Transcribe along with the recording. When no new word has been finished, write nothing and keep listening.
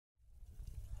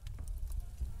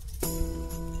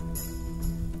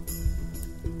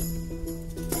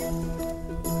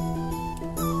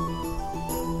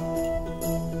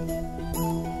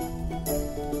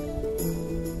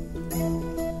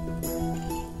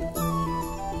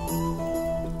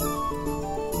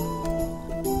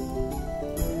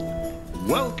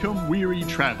Welcome, weary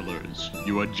travelers.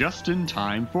 You are just in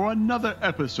time for another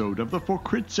episode of the For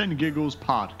Crits and Giggles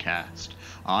podcast.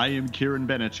 I am Kieran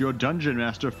Bennett, your dungeon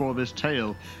master for this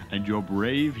tale, and your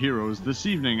brave heroes this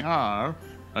evening are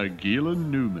Agilan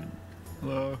Newman.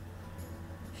 Hello.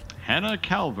 Hannah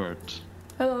Calvert.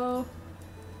 Hello.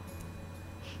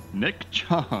 Nick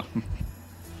Chong.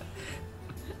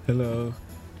 Hello.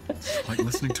 It's like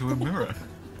listening to a mirror.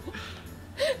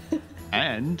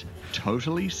 And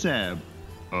Totally Sam.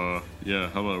 Yeah,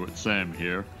 hello, it's Sam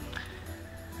here.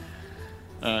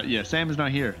 Sam is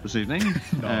not here this evening.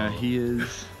 No. He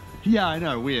is... Yeah, I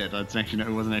know, weird. That's actually, it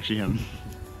wasn't actually him.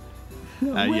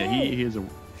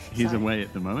 He's away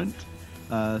at the moment.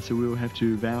 So we will have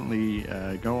to valiantly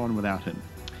go on without him.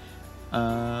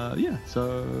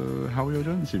 So how are we all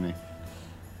doing this evening?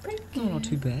 Pretty Oh, not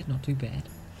too bad, not too bad.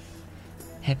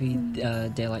 Happy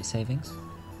daylight savings.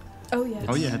 Oh yeah.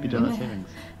 Oh yeah, happy daylight savings.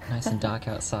 Nice and dark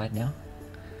outside now.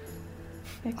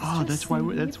 Oh, that's why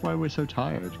we're so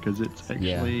tired, because it's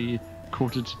actually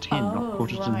quarter to 10, not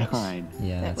quarter to 9.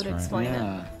 Yeah, That that's would right. explain it.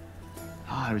 Yeah.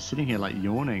 Oh, I was sitting here like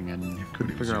yawning and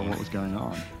couldn't figure out what was going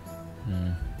on.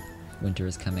 Winter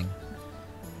is coming.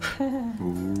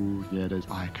 Ooh, yeah, it is.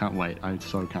 Oh, I can't wait. I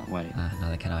so can't wait.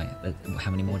 Neither can I. How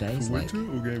many more days? For winter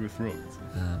or Game of Thrones?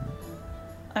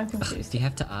 I'm If confused. you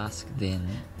have to ask, then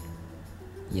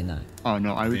you know. Oh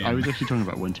no, I was actually talking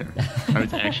about winter. I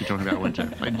was actually talking about winter,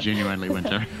 like genuinely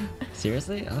winter.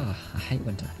 Seriously? Oh, I hate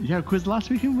winter. Yeah, because last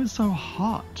weekend was so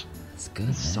hot. It's good,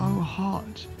 It's so man.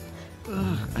 hot.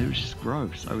 Ugh, it was just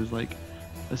gross. I was like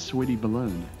a sweaty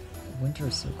balloon. Winter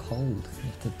is so cold. You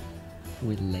have to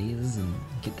wear layers and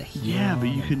get the heat. Yeah, but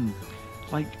on you and- can,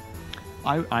 like,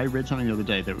 I read something the other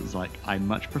day that was like, I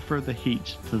much prefer the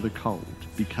heat to the cold,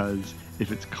 because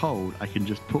if it's cold, I can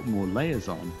just put more layers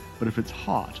on, but if it's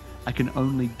hot, I can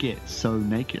only get so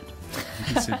naked. You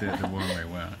could say that the wrong way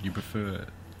around. You prefer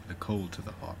the cold to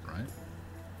the hot, right?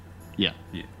 Yeah,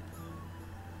 Yeah.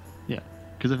 yeah.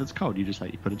 Because if it's cold, you just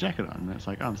like, you put a jacket on, and it's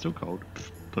like, oh, I'm still cold,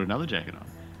 put another jacket on.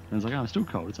 And it's like, oh, I'm still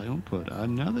cold. It's like, I'll put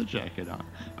another jacket on.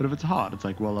 But if it's hot, it's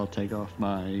like, well, I'll take off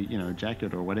my,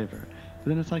 jacket or whatever. But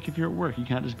then it's like, if you're at work, you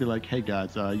can't just be like, hey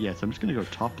guys, yes, I'm just going to go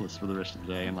topless for the rest of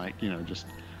the day and like, just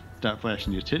start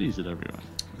flashing your titties at everyone.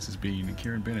 This has been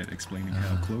Kieran Bennett explaining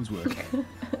how clothes work.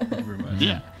 Thank you very much.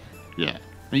 Yeah. Yeah.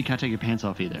 And you can't take your pants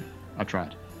off either. I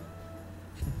tried.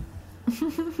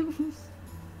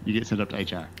 You get sent up to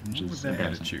HR, which What was is that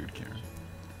embarrassing. attitude, Kieran?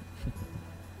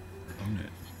 Own it.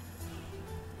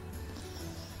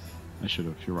 I should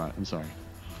have. You're right. I'm sorry.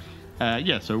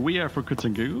 So we are For Crits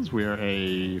and Giggles. We are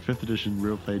a 5th edition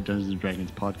Real Play Dungeons &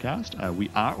 Dragons podcast. We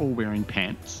are all wearing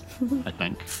pants, I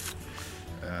think.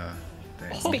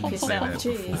 Speak for yourself,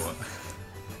 jeez.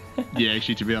 Yeah,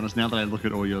 actually, to be honest, now that I look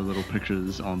at all your little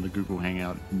pictures on the Google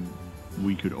Hangout,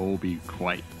 we could all be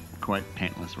quite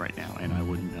pantless right now, and I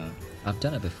wouldn't know. I've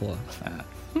done it before.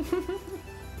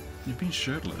 You've been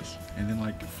shirtless and then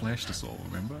like flashed us all,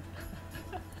 remember?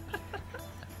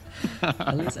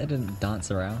 At least I didn't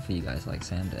dance around for you guys like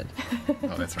Sam did.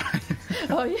 Oh, that's right.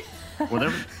 Oh yeah.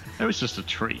 Well, that was just a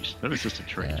treat. That was just a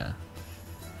treat.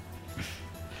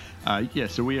 Yeah.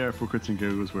 So we are For Crits and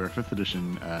Giggles. We're a 5th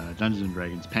edition Dungeons &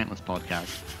 Dragons pantless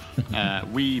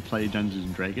podcast. We play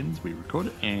Dungeons & Dragons, we record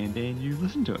it, and then you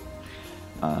listen to it.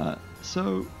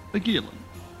 So, Agilan,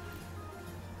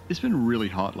 it's been really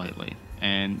hot lately,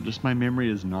 and just my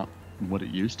memory is not what it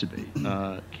used to be.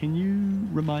 Can you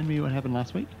remind me what happened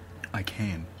last week? I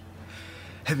can.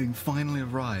 Having finally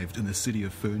arrived in the city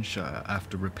of Fernshire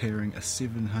after repairing a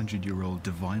 700-year-old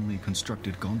divinely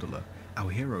constructed gondola, our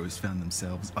heroes found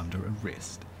themselves under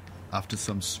arrest. After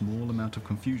some small amount of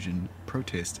confusion,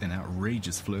 protest, and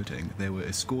outrageous flirting, they were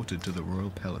escorted to the royal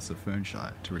palace of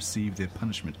Fernshire to receive their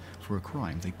punishment for a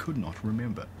crime they could not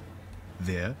remember.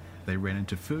 There, they ran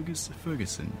into Fergus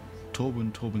Ferguson,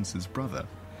 Torben Torbens's brother.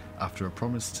 After a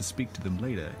promise to speak to them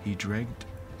later, he dragged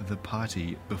the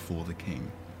party before the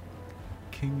king.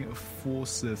 King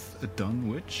Forsyth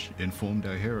Dunwich informed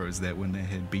our heroes that when they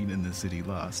had been in the city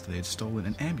last, they had stolen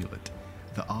an amulet,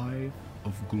 the Eye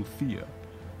of Gulthea,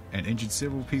 and injured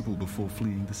several people before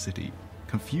fleeing the city.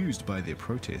 Confused by their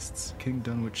protests, King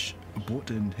Dunwich brought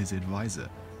in his advisor,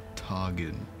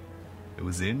 Targin. It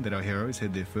was then that our heroes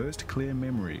had their first clear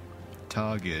memory.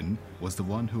 Targin was the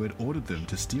one who had ordered them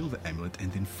to steal the amulet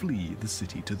and then flee the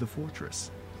city to the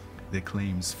fortress. Their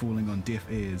claims falling on deaf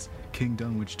ears, King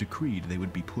Dunwich decreed they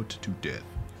would be put to death.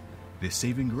 Their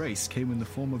saving grace came in the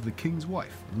form of the king's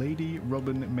wife, Lady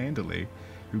Robin Manderley,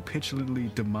 who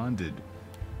petulantly demanded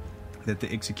that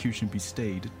the execution be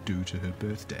stayed due to her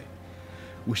birthday.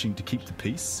 Wishing to keep the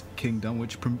peace, King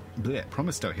Dunwich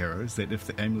promised our heroes that if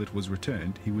the amulet was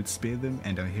returned, he would spare them,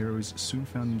 and our heroes soon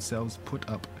found themselves put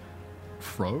up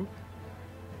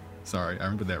Sorry, I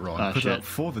remember that wrong. Put up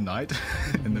for the night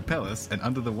in the palace and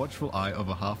under the watchful eye of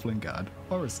a halfling guard,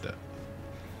 Orister.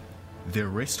 The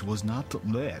rest was not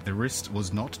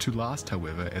to last,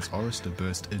 however, as Orister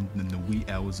burst in the wee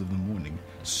hours of the morning,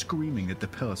 screaming that the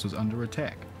palace was under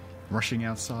attack. Rushing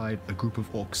outside, a group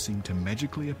of orcs seemed to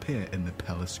magically appear in the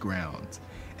palace grounds.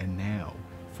 And now,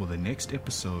 for the next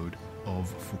episode of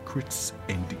For Crits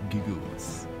and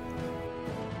Giggles.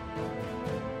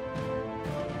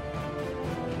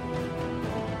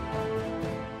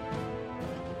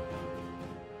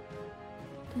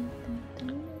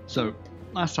 So,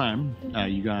 last time,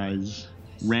 you guys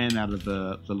ran out of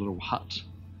the little hut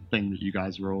thing that you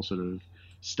guys were all sort of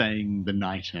staying the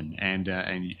night in, and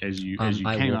as you I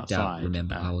came walked outside, out,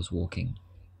 remember, I was walking.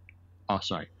 Oh,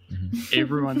 sorry.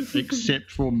 Everyone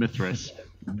except for Mithras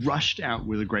rushed out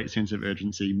with a great sense of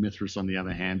urgency. Mithras, on the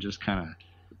other hand, just kind of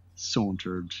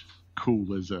sauntered,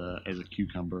 cool as a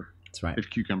cucumber. That's right. If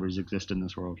cucumbers exist in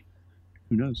this world,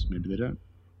 who knows? Maybe they don't.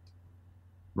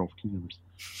 Roll for cucumbers.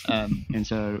 And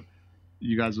so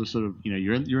you guys were sort of,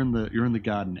 you're in the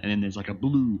garden, and then there's like a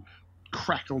blue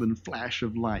crackle and flash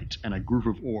of light, and a group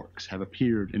of orcs have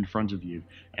appeared in front of you,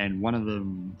 and one of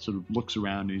them sort of looks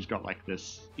around, and he's got like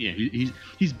this,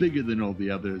 he's bigger than all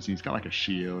the others, and he's got like a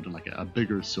shield and like a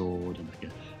bigger sword and like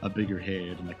a bigger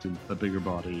head and like a bigger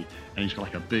body, and he's got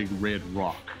like a big red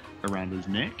rock around his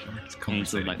neck, and he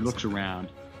sort of like looks around.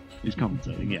 He's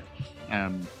compensating, yeah.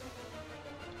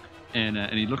 And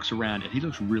he looks around, and he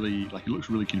looks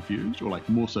really confused, or like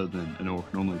more so than an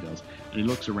orc normally does. And he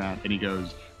looks around, and he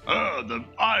goes, the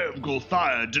Eye of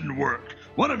Gulthaya didn't work.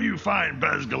 One of you find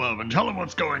Bazgalov and tell him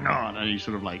what's going on. And he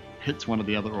sort of like hits one of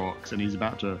the other orcs, and he's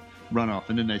about to run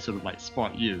off, and then they sort of like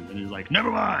spot you, and he's like,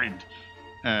 never mind.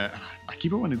 I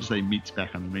keep on wanting to say meat's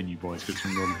back on the menu, boys, because it's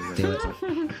from Lord of the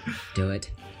Rings. Do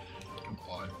it. Come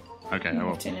on. Okay, I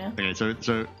will. Okay, so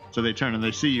they turn and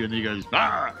they see you, and he goes,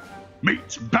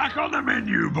 meat's back on the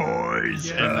menu, boys!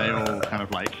 Yeah. And they all kind of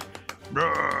like,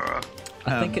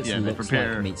 I think it looks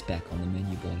like meat's back on the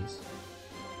menu, boys.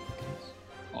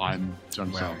 I'm sorry.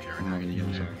 I'm sorry.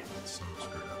 So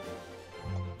screwed up.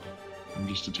 I'm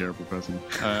just a terrible person.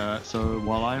 So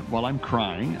while I'm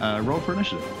crying, roll for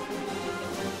initiative.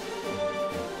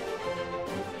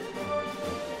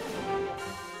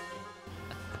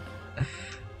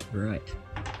 Right.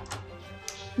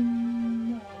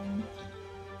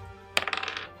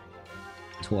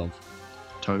 12.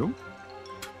 Total?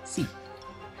 See.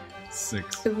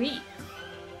 6. Oui.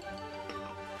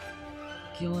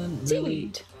 Gillen, really?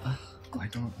 Seaweed. I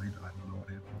don't know what happened.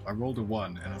 I rolled a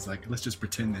 1, and I was like, let's just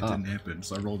pretend that didn't happen.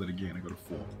 So I rolled it again. I got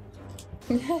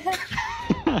a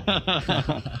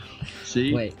 4.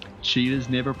 See? Wait. Cheaters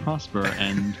never prosper,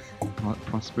 and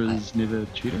prospers never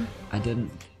cheater? I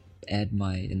didn't add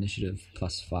my initiative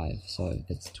plus 5, so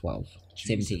it's 12.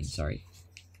 Jesus. 17, sorry.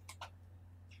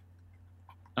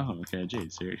 Oh, okay,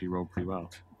 geez, so you actually rolled pretty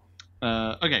well.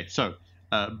 Okay, so,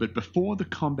 but before the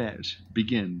combat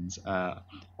begins,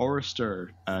 Orister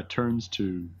turns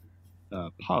to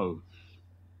Poe,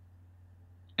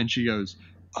 and she goes,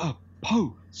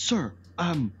 Poe, sir,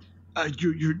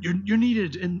 you're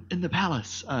needed in the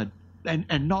palace, and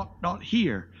not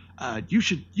here. You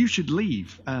should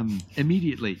leave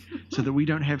immediately, so that we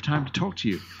don't have time to talk to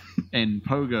you. And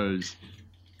Poe goes,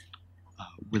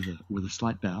 with a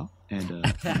slight bow and a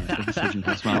decision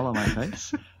with a smile on my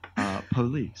face, Poe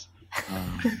leaves.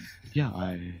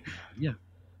 I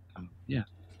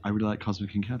really like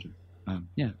Cosmic Encounter. And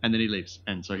then he leaves,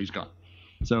 and so he's gone.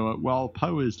 So while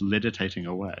Poe is meditating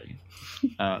away,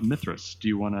 Mithras, do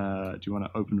you wanna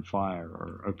open fire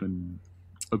or open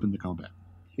the combat?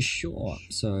 Sure.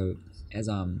 So as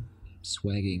I'm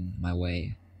swagging my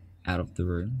way out of the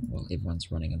room while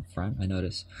everyone's running in front, I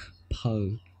notice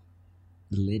Poe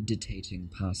meditating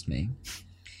past me,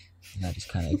 and I just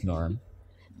kind of ignore him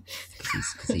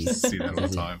because he's See that all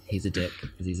the time. he's a dick.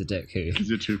 Because he's a dick who.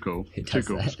 Is it too cool? Who Too does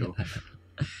cool for that. school.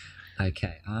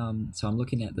 Okay. So I'm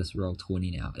looking at this roll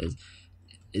 20 now.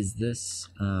 Is this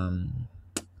I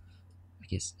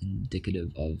guess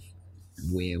indicative of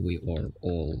where we are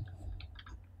all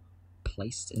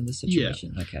placed in the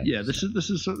situation? Yeah. Okay. Yeah. This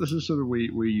is sort of where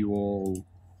you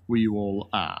all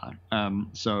are.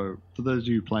 So for those of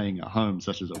you playing at home,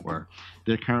 such as it were,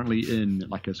 they're currently in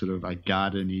like a sort of a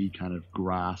garden-y kind of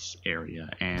grass area,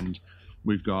 and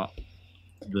we've got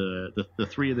the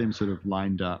three of them sort of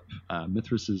lined up.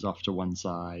 Mithras is off to one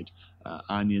side,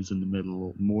 Anya's in the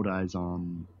middle, Mordai's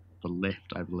on the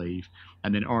left, I believe,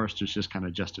 and then Orister's just kind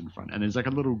of just in front, and there's like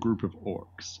a little group of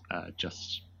orcs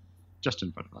just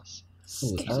in front of us.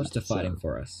 Oh, is Orister fighting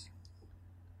for us?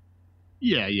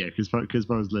 Yeah, because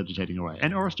Bo's levitating away,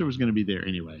 and Orister was going to be there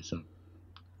anyway, so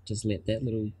Just let that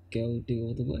little girl do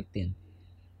all the work then.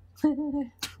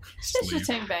 Just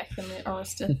return back and let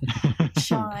Orister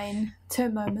shine. It's her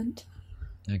moment.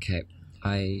 Okay,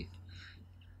 I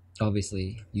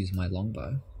obviously use my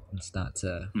longbow and start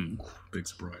to Big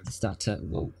surprise. tear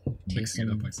Mixing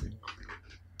it up, I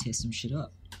see. some shit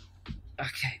up.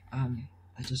 Okay,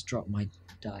 I just dropped my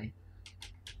die.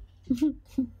 don't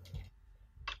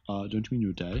you mean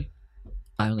your day?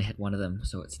 I only had one of them,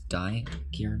 so it's die,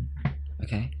 Kieran.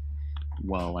 Okay.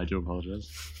 Well, I do apologize.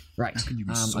 Right. How can you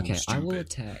be so okay, I will stupid?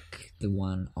 attack the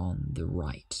one on the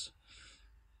right.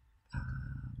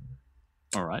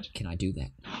 All right. Can I do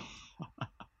that?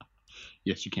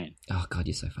 Yes, you can. Oh god,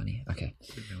 you're so funny. Okay.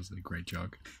 That was a great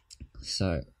joke.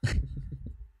 So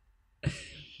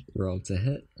roll to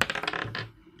hit.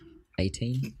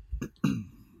 18.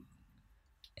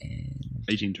 And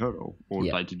 18 total, or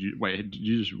Yeah. like did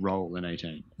you just roll an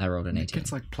 18? I rolled an Nick 18.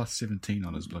 gets like plus 17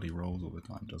 on his bloody rolls all the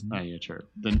time, doesn't Oh he? yeah, true.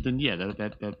 Then yeah,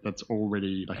 that's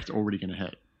already it's already going to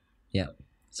hit. Yeah.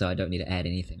 So I don't need to add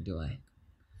anything, do I?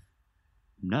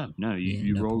 No, Yeah,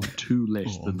 you no rolled point. 2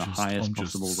 less Oh, than the I'm highest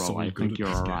just possible so roll. I good think at you're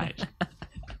this all game. right.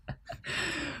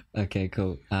 Okay,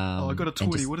 cool. Oh, I got a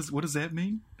and 20. just- What does that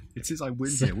mean? It says I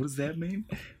win here. What does that mean?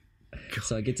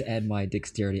 So I get to add my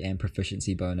dexterity and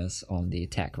proficiency bonus on the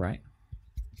attack, right?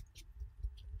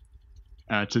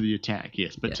 To the attack,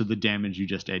 yes, but Yeah. to the damage you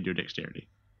just add your dexterity.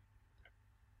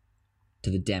 To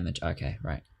the damage. Okay,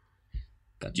 right.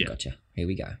 Yeah. Gotcha. Here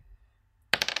we go.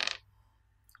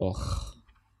 Oh.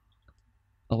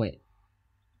 Oh, wait.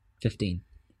 15.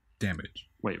 Damage.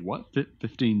 Wait, what?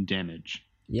 15 damage.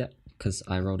 Yep, because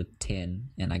I rolled a 10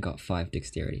 and I got 5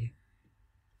 dexterity.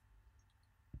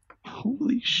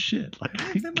 Holy shit! Like I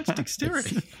have that much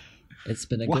dexterity. It's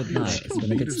been a What? good night. It's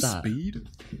been a good Of start. speed?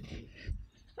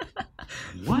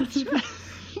 What?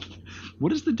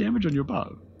 What is the damage on your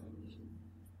bow?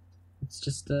 It's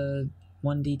just a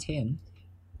 1d10.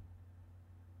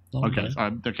 Okay,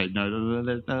 Longbow. okay, no,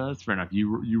 that's fair enough.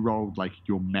 You rolled like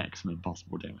your maximum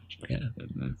possible damage. Okay, Yeah.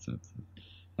 that's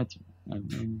I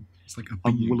mean, It's like a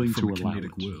I'm being willing from to a allow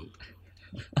kinetic it. world.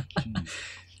 Jeez.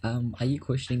 Are you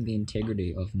questioning the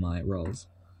integrity of my rolls?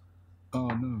 Oh,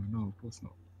 no, of course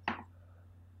not. I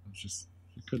was just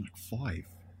like 5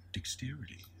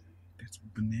 dexterity. That's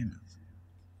bananas.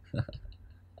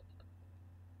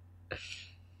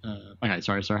 okay,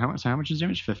 sorry. How much is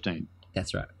damage? 15.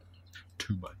 That's right.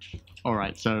 Too much. All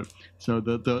right, so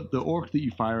the orc that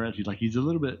you fire at, he's a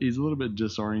little bit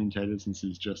disorientated since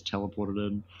he's just teleported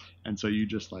in, and so you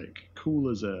just like cool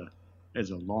as a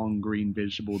long green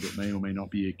vegetable that may or may not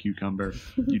be a cucumber.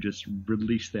 You just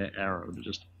release that arrow that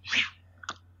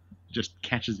just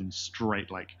catches him straight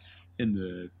like in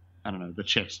the the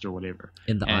chest or whatever.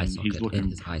 In the eye And socket. he's looking- In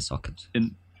his eye socket.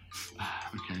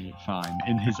 Okay, fine,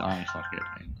 in his eye socket.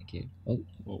 Thank you. Oh,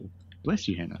 Whoa, Bless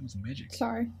you, Hannah. that was magic.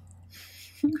 Sorry.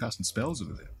 I'm casting spells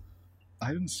over there.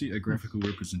 I didn't see a graphical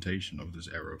representation of this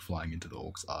arrow flying into the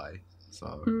orc's eye, so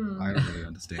I don't really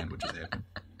understand what just happened.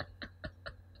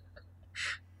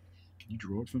 Can you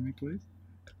draw it for me, please?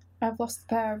 I've lost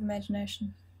the power of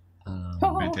imagination. um,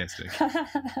 Fantastic.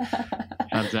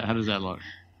 How does that look?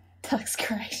 That looks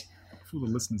great. For the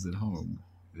listeners at home,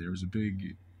 there is a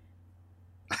big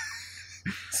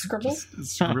Scribble? just a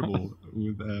scribble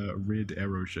with red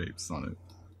arrow shapes on it.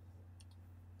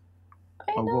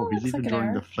 I Oh, know, whoa, it he's looks even like an drawing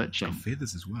arrow. the fletching. And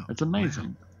feathers as well. It's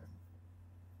amazing. Wow.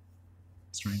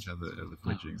 Strange how the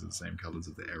fletchings are the same colours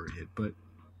as the arrowhead, but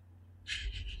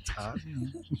it's hard, you know.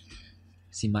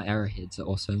 see, my arrowheads are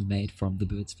also made from the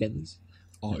bird's feathers.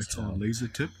 Oh, That's it's how- laser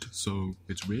tipped, so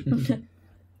it's red.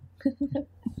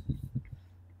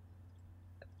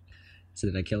 So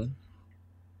did I kill him?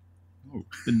 Oh,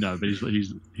 No, but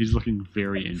he's looking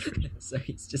very injured. So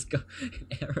he's just got an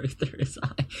arrow through his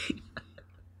eye.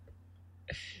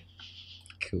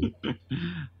 Cool.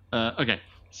 Okay,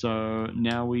 so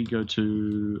now we go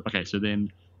to so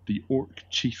then the orc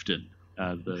chieftain,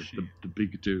 the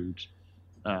big dude,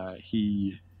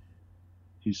 he's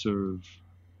sort of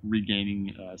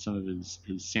regaining some of his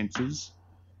senses,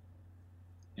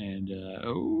 and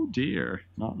oh dear,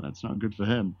 that's not good for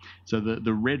him. So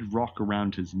the red rock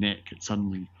around his neck, it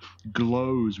suddenly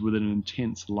glows with an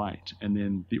intense light, and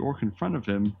then the orc in front of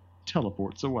him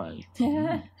teleports away.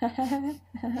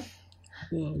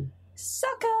 Whoa.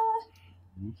 Sucker!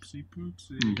 whoopsie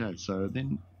poopsie. Okay, so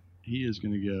then he is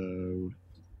going to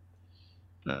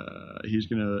go. He's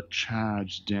going to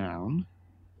charge down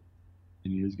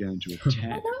and he is going to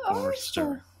attack Oh, no,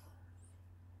 Orister.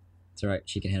 It's alright,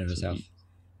 she can handle So herself.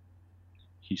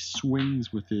 He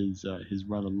swings with his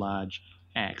rather large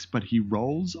axe, but he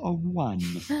rolls a 1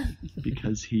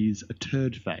 because he's a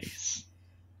turd face.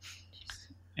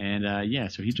 And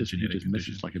so he just Genetic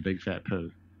misses condition. like a big fat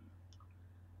poo.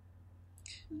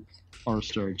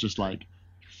 Orister just like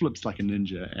flips like a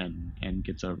ninja and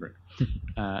gets over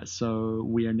it. So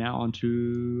we are now on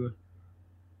to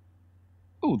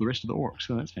the rest of the orcs.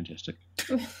 So that's fantastic.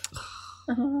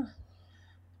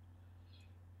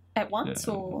 At once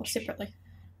or separately?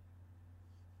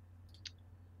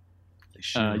 They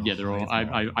share a They're all. hive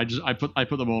mind. I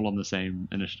put them all on the same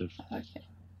initiative. Okay.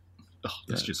 Oh,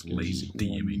 that's Yeah, just it's lazy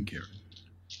DMing, Karen.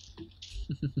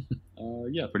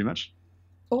 Yeah, pretty much.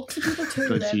 Orcs are people too. Let's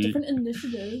They have see. different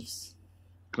initiatives.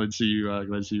 Glad to see you.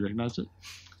 Glad to see you recognized it.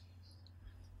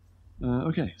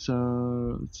 Okay,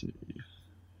 so let's see.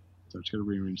 So I'm just gonna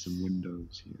rearrange some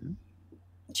windows here.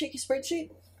 Check your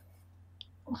spreadsheet.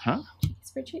 Huh?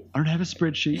 Spreadsheet. I don't have a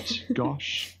spreadsheet.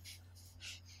 Gosh,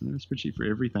 I don't have a spreadsheet for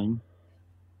everything.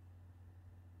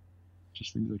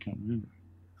 Just things I can't remember.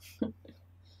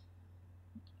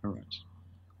 All right.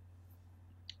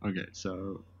 Okay,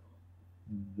 so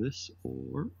this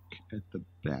orc at the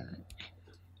back,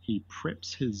 he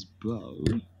preps his bow,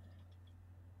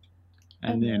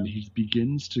 and then he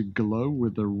begins to glow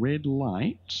with a red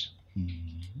light.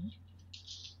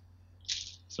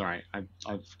 Sorry,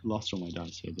 I've lost all my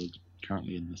dice here. They're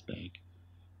currently in this bag.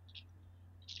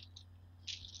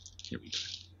 Here we go.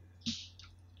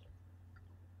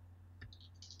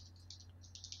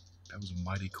 That was a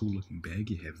mighty cool looking bag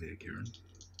you have there, Karen.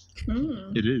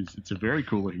 It is. It's a very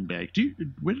cool looking bag.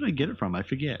 Where did I get it from? I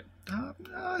forget. I'm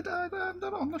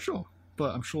not sure,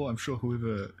 but I'm sure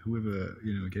whoever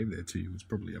gave that to you was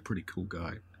probably a pretty cool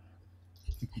guy.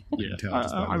 Yeah, tell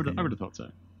just by I would looking at have thought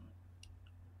so.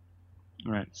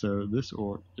 All right, so this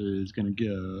orc is going to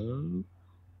go.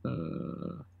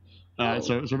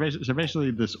 So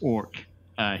basically, this orc,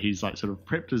 he's like sort of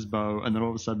prepped his bow, and then all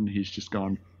of a sudden he's just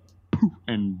gone poof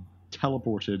and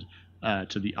teleported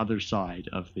to the other side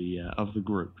of the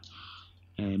group,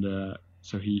 and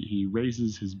so he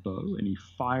raises his bow and he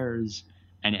fires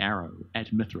an arrow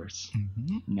at Mithras.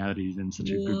 Now that he's in such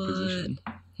a good position.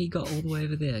 He got all the way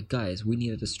over there. Guys, we need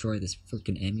to destroy this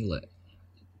freaking amulet.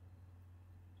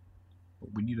 But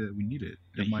we need it.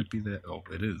 It might be that. Oh,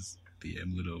 it is the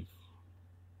amulet of.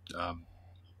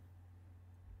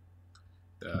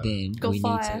 Then Go we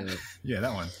fire. need to. Yeah,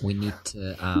 that one. We need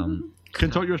to.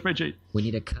 Consult your spreadsheet. We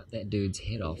need to cut that dude's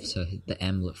head off so the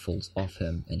amulet falls off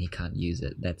him and he can't use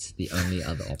it. That's the only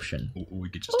other option. Or we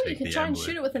could just Oh, take you can the try and amulet.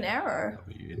 shoot it with an arrow. I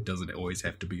mean, it doesn't always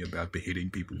have to be about beheading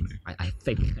people. I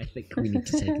think we need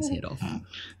to take his head off.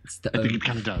 It's the I think only. it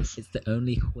kind of does. It's the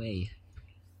only way.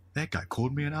 That guy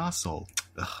called me an arsehole.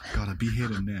 Ugh, gotta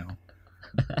behead him now.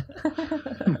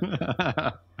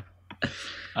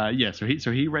 So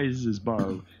he raises his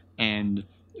bow, and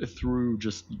through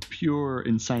just pure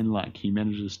insane luck, he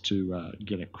manages to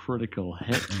get a critical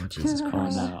hit Oh Jesus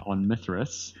Christ! on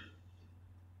Mithras.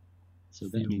 So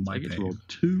that Feel means my I get to pain. roll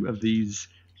two of these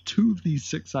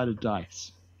 6-sided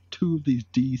dice, 2 of these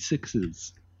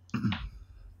D6s,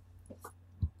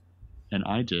 and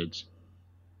I did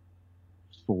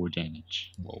 4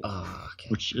 damage, Whoa. Oh, okay.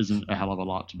 which isn't a hell of a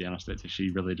lot, to be honest. That's actually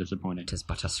really disappointing. Tis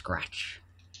but a scratch.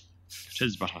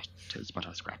 Tis but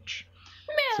a scratch.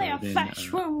 Merely So a then,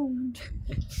 flesh wound.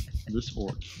 This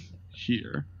orc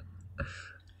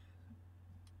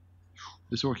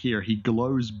here, he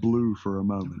glows blue for a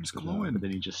moment, He's glowing. but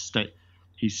then he just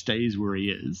stays where he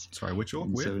is. Sorry, which orc?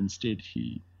 And Where? so instead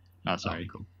he, sorry,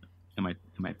 Oh, cool. am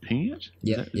I pinging it? Is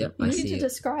Yep, that- yep. You I need see to it.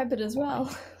 describe it as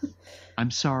well.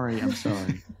 I'm sorry.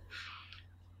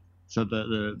 So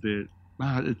the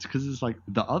it's because it's like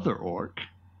the other orc.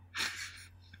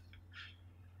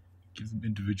 Give them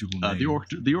individual names.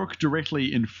 The orc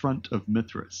directly in front of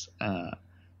Mithras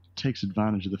takes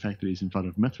advantage of the fact that he's in front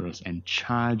of Mithras and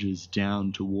charges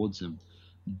down towards him,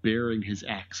 bearing his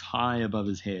axe high above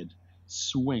his head,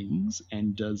 swings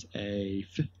and does a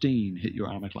 15 hit your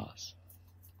armor class.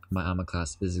 My armor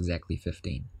class is exactly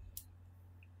 15.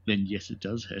 Then yes, it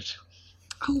does hit.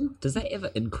 Oh, does that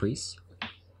ever increase?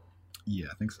 Yeah,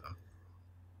 I think so.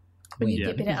 When you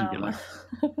Yeah, get better because you get, armor.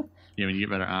 Yeah, when you get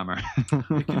better armor.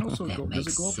 It can also That go. Does it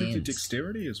makes go up with your sense.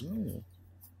 dexterity as well?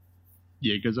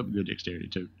 Yeah, it goes up with your dexterity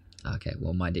too. Okay,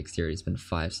 well, my dexterity's been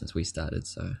 5 since we started,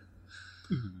 so.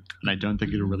 And I don't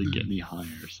think it'll really get any higher,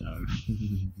 so.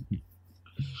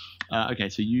 Okay,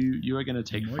 so you are going to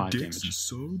take My 5 dex damage. is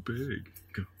so big.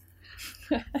 Go.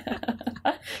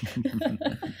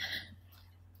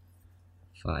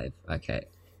 5, okay.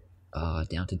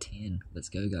 Down to 10. Let's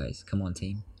go, guys. Come on,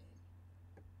 team.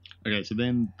 Okay, so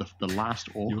then the last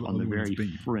orc Your on the other one's very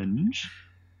been. fringe.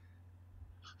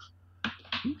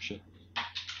 Oh, shit.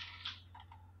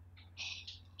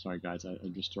 Sorry, guys,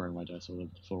 I'm just throwing my dice all over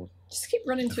the floor. Just keep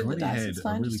running I've through the already dice. had It's a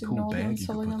fine. really Just cool ignore the bag ones you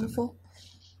can falling put on the them in. floor.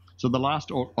 So the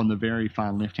last orc on the very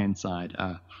far left-hand side,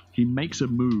 he makes a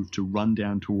move to run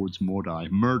down towards Mordai,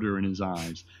 murder in his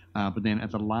eyes. But then at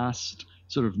the last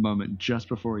sort of moment, just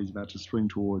before he's about to swing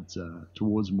towards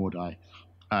Mordai,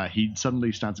 he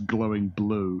suddenly starts glowing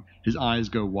blue. His eyes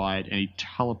go wide, and he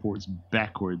teleports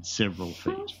backwards several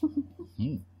feet,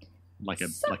 like a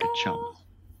chump.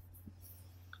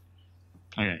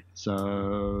 Okay,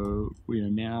 so we are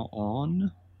now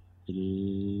on. It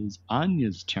is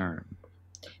Anya's turn.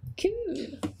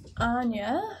 Cool.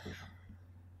 Anya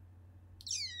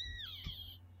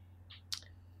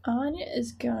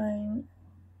is going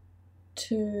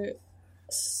to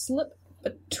slip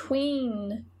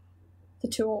between the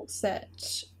two orcs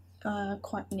that are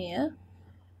quite near.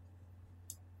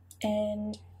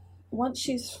 And once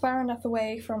she's far enough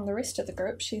away from the rest of the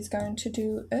group, she's going to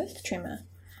do Earth Tremor,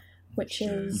 which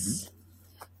is...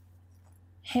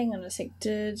 Hang on a sec,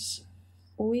 did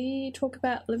we talk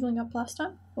about leveling up last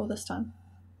time or this time?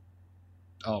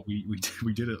 Oh,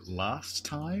 we did it last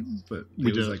time, but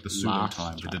We it was did like the it pseudo last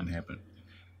time that time. didn't happen.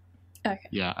 Okay,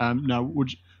 Yeah. No.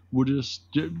 We'll just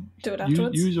do it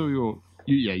afterwards. use all your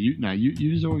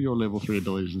use all your level 3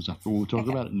 abilities and stuff. But we'll talk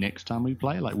about it next time we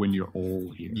play, like when you're all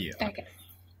here. Yeah. Okay,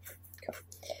 cool.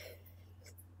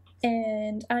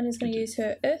 And Anya's going to use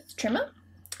her Earth Tremor,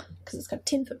 because it's got a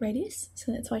 10-foot radius,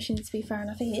 so that's why she needs to be far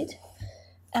enough ahead.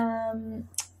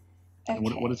 Okay.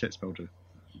 What does that spell do?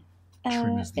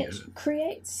 Tremors the It earth.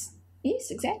 creates...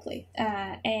 Yes, exactly.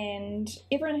 And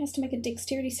everyone has to make a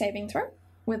dexterity saving throw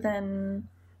within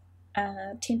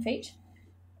 10 feet.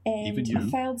 And Even you? a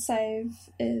failed save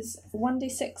is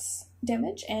 1d6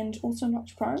 damage and also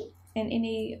knocked prone. And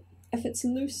if it's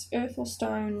loose earth or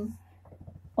stone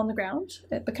on the ground,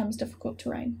 it becomes difficult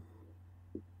terrain.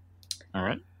 All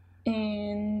right.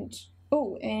 And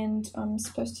I'm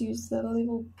supposed to use the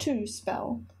level 2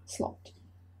 spell slot.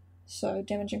 So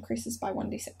damage increases by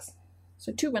 1d6.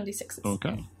 So 2 1d6s.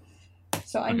 Okay.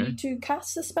 So I Okay. need to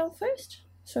cast the spell first.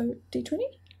 So d20.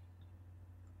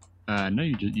 No,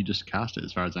 you just cast it,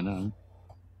 as far as I know.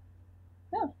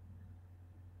 Oh.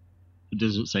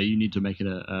 Does it say you need to make it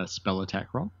a spell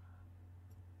attack roll?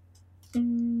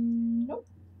 Nope.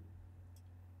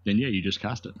 Then yeah, you just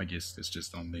cast it. I guess it's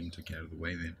just on them to get out of the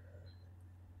way then.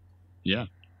 Yeah.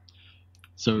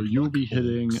 So you'll be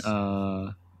hitting Is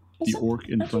the it- orc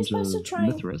in aren't you front of supposed to try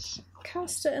and- Mithras.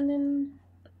 Cast it and then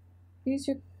use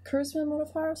your charisma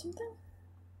modifier or something?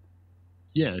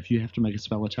 Yeah, if you have to make a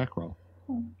spell attack roll.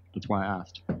 Hmm. That's why I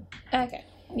asked. Okay.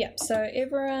 Yep. So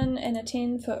everyone in a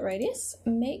 10-foot radius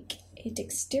make a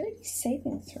dexterity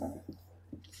saving throw.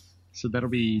 So that'll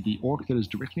be the orc that is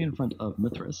directly in front of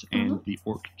Mithras and the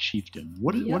orc chieftain.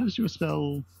 What Yep. is your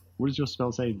spell? What is your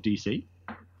spell save DC?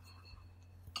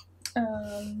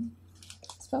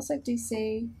 Spell save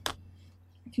DC.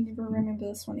 I can never remember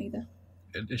this one either.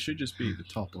 It should just be the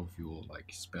top of your like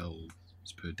spells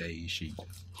per day sheet.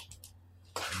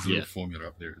 There's a Yeah. little formula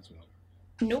up there as well.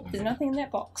 Nope, there's nothing in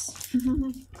that box.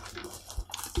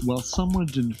 Well, someone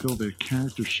didn't fill their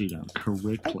character sheet out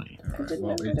correctly. I didn't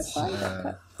Well, know where to it's find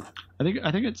it.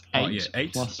 I think it's 8, Oh, yeah,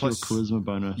 8 plus plus- your charisma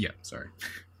bonus. Yeah, sorry.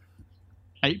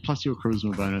 8 plus your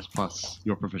charisma bonus plus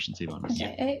your proficiency bonus.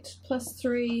 Okay, 8 plus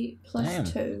 3 plus Damn.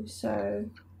 2, so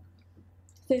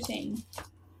 13.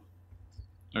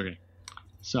 Okay.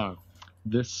 So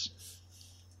this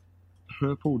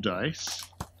purple dice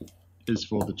is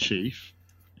for the chief,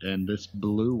 and this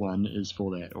blue one is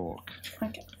for that orc.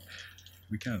 Okay.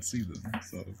 We can't see them,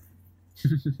 so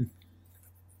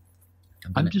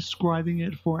I'm describing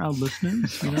it for our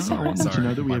listeners. You know, I want them to Sorry,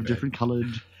 know that we my have bad.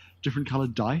 different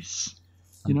colored dice.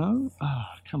 You know,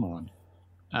 come on.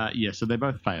 Yeah, so they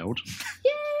both failed.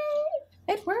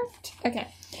 Yay! It worked. Okay.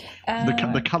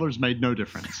 The colors made no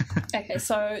difference. Okay,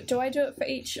 so do I do it for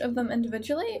each of them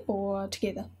individually or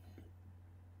together?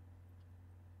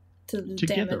 To the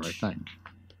Together, damage. I think.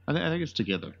 I think it's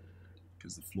together.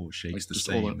 because the floor shakes the just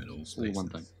same all in all all spaces. one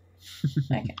thing.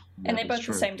 Okay. And they're That is both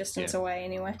true. the same distance Yeah. away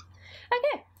anyway.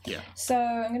 Okay. Yeah. So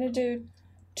I'm going to do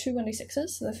 2 1d6s.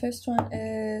 So the first one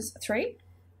is 3.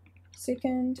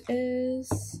 Second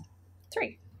is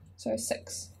 3. So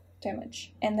 6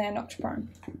 damage. And they're knocked prone.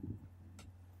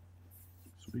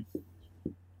 Sweet.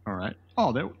 All right.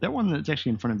 Oh, that one that's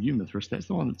actually in front of you, Mithras, that's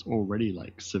the one that's already,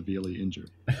 like, severely injured.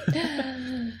 Is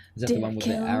that the one with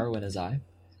the Kill. arrow in his eye?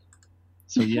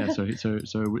 So yeah, so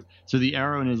the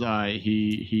arrow in his eye,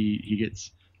 he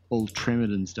gets all tremored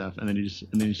and stuff, and then he's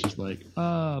just like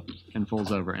and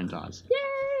falls over and dies.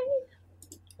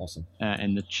 Yay! Awesome.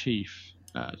 And the chief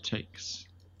takes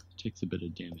a bit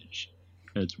of damage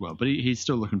as well, but he's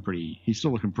still looking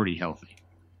pretty healthy.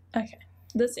 Okay.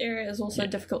 This area is also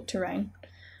difficult terrain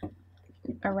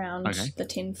around Okay. the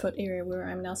 10-foot area where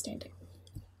I'm now standing.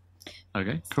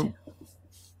 Okay, cool.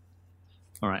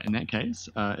 All right, in that case,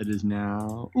 it is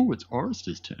now. Ooh, it's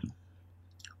Orister's turn.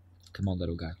 Come on,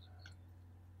 little guy.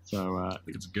 So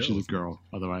It's a girl, she's a isn't it? girl,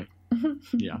 by the way.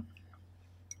 Yeah,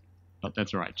 but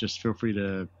that's all right. Just feel free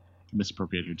to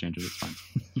misappropriate her gender. It's fine.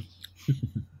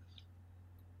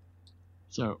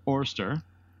 So Orister,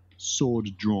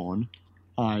 sword drawn,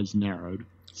 eyes narrowed,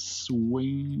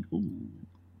 swing. Ooh.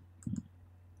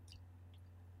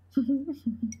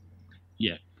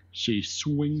 Yeah, she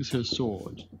swings her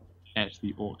sword at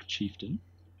the orc chieftain.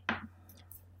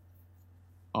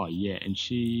 Oh yeah, and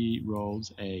she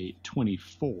rolls a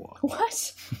 24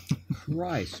 What?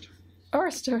 Christ.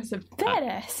 Orister is a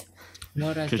badass.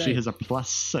 What I because say? she has a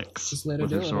 +6 Just let her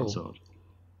with her do it short all. sword.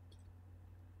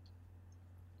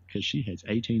 Because she has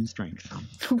 18 strength.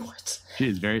 What? She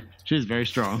is very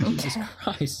strong. Jesus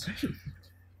Christ. She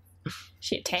a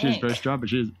She is tank. very strong, but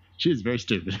she is very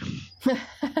stupid.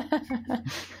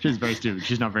 She is very stupid.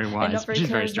 She's not very And wise. not very She's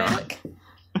very strong.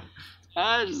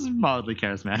 charismatic. She's mildly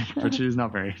charismatic, but she's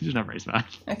not very smart.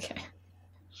 Okay.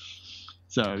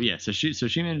 So yeah, so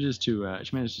she manages to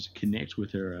connect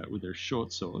with her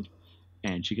short sword,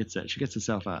 and she gets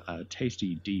herself a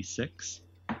tasty D6.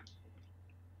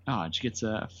 And she gets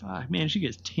she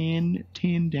gets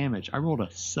 10 damage. I rolled a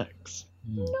 6,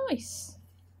 Nice.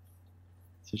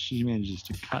 so she manages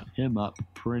to cut him up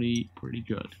pretty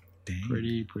good, Dang.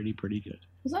 pretty good.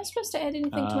 Was I supposed to add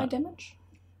anything to my damage?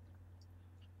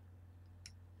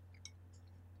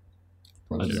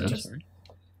 I don't know. Just- Sorry.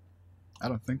 I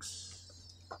don't think so.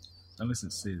 Unless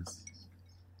it says.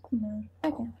 No.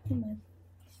 Okay. Never mind.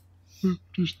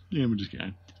 We're just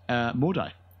going. More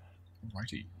die.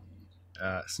 Righty.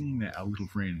 Seeing that our little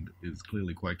friend is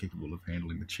clearly quite capable of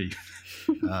handling the chief,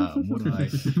 Mordai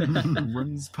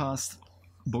runs past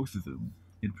both of them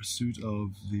in pursuit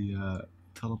of the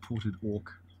teleported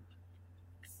orc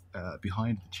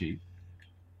behind the chief.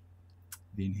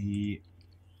 Then he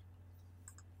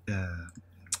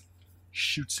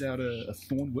shoots out a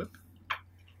thorn whip.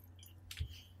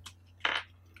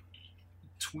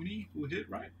 20 will hit,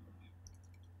 right?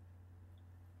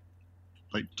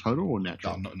 Like total or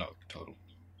natural? No, total.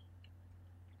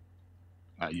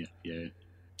 Yeah,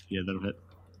 that'll hit.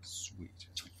 Sweet.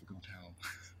 I forgot how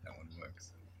that one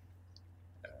works.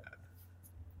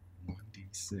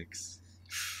 1d6.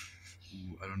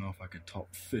 Ooh, I don't know if I can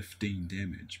top 15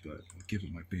 damage, but I'll give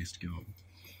it my best go.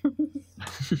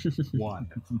 1.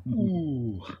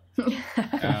 Ooh. Oh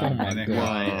my And that God.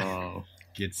 guy Whoa.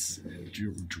 gets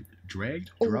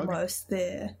drugged Almost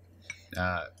there.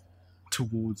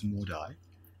 towards Mordai.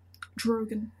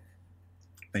 Drogon.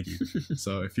 Thank you.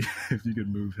 So if you could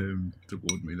move him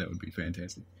toward me, that would be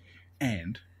fantastic.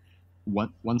 And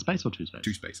One space or two spaces?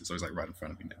 2 spaces, so he's like right in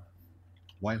front of me now.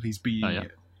 While he's being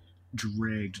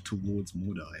dragged towards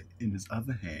Mordai, in his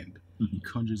other hand, he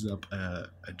conjures up a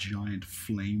giant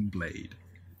flame blade.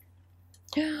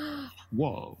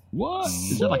 Whoa. What?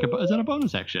 Is that a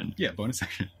bonus action? Yeah, bonus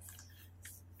action.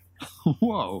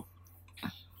 Whoa.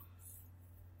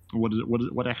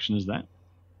 What action is that?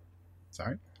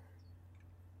 Sorry?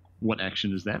 What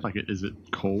action is that? Like, is it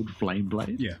called Flame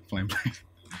Blade? Yeah, flame blade.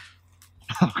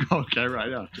 Okay,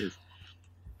 right. Oh, jeez.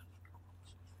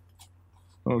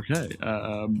 Okay.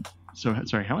 So,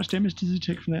 sorry, how much damage does he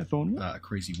take from that thorn?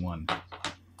 Crazy 1. Oh,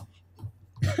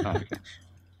 okay.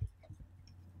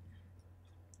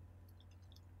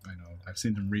 I know. I've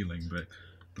sent him reeling, but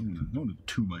don't want to do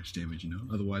too much damage, you know?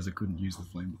 Otherwise I couldn't use the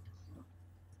flame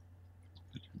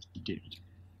blade. He did.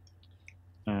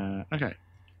 Okay.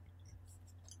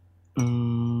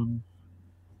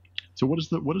 So what does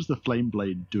the flame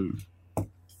blade do?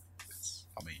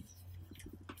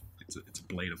 It's a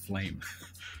blade of flame.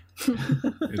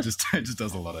 it just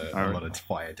does a lot of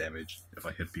fire damage if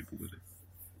I hit people with it.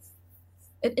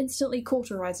 It instantly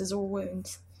cauterizes all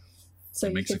wounds. So It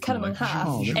you makes could it cut kind them of in like, half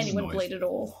oh, and that's he wouldn't nice. bleed at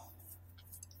all.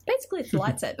 Basically, it's a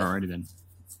lightsaber. Alrighty then.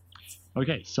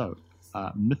 Okay, so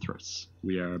Mithras,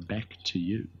 we are back to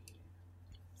you.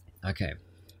 Okay,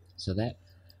 so that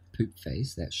poop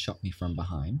face that shot me from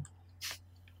behind,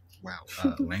 Wow.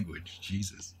 Language.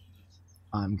 Jesus.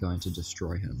 I'm going to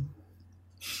destroy him.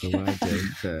 So what I did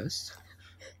first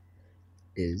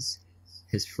is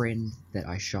his friend that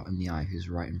I shot in the eye, who's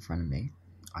right in front of me,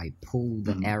 I pull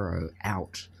the arrow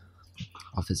out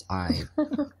of his eye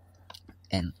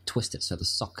and twist it so the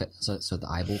socket, so the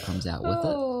eyeball comes out with it.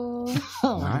 Oh, my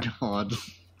Alright. god.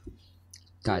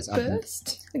 Guys,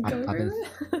 burst.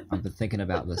 I've been thinking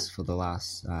about this for the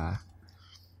last, 5-10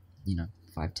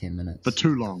 minutes. For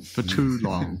too long. For too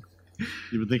long.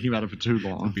 You've been thinking about it for too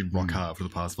long. I've been rock hard for the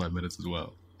past 5 minutes as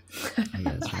well.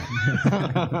 Yeah, that's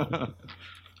right.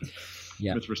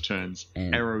 Yeah. Mithras turns.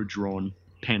 And- Arrow drawn.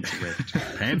 Pants erect.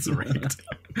 Pants erect.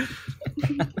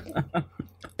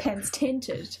 Pants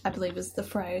tinted, I believe is the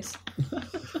phrase.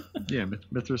 Yeah,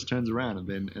 Mithras turns around and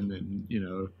then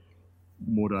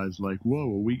Mordai's like, "Whoa,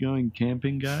 are we going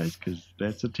camping, guys? Because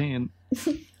that's a tent."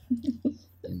 And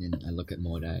then I look at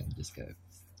Mordai and just go,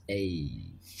 "Hey."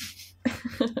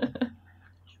 And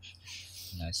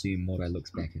I assume Mordai looks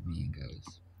back at me and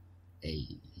goes,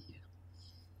 "Hey."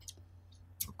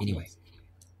 Anyway,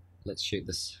 let's shoot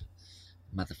this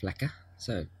motherflacker.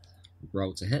 So,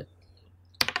 roll to hit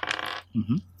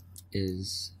Mm-hmm.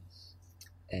 is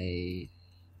a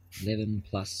 11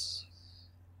 plus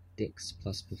Dex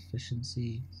plus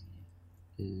proficiency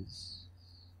is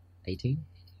 18.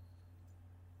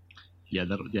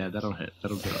 That'll hit.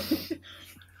 That'll go.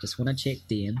 Just want to check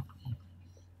DM.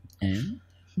 And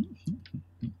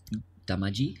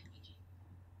Damaji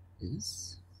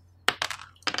is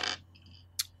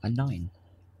a 9.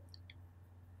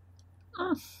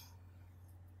 Oh,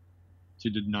 So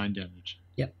you did 9 damage.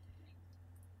 Yep.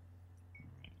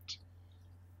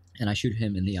 And I shoot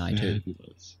him in the eye too.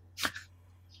 Fabulous.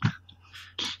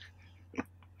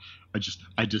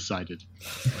 I decided.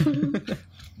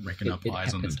 Racking up It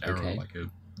eyes on this happened, arrow okay. like a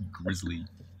grizzly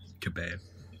kebab.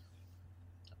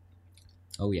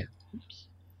 Oh yeah.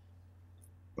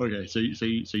 Okay, so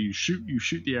you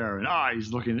shoot the arrow and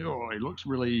he's looking. Oh, he looks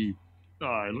really.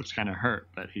 Oh, he looks kind of hurt,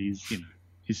 but he's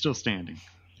still standing.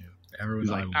 Arrow in He's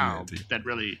the eye like, will do "Oh, that to you." that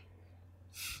really."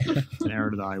 An arrow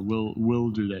to the eye will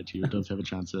do that to you. It does have a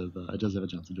chance of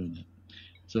doing that.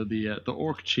 So the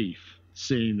orc chief,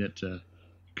 seeing that a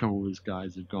couple of his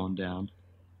guys have gone down,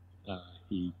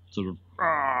 he sort of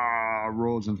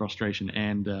roars in frustration,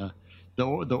 and the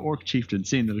orc chieftain,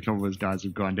 seeing that a couple of his guys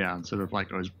have gone down, sort of like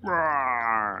goes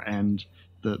 "Roar!" and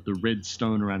the red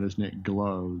stone around his neck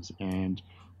glows, and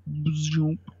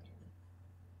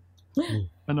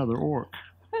another orc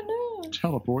oh no.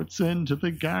 teleports into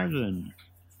the garden.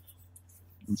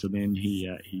 And so then he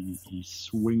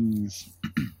swings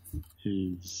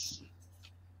his.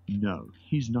 No,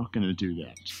 he's not going to do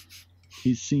that.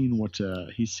 He's seen what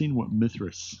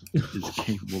Mithras is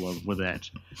capable of with that.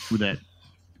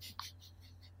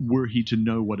 Were he to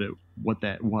know what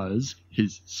that was,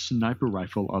 his sniper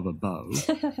rifle of a bow,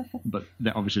 but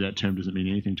obviously that term doesn't mean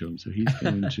anything to him. So he's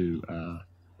going to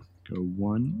go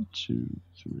 1, 2,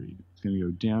 3. He's going to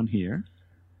go down here,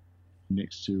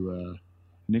 next to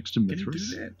Can he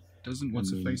Mithras. do that? Doesn't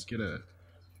what's her face get a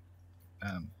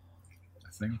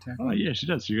thing attack? Oh yeah, she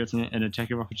does. She gets an attack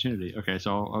of opportunity. Okay,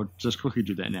 so I'll just quickly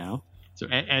do that now. So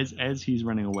as he's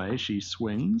running away, she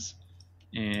swings,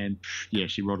 and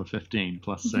she rolled a 15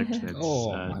 plus 6. That's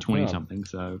Oh, my 20 God. something.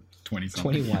 So 20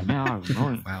 something. 21. now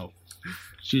Wow.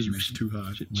 she's You missed too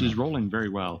hard. she's rolling very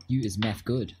well. You is math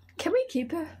good. Can we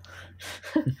keep her?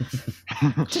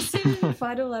 Just so we can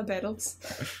fight all our battles.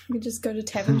 We can just go to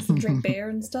taverns and drink beer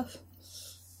and stuff.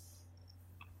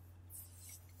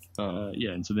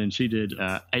 And so then she did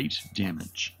 8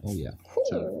 damage. Oh yeah.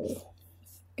 Ooh.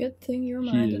 Good thing you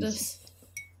reminded is- us.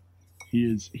 He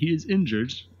is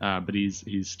injured, but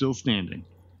he's still standing.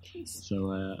 Jeez.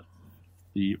 So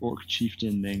the orc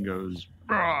chieftain then goes,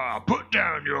 "Put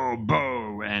down your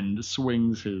bow," and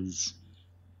swings his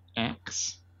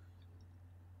axe.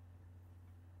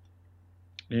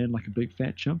 And like a big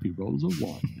fat chump, he rolls a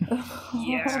 1.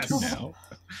 Yes. Now.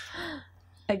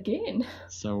 Again.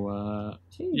 So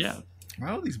Jeez. yeah, Why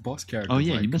are these boss characters Oh,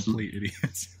 yeah, like you missed- complete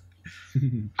idiots?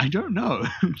 I don't know.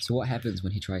 So what happens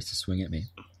when he tries to swing at me?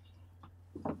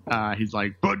 He's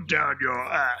like, "Put down your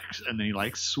axe," and then he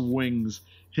like swings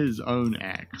his own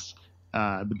axe.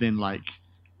 But then like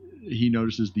he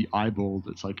notices the eyeball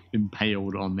that's like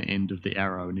impaled on the end of the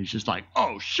arrow, and he's just like,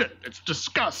 "Oh shit, it's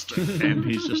disgusting!" And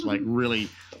he's just like really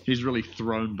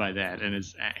thrown by that, and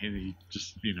he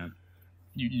just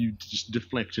you just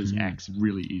deflect his axe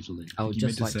really easily. I would You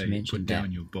just meant like to mention put that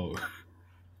down your bow.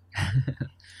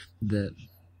 the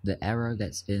arrow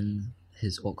that's in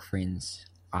his orc friend's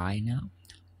eye now,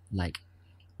 like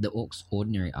the orc's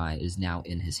ordinary eye is now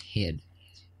in his head,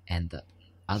 and the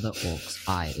other orc's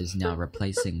eye is now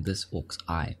replacing this orc's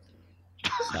eye.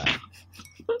 So,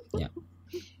 yeah.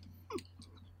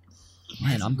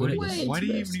 Man, man. I'm good at way this. Why do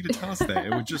you too even much. need to task that?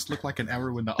 It would just look like an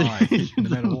arrow in the eye, no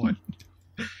matter what.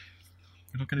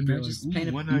 You're not going to be No, like, just ooh, paint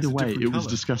a- one eye's Either a way, different it was colour.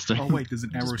 disgusting. Oh wait, there's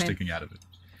an arrow Just paint- sticking out of it.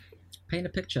 Paint a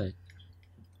picture.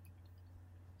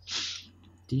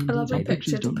 D&D, I love Some that baby.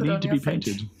 picture pictures to don't put need on to your be fridge.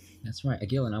 painted. That's right.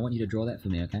 Gillen, I want you to draw that for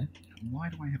me, okay? Why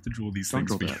do I have to draw these Don't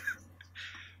things? draw for that.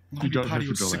 Why You be don't part have of to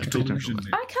your draw sick that. Don't draw delusion, that.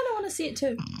 mate? I kind of want to see it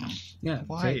too. Yeah.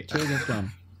 Why? Tear this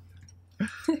one.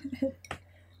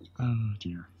 Oh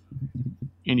dear.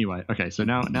 Anyway, okay, so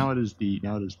now it is the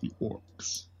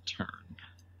orcs' turn.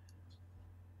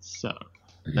 So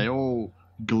they all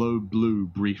glow blue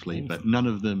briefly, but none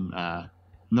of them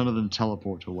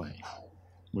teleport away,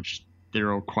 which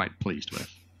they're all quite pleased with.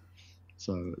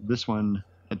 So this one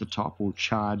at the top will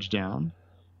charge down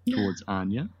towards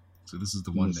Anya. So this is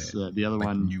the one This, there. the other Like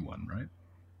one, the new one, right?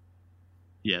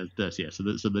 yeah, this, yeah. So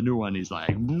the new one is like,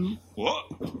 and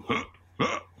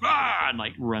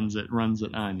like runs at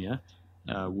Anya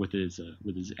with his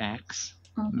axe.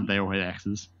 Mhm. They all had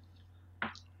axes,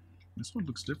 This one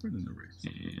looks different than the rest.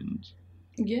 and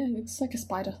Yeah, it looks like a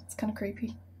spider. It's kind of creepy.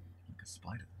 Like a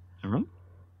spider. everyone.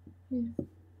 Yeah.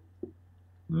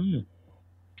 Oh, yeah,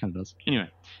 kind of does. Anyway,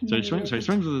 so he swings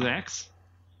with his axe,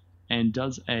 and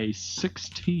does a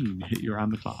 16 hit your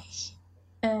armor class.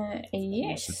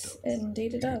 Yes,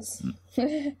 indeed it does.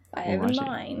 I have a Alrighty.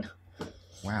 9.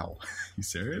 Wow. You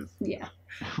serious? Yeah.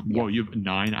 Whoa, you have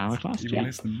 9 armor class? Even Yeah.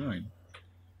 less than 9.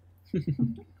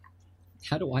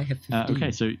 How do I have 15?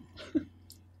 Okay, so It's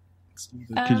all the-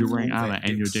 because you're wearing That armor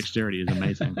and your dicks. dexterity is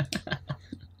amazing. Can't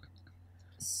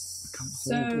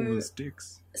hold all So, those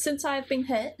dicks. since I've been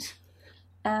hit,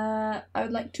 I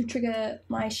would like to trigger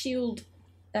my shield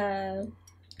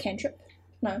cantrip.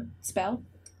 No, spell.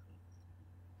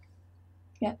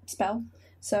 Yeah, spell.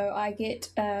 So I get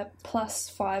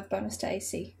 +5 bonus to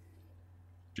AC.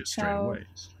 Just straight How- away.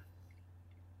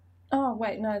 Oh,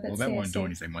 wait, no, that's Well, that the won't AC. do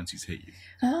anything once he's hit you.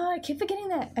 Oh, I keep forgetting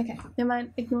that. Okay, never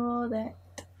mind. Ignore that.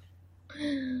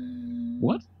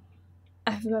 What?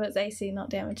 I forgot it's AC, not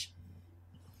damage.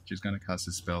 She's going to cast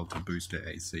a spell to boost her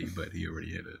AC, but he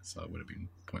already hit it, so it would have been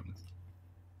pointless.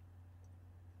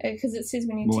 Because it says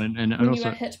when you, Well, and when also, you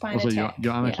are hit by an also attack.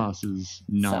 your armor yeah. class is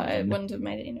So it 9. wouldn't have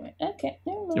made it anyway. Okay,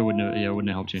 never mind. It wouldn't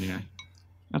have helped you anyway.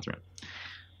 That's right.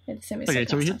 It's semi Okay,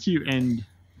 so he hits you and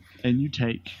you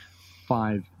take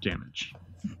 5 damage.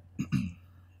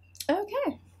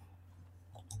 Okay.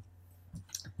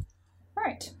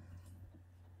 Right.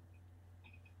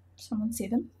 Someone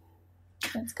 7.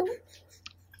 That's cool.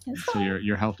 That's So fine.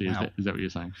 you're healthy. Wow. Is that what you're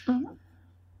saying? Mhm.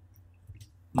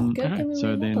 Good, Okay, can we so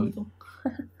roll that a then little?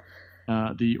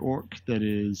 the orc that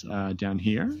is down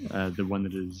here, the one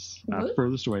that is What?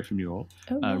 furthest away from you all,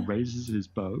 Oh, yeah. raises his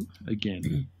bow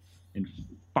again and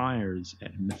fires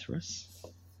at Mithras.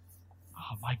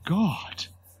 Oh my god!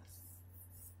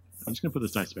 I'm just gonna put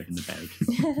this dice back in the bag.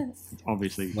 It's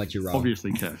obviously What'd you roll?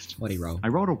 obviously cursed. What'd he roll? I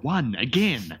rolled a 1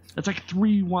 again. That's like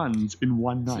 3 1s in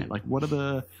one night. Like what are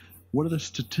the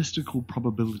statistical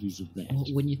probabilities of that? Well,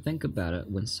 when you think about it,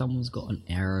 when someone's got an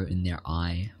arrow in their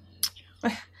eye,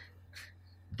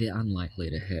 they're unlikely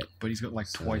to hit. But he's got like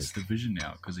So- twice the vision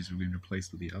now because he's been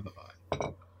replaced with the other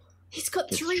eye. He's got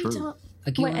That's 3 true. times.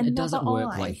 Again, Wait, it doesn't another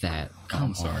work eye. like that. I'm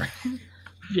Come sorry. on.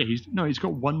 Yeah, he's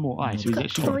got 1 more eye, so he's got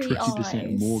actually got 3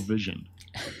 50% eyes. more vision.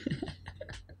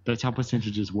 That's how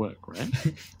percentages work, right?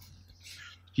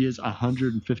 He has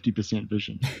 150%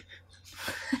 vision.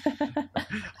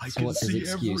 I So can what's his see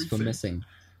excuse for everything. missing?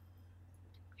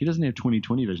 He doesn't have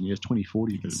 20/20 vision. He has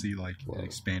 20/40 You can vision. see like Whoa. an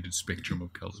expanded spectrum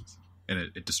of colors, and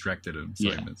it distracted him. So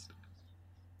Yeah. he missed.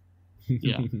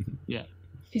 Yeah, yeah.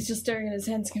 He's just staring at his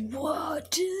hands going,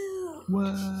 what, dude?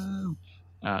 Whoa.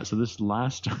 So this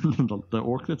last, the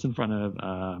orc that's in front of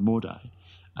Mordai,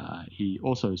 he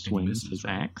also swings misses, his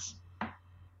right? axe.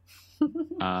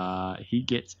 He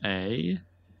gets a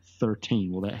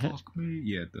 13. Will that hit? Fuck me.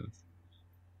 Yeah, it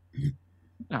does.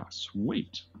 Oh,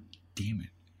 sweet. Damn it.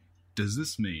 Does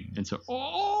this mean? And so,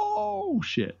 oh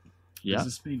shit. Yeah. Does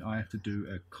this mean I have to do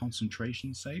a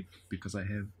concentration save because I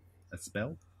have a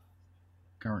spell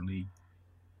currently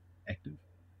active?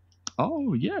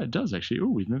 Oh yeah, it does actually. Oh,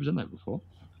 we've never done that before.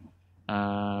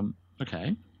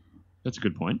 Okay, that's a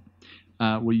good point.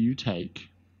 Will you take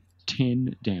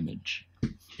 10 damage?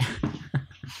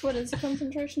 What is a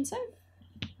concentration save?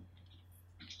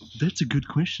 That's a good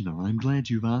question, though. I'm glad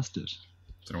you've asked it.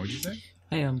 So what did you say?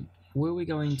 Hey, were we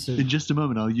going to? In just a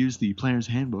moment, I'll use the Player's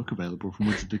Handbook available from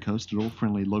Wizards of the Coast at all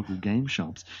friendly local game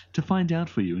shops to find out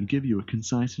for you and give you a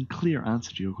concise and clear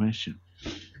answer to your question.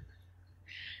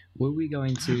 Were we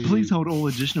going to? Please hold all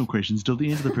additional questions till the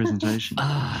end of the presentation.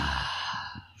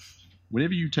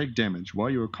 whenever you take damage while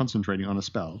you are concentrating on a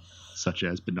spell, such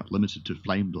as but not limited to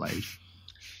Flame Blade,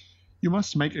 you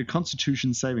must make a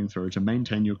Constitution saving throw to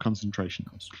maintain your concentration.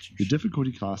 Your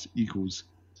difficulty class equals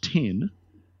 10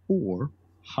 or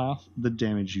half the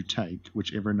damage you take,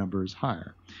 whichever number is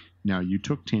higher. Now, you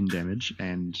took 10 damage,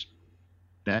 and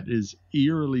that is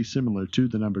eerily similar to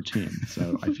the number 10,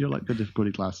 so I feel like the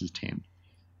difficulty class is 10.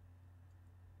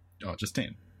 Oh, just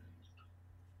 10.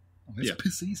 Oh, that's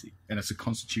piss easy. And it's a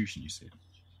Constitution, you said.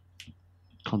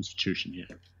 Constitution, yeah.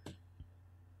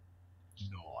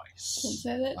 Nice.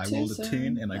 say that I too, rolled a so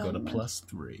 10 and I got a mind.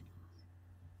 +3.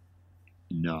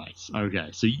 Nice. Okay,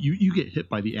 so you get hit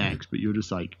by the axe, but you're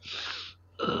just like...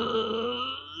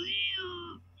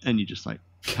 and you just like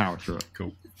power through it.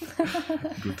 Cool.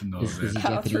 Good to know Is he that.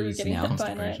 Power through Japanese getting now? hit by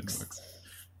an Constipation axe. works.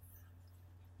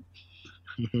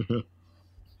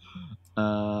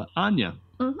 Anya.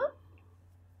 Mm-hmm.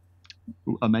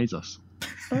 Ooh, amaze us.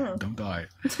 Don't die.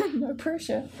 No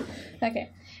pressure. Okay.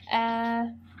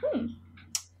 I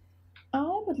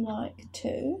would like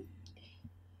to.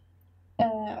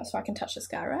 So I can touch this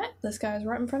guy, right? This guy is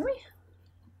right in front of me.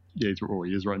 Yeah,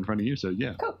 he is right in front of you, so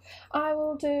yeah. Cool. I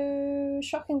will do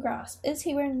shock and grasp. Is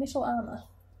he wearing metal armor?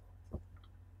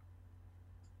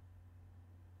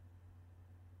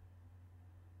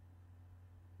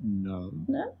 No.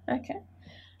 No. Okay.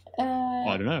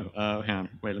 I don't know. Hang on.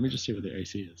 Wait, let me just see what the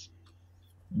AC is.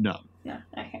 No. No.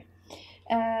 Okay.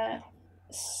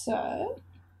 So.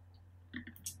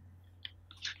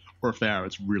 Or if they are,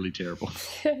 it's really terrible.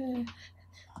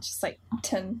 Just like a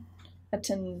tin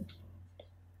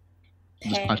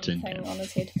Just pan a tin thing can. on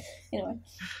his head. Anyway.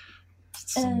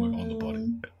 Somewhere on the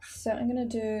bottom. So I'm gonna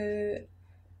do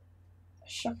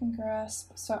shock and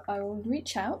grasp. So I will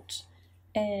reach out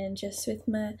and just with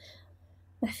my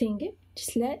finger,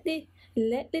 just lightly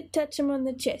touch him on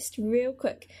the chest, real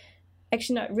quick.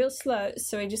 Actually, no, real slow.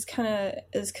 So he just kind of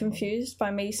is confused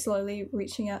by me slowly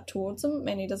reaching out towards him,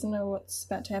 and he doesn't know what's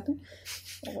about to happen,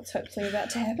 or what's hopefully about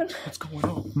to happen. What's going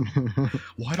on?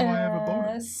 Why do I have a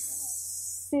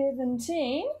bonus?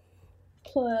 17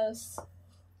 plus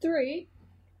 3,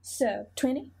 so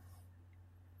 20.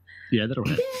 Yeah, that'll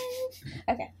hit.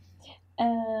 Okay.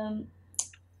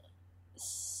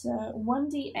 So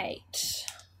 1d8.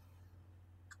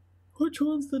 Which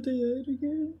one's the D8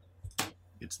 again?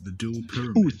 It's the dual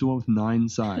pyramid. Ooh, it's the one with 9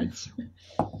 sides.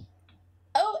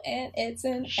 Oh, and it's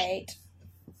an 8.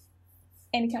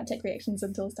 And he can't take reactions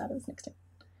until the start of his next turn.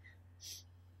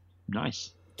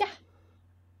 Nice. Yeah.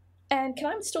 And can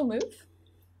I still move?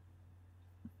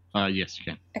 Yes, you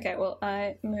can. Okay, well,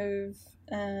 I move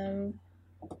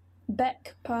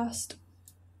back past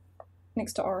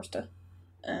next to Orister.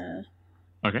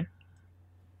 Okay.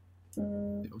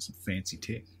 That was some fancy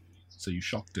tech. So you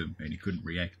shocked him and he couldn't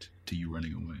react to you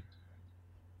running away.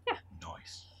 Yeah.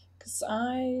 Nice. Because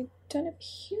I don't have a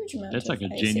huge amount That's of like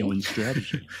a AC. genuine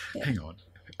strategy. Yeah. Hang on.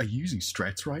 Are you using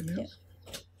strats right now? Yeah.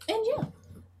 And yeah.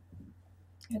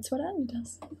 That's what Anya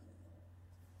does.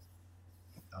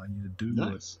 Anya do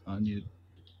Nice. what Anya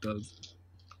does.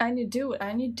 Anya do what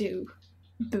Anya do.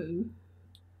 Boo.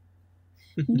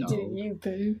 You do you,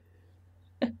 boo.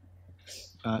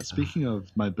 Speaking of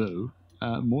my boo,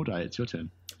 Mordai, it's your turn.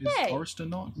 Is Hey! Orister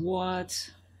not?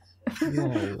 What?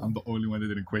 Whoa. I'm the only one that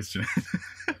didn't question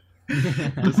it.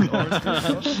 Doesn't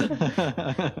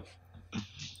Orister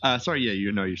not? Sorry, yeah,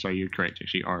 you're correct.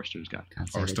 Actually, Orister's got. Can't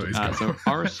say Orister they is did. So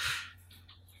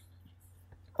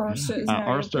Orister is now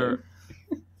your Orister.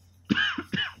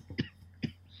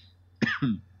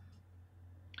 boo.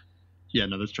 Yeah,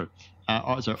 no, that's true.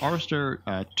 So Orister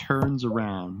turns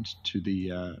around to the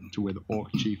to where the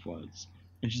orc chief was,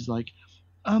 and she's like,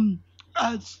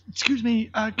 excuse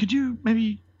me, could you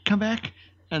maybe come back?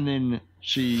 And then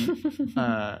she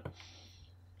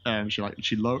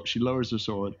she lowers her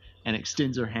sword and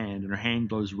extends her hand, and her hand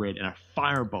glows red, and a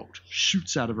firebolt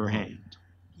shoots out of her hand.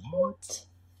 What?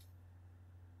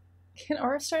 Can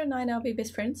Orister and I now be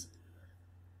best friends?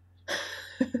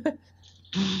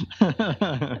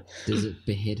 Does it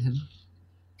behead him?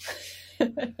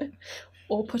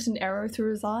 Or put an arrow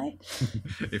through his eye?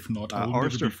 If not, I will never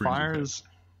Orister be friends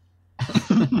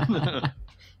fires.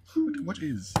 with what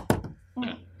is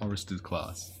Orister's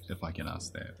class, if I can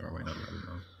ask that? Or wait, no, I don't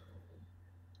know.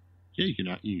 Yeah, you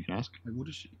can ask. Like, what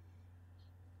is she?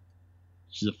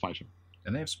 She's a fighter.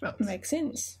 And they have spells. Makes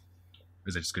sense.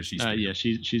 Is that just because she's... Yeah,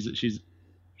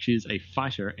 she's a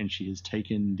fighter, and she has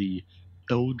taken the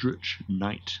Eldritch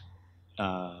Knight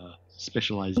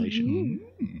specialization.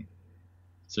 Mm.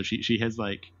 So she has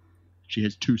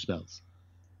 2 spells,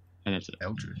 and that's it.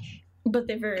 Eldritch. But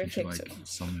they're very Can she, effective. like,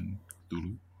 summon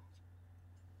Dulu?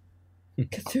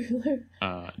 Cthulhu.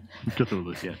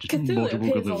 Cthulhu, yeah. Just Cthulhu multiple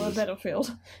appears on the Cthulhus.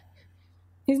 battlefield.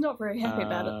 He's not very happy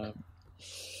about it.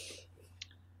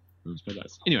 Where's my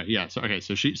dice? Anyway, yeah. So okay,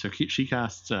 so she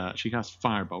casts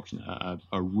firebolt.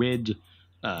 A red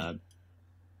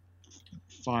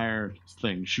fire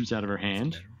thing shoots out of her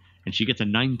hand, and she gets a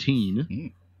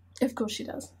 19. Of course she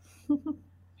does.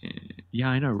 Yeah,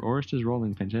 I know. Orist is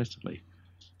rolling fantastically,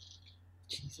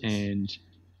 Jesus. and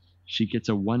she gets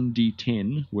a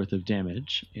 1d10 worth of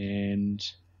damage. And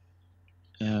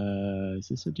is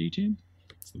this a d10?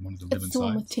 It's the one with 11 It's the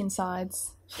one with sides. 10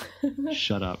 sides.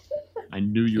 Shut up! I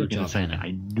knew you were Good going job, to say Hannah. that.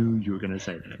 I knew you were going to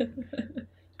say that.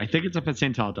 I think it's a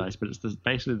percentile dice, but it's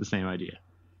basically the same idea.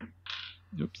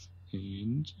 Oops.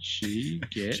 And she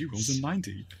gets... She rolls a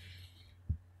 90.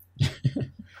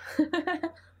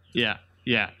 Yeah.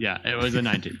 It was a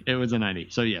 90. It was a 90.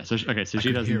 So yeah. So okay. So I she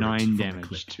could does hear it 9 from the damage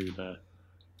click.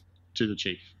 to the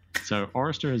chief. So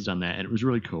Orister has done that, and it was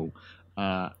really cool.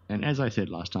 And as I said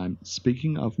last time,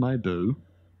 speaking of my boo,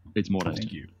 it's Mordai's Thank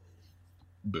turn. you.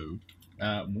 Boo.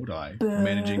 Mordai Boo.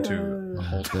 managing to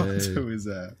hold on Boo. to his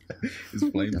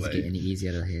flame Doesn't get blade. any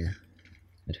easier to hear.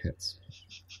 It hurts.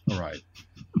 All right.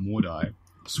 Mordai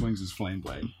swings his flame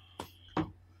blade.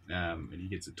 And he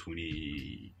gets a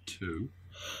 22.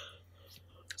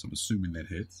 So I'm assuming that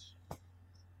hits.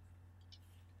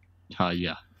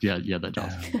 Yeah, that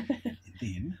does. And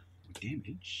then, with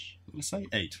damage, let's say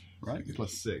 8, right?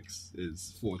 Plus 6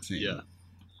 is 14. Yeah.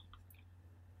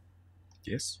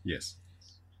 Yes? Yes.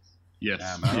 Yes.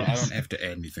 I yes. don't have to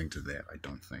add anything to that, I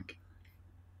don't think.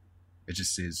 It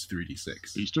just says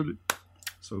 3d6. He stood at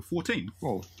So 14.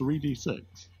 3d6.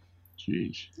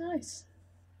 Jeez. Nice.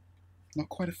 Not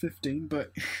quite a 15,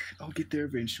 but I'll get there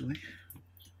eventually.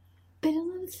 Better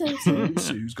than 13.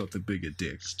 So who's got the bigger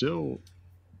dick? Still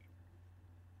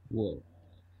Whoa.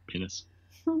 penis.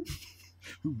 Who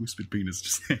whispered penis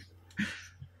just then?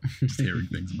 Just hearing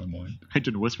things in my mind. I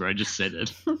didn't whisper. I just said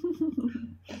it.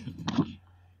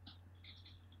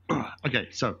 Okay,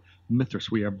 so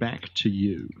Mithras, we are back to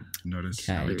you. Notice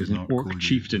Okay. how I There did is an not call orc you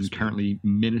chieftain as well. currently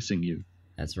menacing you.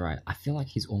 That's right. I feel like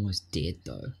he's almost dead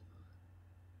though.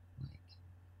 Like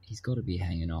he's got to be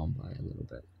hanging on by a little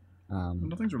bit. Well,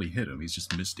 nothing's really hit him. He's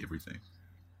just missed everything.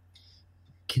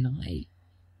 Can I?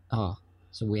 Oh,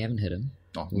 so we haven't hit him.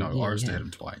 Oh, Well, no, yeah, Oris yeah. hit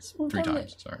him twice. Well, 3 done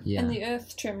times, it. sorry. Yeah. And the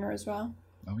earth tremor as well.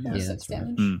 Oh, Yeah, yeah. Six that's right.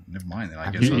 damage. Never mind then. I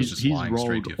I guess think I was he's just lying straight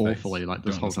rolled to your face. awfully, like,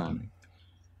 this Don't whole listen to time. me.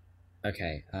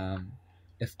 Okay.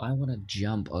 If I want to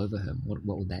jump over him, what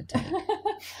would that take?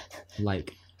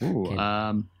 Like, Ooh,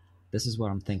 Okay. This is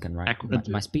what I'm thinking, right?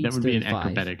 My speed's that would be an 35.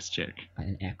 acrobatics check.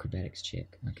 An acrobatics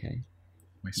check. Okay.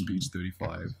 My speed's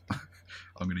 35. I'm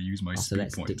going to use my Oh, so speed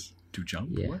that's points to jump.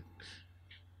 Yeah. What?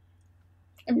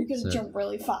 And you're going to So- jump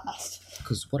really fast.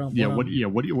 Because what I'm Yeah. what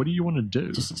I'm- What do you want to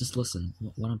do? just listen.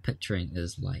 What I'm picturing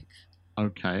is like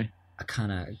Okay. a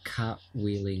kind of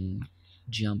cartwheeling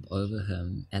jump over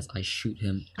him as I shoot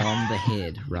him on the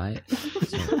head, right?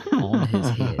 So on his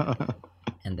head,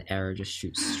 and the arrow just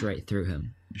shoots straight through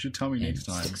him. You should tell me And next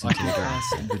time. sticks I into can the ground.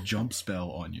 cast the jump spell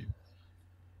on you.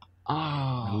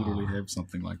 I literally Oh, have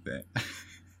something like that.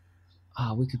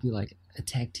 we could be like a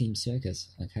tag team circus.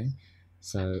 Okay,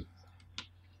 so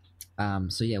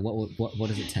yeah, what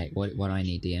does it take? What do I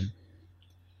need, DM?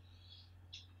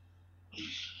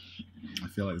 I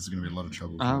feel like this is going to be a lot of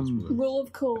trouble. Rule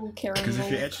of cool, Karen. Because if rule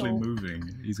you're of actually cool. moving,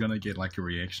 he's going to get like a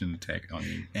reaction attack on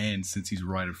you. And since he's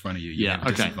right in front of you, you Yeah, have a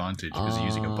okay. disadvantage because you're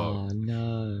using a bow. Oh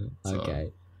no. So-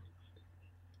 Okay.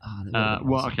 Oh, that would've been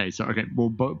Well, awesome. okay. So, okay. Well,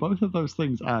 both of those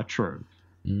things are true.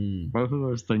 Both of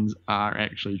those things are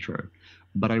actually true.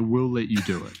 But I will let you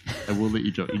do it. I will let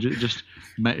you do it. You just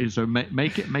make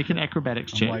an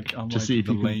acrobatics check I'm to like see if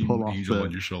the you can lame pull off angel the.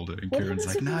 on your shoulder. And What Karen's happens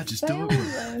like, if nah, you just fail, do it.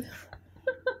 though?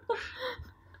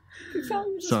 You fail,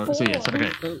 you just So yeah. So fall.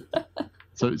 okay.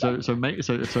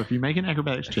 So if you make an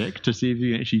acrobatics check to see if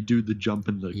you can actually do the jump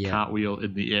and the Yeah. cartwheel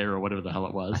in the air or whatever the hell it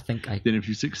I was, think I. then if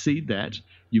you succeed that,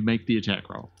 you make the attack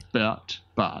roll. But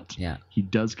Yeah. he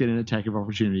does get an attack of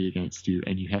opportunity against you,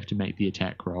 and you have to make the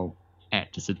attack roll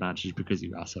at disadvantage because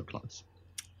you are so close.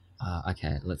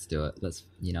 Okay, let's do it.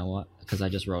 You know what? Because I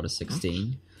just rolled a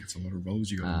 16. It's a lot of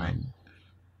rolls you got to make.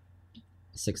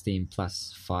 16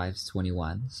 plus 5 is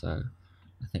 21. So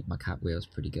I think my cartwheel's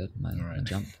pretty good. My Alright.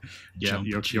 jump. Yeah, Jump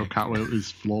your check. cartwheel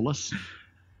is flawless.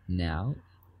 Now,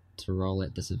 to roll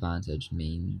at disadvantage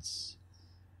means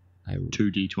I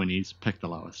 2 d20s, pick the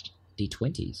lowest.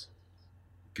 d20s.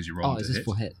 Because you're Oh, rolling is to this hit.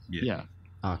 for hit? Yeah,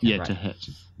 Oh, okay, yeah, right. to hit.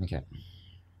 Okay.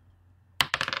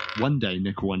 One day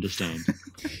Nick will understand.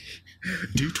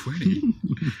 D20?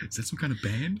 Is that some kind of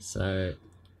band? So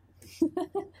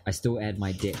I still add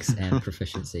my dex and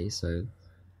proficiency, so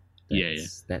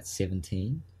that's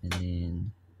 17, and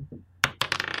then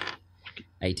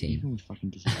 18. Even with fucking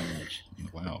disadvantage.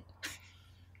 Wow.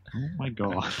 Oh my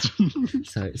god.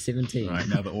 So 17. All right,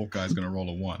 now the orc guy's going to roll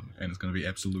a 1, and it's going to be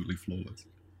absolutely flawless.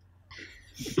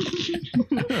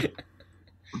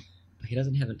 But he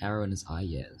doesn't have an arrow in his eye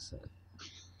yet, so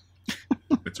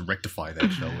Let's rectify that,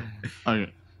 shall we?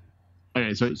 Okay.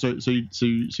 Okay, so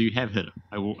you have hit him.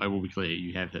 I will be clear,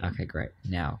 you have hit him. okay, great.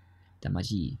 Now,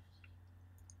 damaji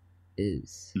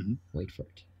is wait for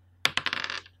it.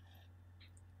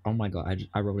 Oh my god,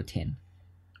 I rolled a 10.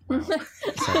 So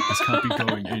this can't be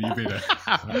going any better.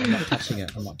 I'm not touching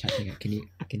it. Can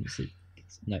you see?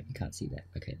 No, you can't see that.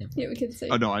 Okay, never mind. Yeah, we can see.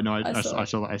 Oh no, I know. I saw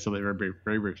saw that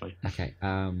very briefly. Okay.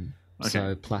 Okay.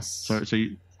 So plus. So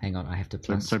you Hang on, I have to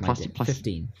plus. so my plus- damage. plus-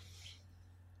 15.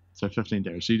 so 15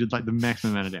 damage. So you did like the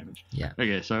maximum amount of damage. Yeah.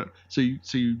 Okay, so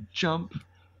you jump,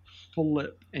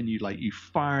 flip, and you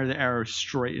fire the arrow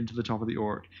straight into the top of the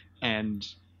orc, and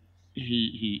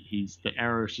he's the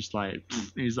arrow is just like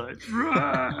he's like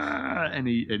 "Rah!" and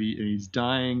he's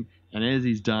dying, and as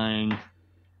he's dying,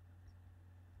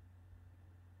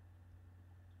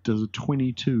 does a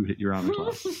 22 hit your armor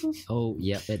class? Oh,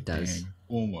 yeah, it does. Dang,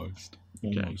 almost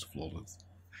flawless.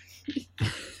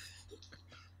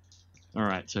 All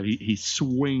right, so he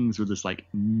swings with this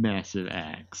massive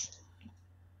axe,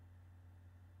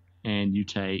 and you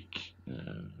take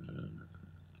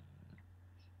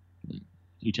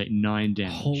 9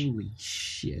 damage. Holy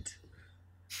shit!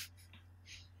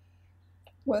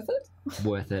 Worth it?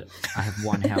 Worth it. I have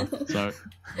 1 health. So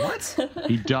What?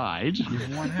 he died. You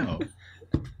have 1 health.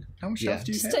 How much Yeah. health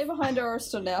do you have? Stay behind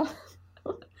Orister now.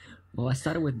 Well, I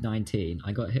started with 19.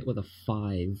 I got hit with a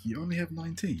 5. You only have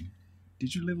 19.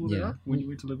 Did you level it Yeah. up when you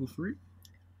went to level 3?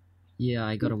 Yeah,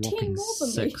 I got a 10 whopping more than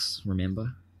me. 6.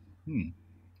 Remember?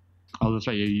 Oh, that's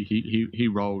right. He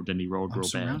rolled and he rolled I'm real bad.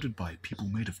 surrounded by people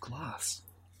made of glass.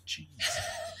 Jeez.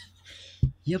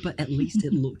 Yeah, but at least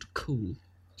it looked cool.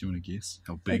 Do you want to guess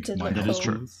how big did my look That is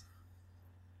nostril true. is?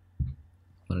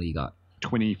 What do you got?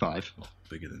 25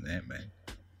 Bigger than that, man.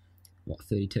 What,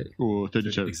 32? or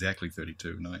 32. Exactly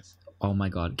 32. Nice. Oh my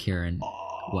god, Kieran.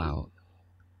 Wow.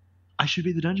 I should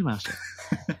be the dungeon master.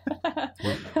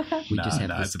 We Nah, just have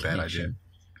nah, this it's a bad connection.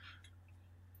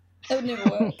 It would never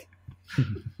work.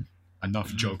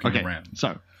 Enough joking Okay, around.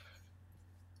 so.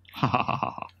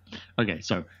 Okay,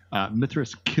 so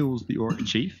Mithras kills the orc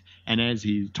chief, and as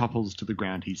he topples to the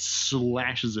ground, he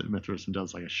slashes at Mithras and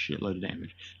does a shitload of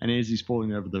damage. And as he's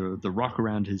falling over the rock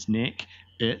around his neck,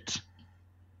 it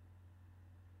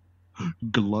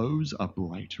glows a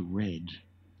bright red.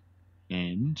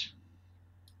 And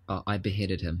I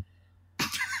beheaded him.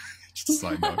 Just a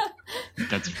side note.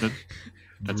 that's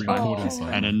Really fine. important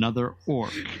side And note. another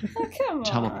orc Oh, come on.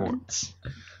 teleports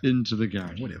into the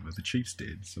garden, Whatever, the chief's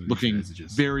dead. So these looking guys are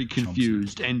just very chumps now.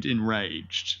 confused and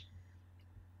enraged.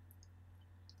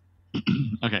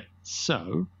 Okay,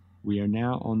 so we are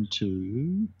now on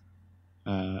to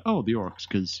the orcs,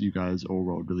 because you guys all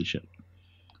rolled really shit.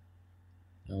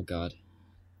 Oh god.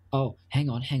 Oh, hang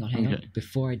on. Okay.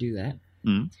 Before I do that,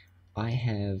 I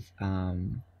have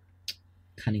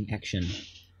cunning action,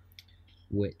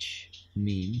 which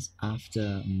means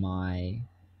after my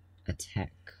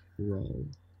attack roll,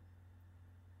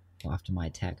 or after my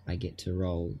attack, I get to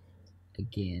roll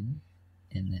again,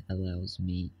 and that allows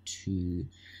me to.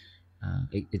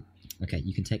 Okay,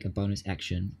 you can take a bonus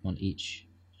action on each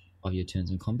of your turns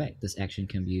in combat. This action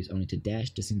can be used only to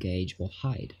dash, disengage, or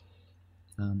hide.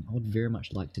 I would very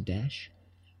much like to dash.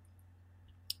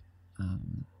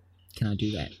 Can I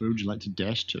do that? Where would you like to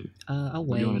dash to? Where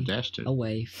Away. do you want to dash to?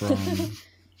 Away from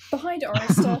Behind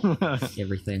Orister.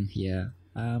 everything. Yeah.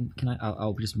 Can I?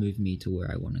 I'll just move me to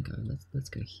where I want to go. Let's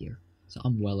go here. So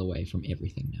I'm well away from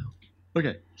everything now.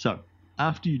 Okay, so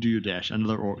after you do your dash,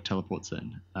 another orc teleports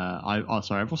in. I've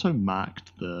also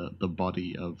marked the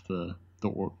body of the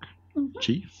orc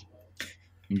chief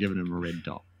and given him a red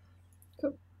dot.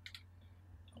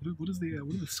 What do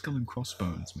the skull and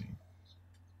crossbones mean?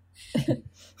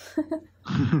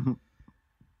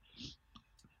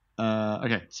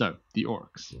 Okay, so the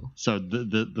orcs. So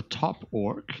the top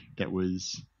orc that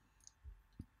was.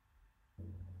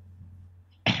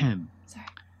 Sorry.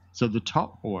 So the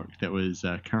top orc that was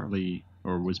currently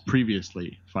or was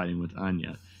previously fighting with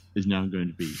Anya is now going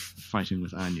to be fighting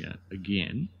with Anya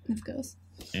again, Of course.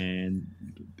 and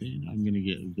then I'm going to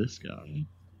get this guy,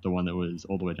 the one that was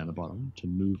all the way down the bottom, to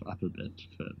move up a bit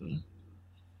further.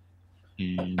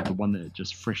 And the one that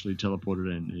just freshly teleported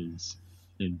in is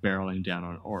barreling down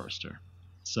on Orister.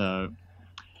 So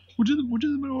We'll do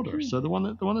them in order. So the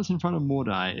one that's in front of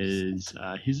Mordai is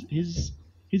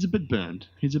he's a bit burned.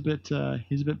 He's a bit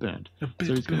burned. A bit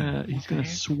So he's gonna burned.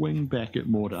 swing back at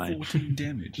Mordai 14 to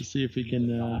damage. see if he can.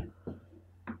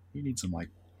 You need some, like,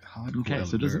 hardcore Okay,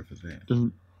 so aloe vera for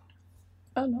that.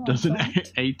 Oh no. does an I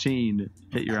don't. 18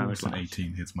 hit your Of armor course an class?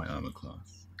 18 hits my armor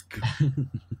class.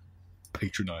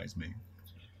 Patronize me.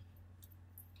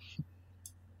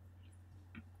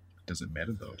 Doesn't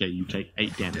matter, though. Okay, you take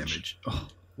 8 damage. Oh,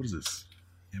 what is this?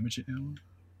 Amateur hour?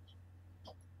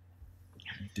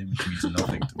 Damage means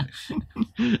nothing to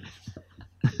me.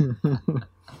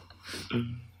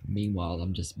 Meanwhile,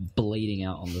 I'm just bleeding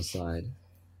out on the side.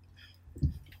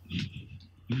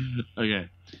 Okay,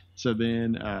 so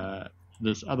then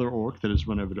this other orc that has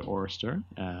run over to Orister,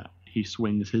 he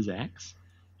swings his axe,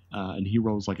 and he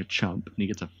rolls like a chump, and he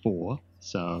gets a 4.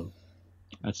 So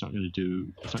that's not going to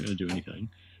do anything.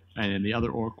 And then the other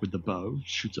orc with the bow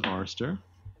shoots at Orister,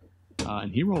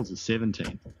 and he rolls a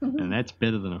 17, and that's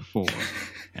better than a 4,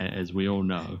 as we all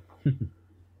know.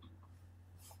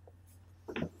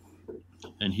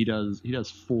 And he does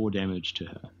 4 damage to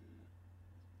her,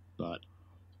 but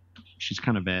she's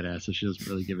kind of badass, so she doesn't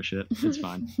really give a shit. It's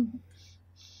fine.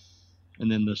 And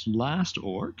then this last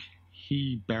orc,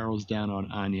 he barrels down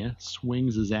on Anya,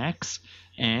 swings his axe,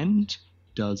 and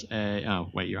does a... Oh,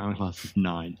 wait, your armor class is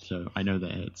 9, so I know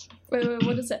that hits. Wait,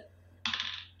 what is it?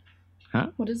 Huh?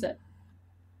 What is it?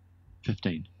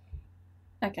 15.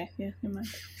 Okay, yeah, never mind.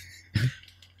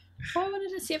 Oh, I wanted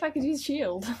to see if I could use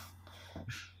shield.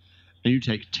 And you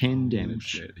take 10 Oh, damage.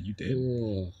 shit. Are you dead?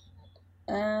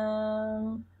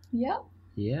 Oh, Yeah.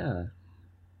 yeah.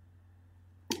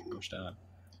 Gosh darn.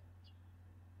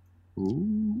 Ooh.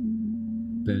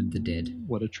 Burn the dead.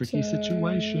 What a tricky So,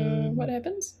 situation. what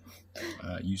happens?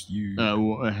 How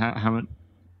much...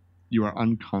 You are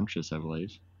unconscious, I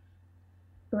believe.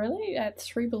 Really? At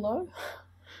 3 below?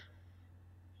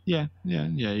 Yeah.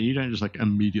 You don't just, like,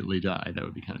 immediately die. That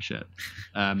would be kind of shit.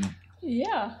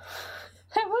 Yeah.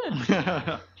 I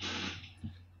would.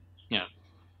 Yeah.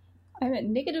 I'm at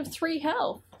 -3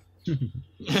 health.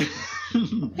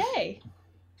 Hey!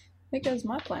 There goes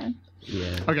my plan.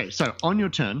 Yeah. Okay, so on your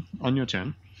turn.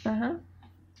 Uh-huh.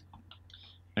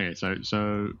 Okay,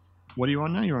 so what are you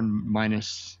on now? You're on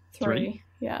 -3. 3.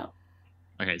 Yeah.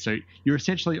 Okay, so you're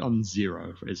essentially on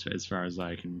 0 as far as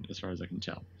I can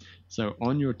tell. So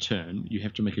on your turn, you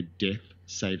have to make a death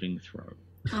saving throw,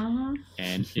 Uh-huh.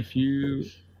 and if you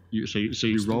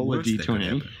roll a Worst that could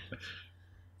d20.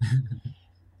 happen.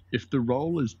 If the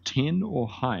roll is 10 or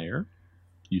higher,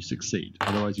 you succeed.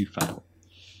 Otherwise, you fail.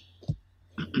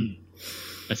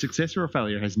 A success or a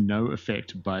failure has no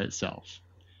effect by itself.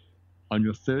 On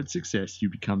your third success, you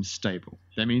become stable.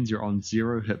 That means you're on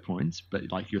 0 hit points, but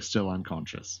like you're still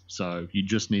unconscious. So you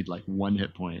just need like 1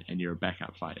 hit point and you're back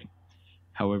up fighting.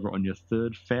 However, on your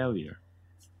third failure,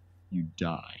 you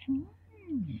die.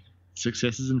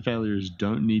 Successes and failures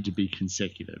don't need to be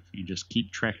consecutive. You just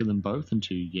keep track of them both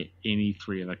until you get any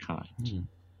 3 of a kind.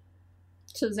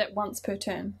 So is that once per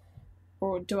turn?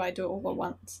 Or do I do it all at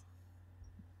once?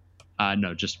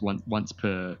 No, just once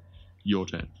per your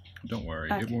turn. Don't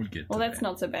worry, Okay. it won't get Well, to that's that.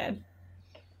 not so bad.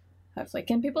 Hopefully.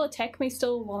 Can people attack me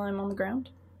still while I'm on the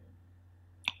ground?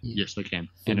 Yes, they can.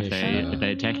 And if Finish,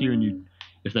 they attack you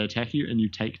and you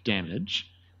take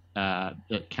damage,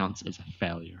 it counts as a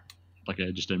failure, like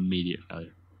just an immediate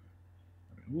failure.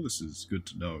 Well, this is good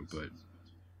to know, but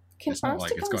Can it's not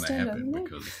like Arista it's come going to stand happen over me?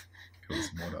 because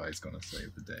Mordai is going to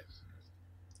save the day.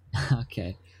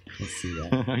 Okay. Let's see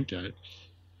that. Okay.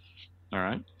 All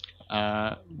right.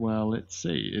 Well, let's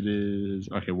see. It is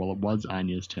okay. Well, it was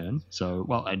Anya's turn, so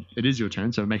it is your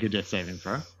turn. So make a death saving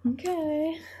throw.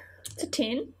 Okay. It's a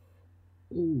 10.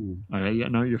 Ooh. Okay. Yeah.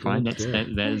 No, you're fine. Okay.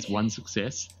 That is one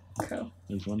success. Cool.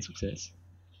 There's one success.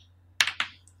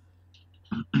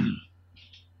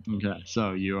 Okay,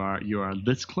 so you are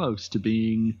this close to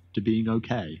being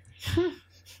okay.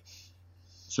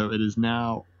 So it is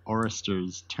now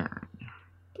Orister's turn.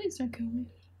 Please don't kill me.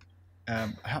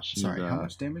 She's, How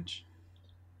much damage?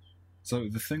 So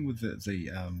the thing with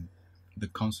the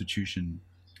constitution,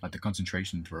 like the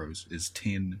concentration throws, is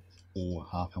 10 or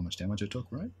half how much damage I took,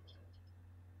 right?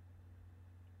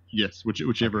 Yes,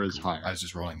 whichever is Cool. higher. I was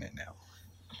just rolling that now.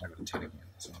 I got a 10 again,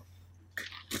 so.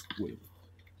 Wait.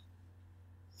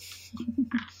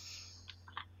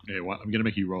 Okay, well, I'm gonna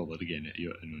make you roll it again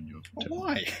on your turn.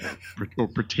 Why? Or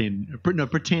pretend.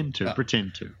 Pretend to. Oh.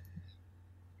 Pretend to.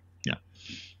 Yeah.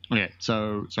 Okay.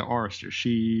 So Orister,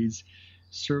 she's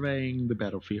surveying the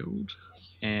battlefield,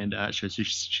 and she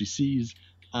sees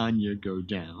Anya go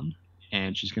down,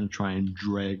 and she's going to try and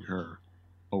drag her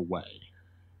away.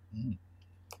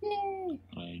 Yay!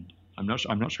 I'm not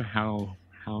sure how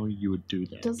you would do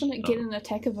that. Doesn't it get an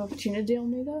attack of opportunity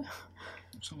on me though?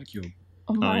 It's not like you're.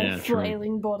 On my yeah, true.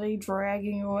 flailing body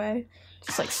dragging away.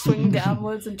 Just like swing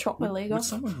downwards and chop my leg Would off.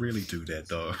 someone really do that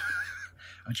though?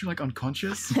 Aren't you like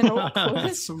unconscious? And awkward.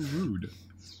 That's so rude.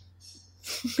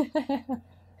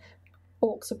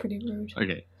 Orcs are pretty rude.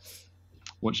 Okay.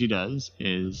 What she does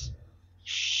is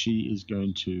she is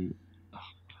going to. Oh,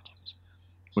 God damn it.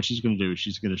 What she's going to do is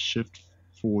she's going to shift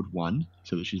forward 1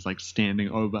 so that she's like standing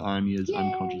over Anya's Yay.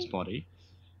 unconscious body,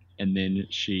 and then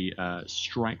she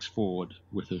strikes forward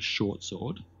with her short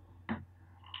sword,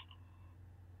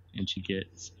 and she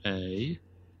gets a.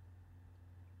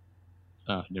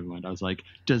 Oh, never mind. I was like,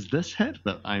 does this hit?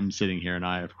 But I'm sitting here, and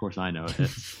of course, I know it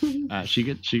hits. She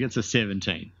gets a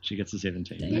 17. She gets a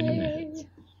 17. And that hits. Yay.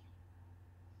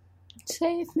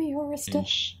 Save me, Orista. And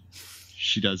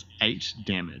she does 8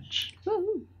 damage.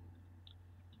 Woo.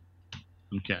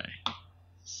 Okay.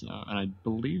 So, and I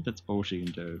believe that's all she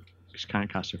can do. She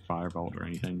can't cast her firebolt or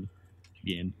anything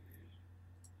again.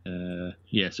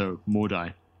 Yeah. So more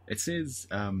die. It says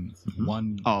Mm-hmm.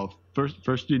 one. Oh,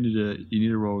 first you need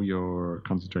to roll your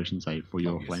concentration save for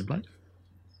your yes. flame blade.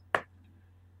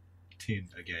 10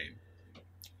 again.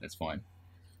 That's fine.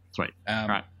 Sweet.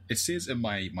 Right. It says in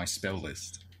my spell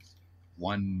list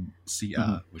 1 CR,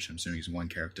 which I'm assuming is 1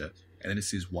 character, and then it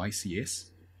says YCS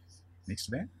next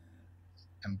to that.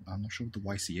 I'm not sure what the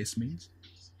YCS means.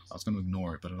 I was going to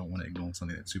ignore it, but I don't want to ignore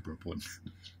something that's super important.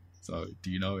 So, do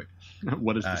you know it?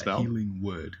 What is the spell? Healing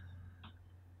word.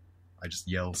 I just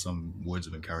yell some words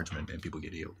of encouragement and people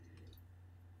get healed.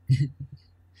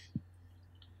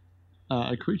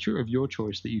 A creature of your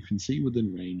choice that you can see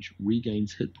within range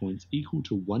regains hit points equal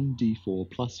to 1d4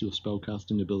 plus your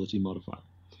spellcasting ability modifier.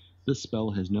 This spell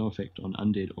has no effect on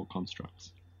undead or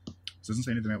constructs. So it doesn't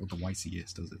say anything about what the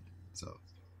YCS, does it? So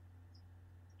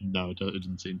No, it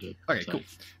didn't seem to. okay, say. cool.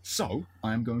 So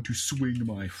I'm going to swing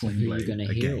my flame Who are blade you going to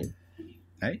again. heal?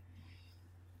 Hey,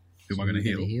 who am I going to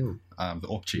Who are you heal? gonna The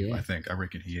Orc Chief, Yeah. I think. I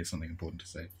reckon he has something important to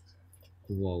say.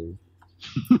 Whoa.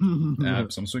 So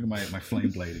I'm swinging my flame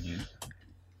blade again.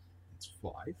 It's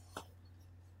 5.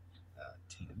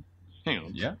 10. Hang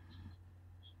on. Yeah,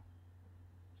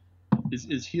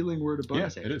 Is healing word a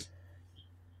bonus? yeah, it is.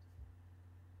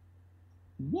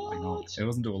 What? Hang on. It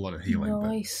doesn't do a lot of healing,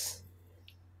 Nice.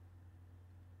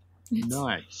 It's,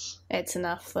 Nice. it's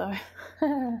enough though.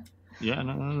 Yeah,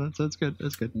 no, that's good.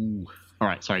 That's good. but ooh, All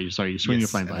right, sorry. You swing your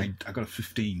flame and blade. I got a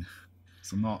 15,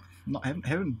 so I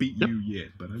haven't beat Yep. you yet,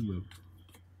 but I will.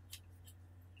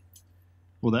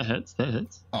 Well, that hits. That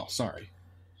hits. Oh, sorry.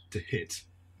 To hit,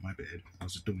 my bad. I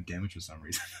was just doing damage for some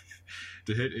reason.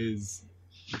 To hit is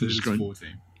Just going- 14.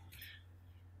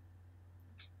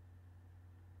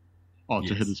 Oh, to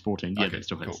Yes. hit is 14. Yeah, Okay, that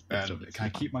still hits. cool. That still hits. Can I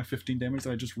keep my 15 damage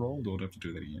that I just rolled, or do I have to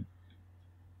do that again?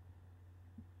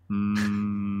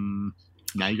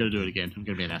 Now you got to do it again. I'm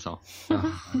gonna be an asshole.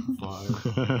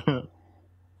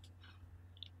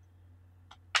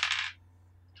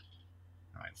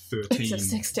 Alright, 13. It's a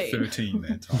 16. 13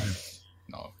 that time.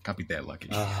 No, can't be that lucky.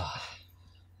 Ah.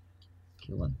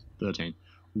 Kill one. 13.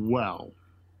 Well,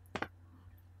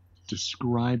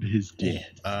 describe his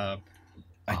death.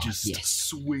 I just yes.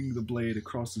 swing the blade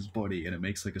across his body, and it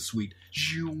makes like a sweet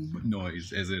zoom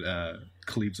noise as it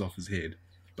cleaves off his head.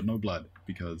 But no blood,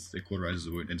 because it cauterizes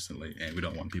the wound instantly, and we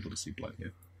don't want people to see blood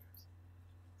here.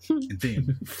 And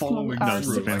then, following Well,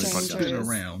 through, I ours spin dangerous.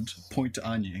 around, point to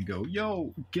Anya, and go,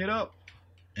 "Yo, get up!"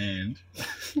 And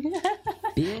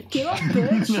Bitch. Get off,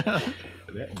 bitch.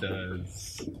 that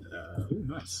does. Oh,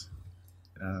 nice.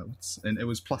 And it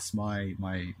was plus my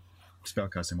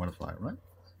spellcasting modifier, right?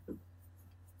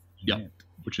 Yep. Yeah.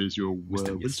 Which is your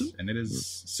Wisdom, yes. wisdom? And it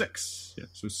is 6. Yeah.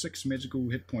 So 6 magical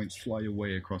hit points fly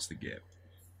away across the gap.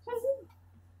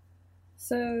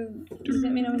 So does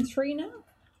that mean I'm in 3 now?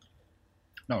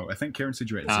 No, I think Karen said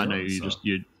you're at 0. No,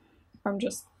 you I'm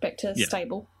just back to Yeah.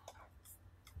 stable.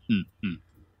 Mm.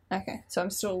 Okay, so I'm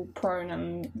still prone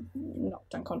and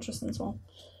knocked unconscious as well.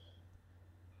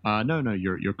 No,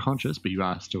 you're conscious, but you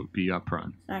are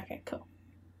prone. Okay, cool.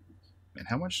 And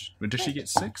how much? Does she get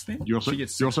 6 then? You also- she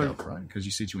gets 6 you also- health, right? Because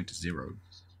you said you went to 0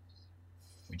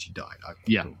 when she died. Okay,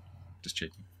 Yeah. cool. Just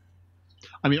checking.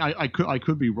 I mean, I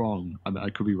could be wrong. I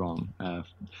could be wrong.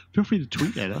 Feel free to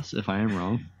tweet at us if I am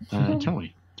wrong. Tell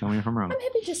me if I'm wrong. I'm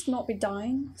happy just not be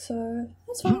dying, so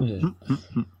that's fine.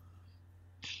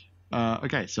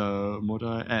 Okay, so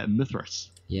Mordai,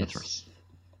 Mithras. Yes. Mithras,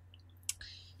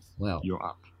 Well, you're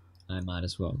up. I might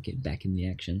as well get back in the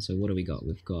action. So what do we got?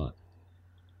 We've got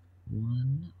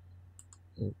 1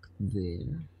 orc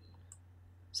there.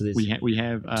 So there's We have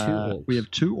orcs. we have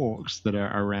 2 orcs that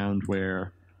are around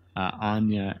where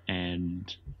Anya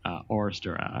and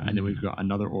Orister are, and then we've got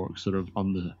another orc sort of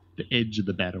on the edge of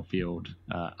the battlefield,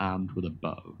 armed with a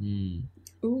bow. Mm.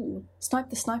 Ooh, snipe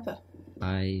the sniper.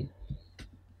 I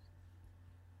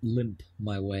limp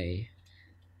my way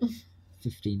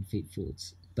 15 feet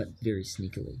forwards, but very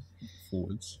sneakily.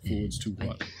 Forwards to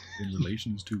what? In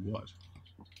relations to what?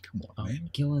 Come on, man.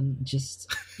 Gillen,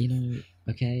 just,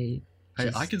 okay. Hey,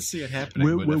 just- I can see it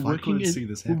happening, but if I couldn't see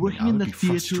this happening, working I in would the be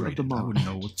theatre of frustrated. the I wouldn't mind.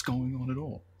 know what's going on at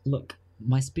all. Look,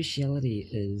 my speciality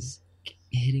is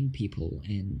hitting people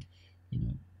and,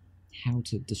 how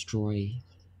to destroy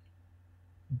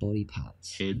body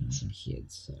parts. Heads. And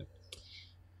heads, so...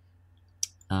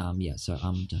 so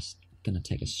I'm just gonna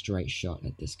take a straight shot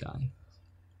at this guy.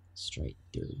 Straight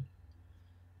through.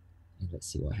 And let's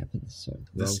see what happens. So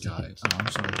This roll to guy. hit. Oh, I'm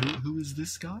sorry. Who is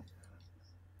this guy?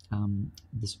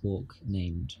 This walk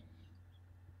named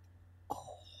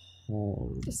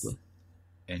Korb. This-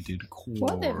 And did Korb.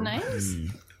 What, their names?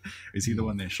 Mm, Is he the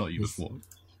one that shot you This- before?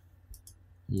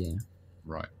 yeah.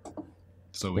 Right.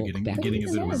 So we're Walk getting back a bit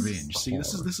of Yes. revenge. See,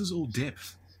 this is all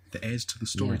depth that adds to the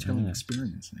storytelling know.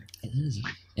 experience, Nick. It is.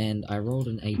 And I rolled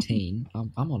an 18.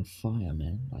 I'm on fire,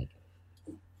 man. Like,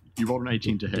 You rolled an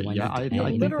 18 to hit. Do I Yeah, need I to think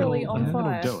add- Literally that'll- on that'll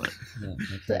fire. do it. yeah,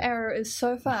 okay. The arrow is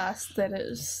so fast that it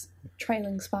is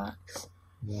trailing sparks.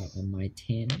 Right, on my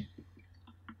 10,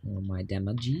 or my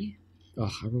damage.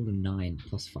 Oh, I rolled a 9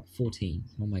 plus 5, 14.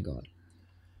 Oh my god.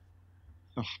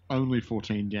 Ugh, only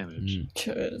 14 damage. Mm.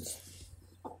 Cheers.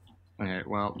 Okay,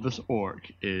 well, this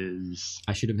orc is...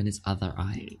 I should have been his other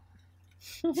eye.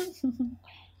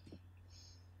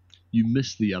 You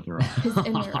missed the other eye. His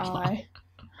inner eye.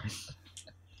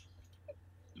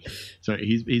 So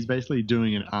he's basically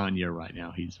doing an Anya right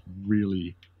now. He's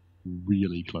really,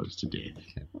 really close to death.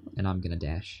 Okay. And I'm gonna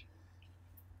dash.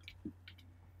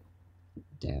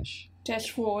 Dash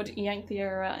Dash forward, yank the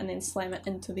arrow out, and then slam it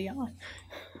into the eye.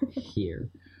 here.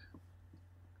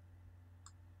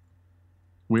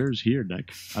 Where's here,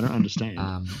 Nick? I don't understand.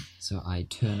 So I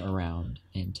turn around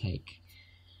and take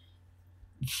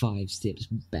 5 steps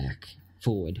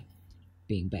forward,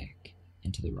 being back,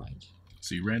 and to the right.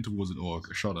 So you ran towards an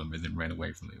orc, shot him, and then ran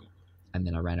away from the orc. And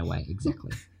then I ran away,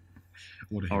 exactly.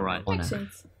 What a All hero. right. Oh, Makes no.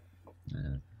 sense.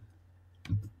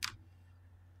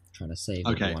 Trying to save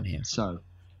Okay, everyone here. so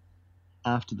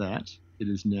after that, it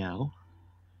is now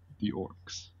the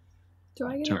orcs. Do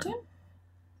I get Turn. a turn?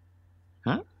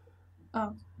 Huh?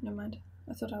 Oh, never mind.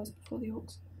 I thought I was before the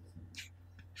orcs.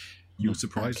 You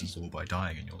surprised Okay. us all by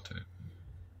dying in your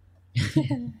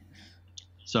turn.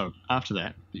 So after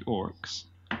that, the orcs,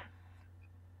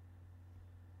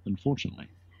 unfortunately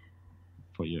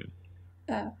for you,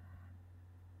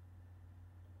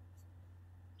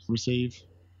 receive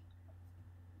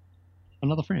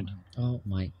another friend Oh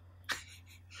my.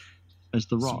 as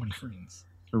the So rock many friends.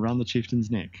 around the chieftain's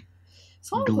neck.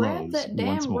 Someone Glows grab that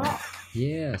once damn more. rock.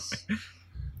 Yes.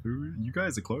 You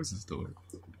guys are closest to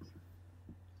it.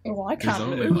 Well, I There's can't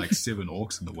only move. like 7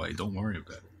 orcs in the way. Don't worry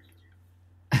about it.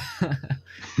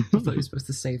 I thought you were supposed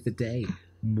to save the day.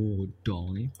 More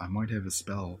die. I might have a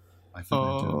spell. I think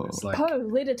I do. It's like Poe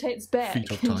meditates back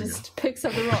Feet of and tiger. just picks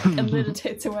up the rock and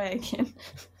meditates away again.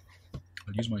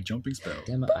 I'll use my jumping spell.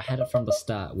 Damn it, I had it from the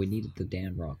start. We needed the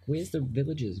damn rock. Where's the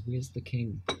villagers? Where's the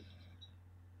king?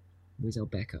 Where's our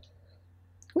backup?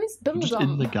 Where's I'm just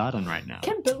in the Biddledump? garden right now.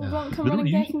 Can Biddledump come Biddle- running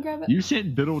you- back and grab it? You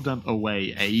sent Biddledump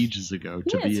away ages ago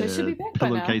to Yeah, be so it should be a back by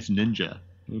now. pillowcase ninja.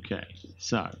 Okay,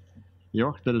 so the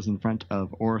orc that is in front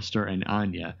of Orister and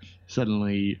Anya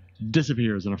suddenly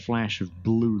disappears in a flash of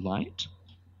blue light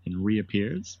and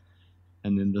reappears.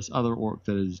 And then this other orc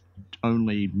that is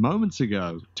only moments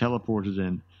ago teleported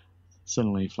in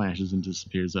suddenly flashes and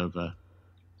disappears over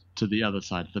to the other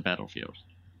side of the battlefield.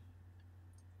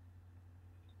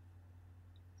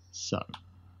 So,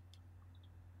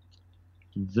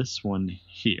 this one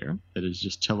here that is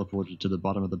just teleported to the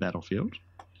bottom of the battlefield,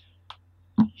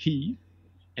 he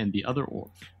and the other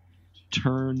orc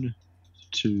turn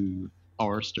to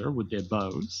Orister with their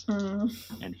bows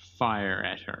and fire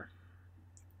at her.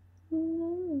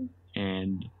 Mm.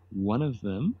 And one of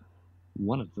them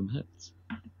hits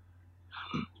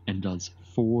and does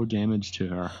 4 damage to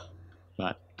her,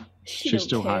 but She she's don't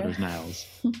still hard care. as nails.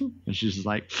 And she's just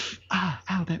like, ow,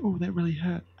 that really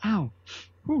hurt. Ow,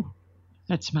 ooh,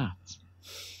 that smarts.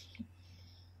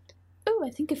 Oh, I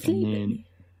think a flea And bit then,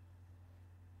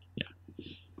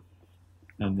 me.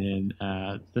 and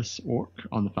then this orc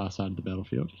on the far side of the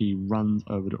battlefield, he runs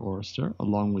over to Orister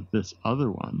along with this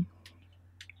other one,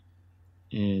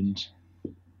 and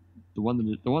the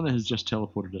one that has just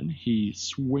teleported in, he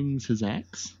swings his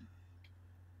axe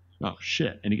Oh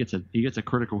shit! And he gets a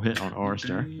critical hit on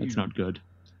Orister. That's not good.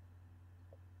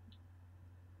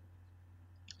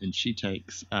 And she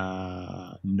takes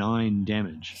 9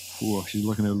 damage. Ooh, she's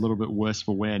looking a little bit worse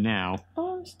for wear now.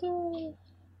 Oh, still.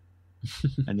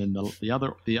 And then the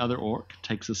other orc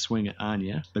takes a swing at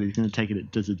Anya, but he's going to take it at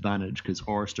disadvantage because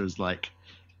Orister's like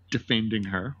defending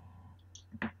her.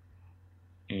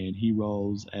 And he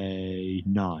rolls a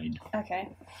 9. Okay.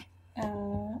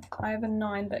 I have a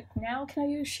 9, but now can I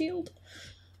use shield?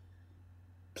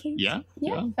 Please? Yeah.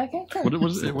 Okay, cool. What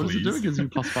does it do? It gives you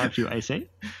 +5 to your AC.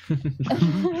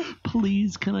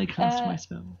 Please, can I cast my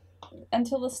spell?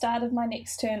 Until the start of my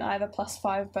next turn, I have a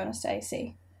 +5 bonus to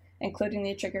AC, including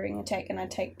the triggering attack, and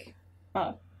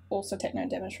I also take no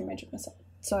damage from magic missile.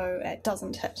 So it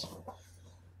doesn't hit.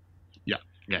 Yeah.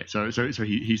 Okay. So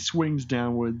he swings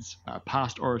downwards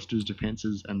past Orister's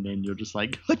defenses, and then you're just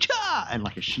like ha-cha! And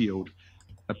like a shield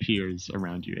appears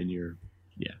around you, and you're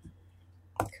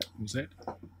What was that?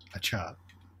 A chart.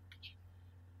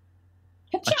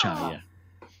 Hacha! Hacha, yeah.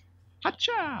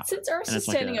 Hacha! Since Orista's it's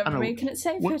like standing a- I over don't me, know, can it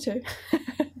save what- her too?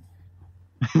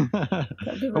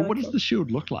 That'd be Oh, really what does cool. the shield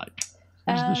look like?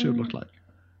 What does the shield look like?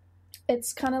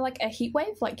 It's kind of like a heat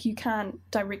wave. Like you can't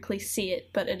directly see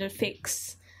it, but it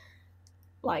affects,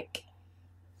 like,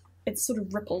 it sort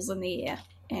of ripples in the air,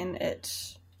 and I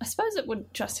suppose it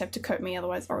would just have to coat me,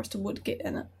 otherwise Orista would get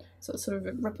in it. So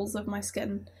it ripples over my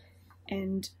skin,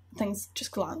 and things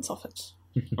just glance off it.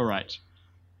 All right.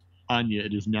 Anya,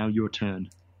 it is now your turn.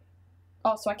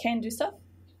 Oh, so I can do stuff?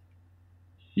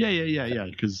 Yeah,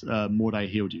 because Mordai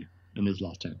healed you in his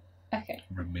last turn. Okay.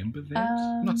 Remember that?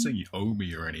 I'm not saying you owe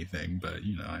me or anything, but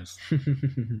I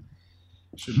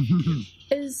shouldn't.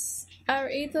 Are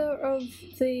either of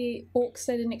the orcs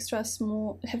standing next to us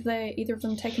have either of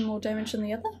them taken more damage than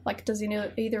the other? Like, does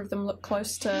either of them look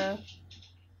close to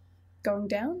going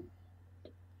down?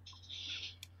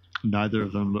 Neither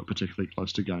of them look particularly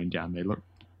close to going down. They look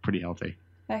pretty healthy.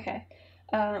 Okay.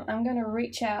 I'm going to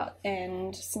reach out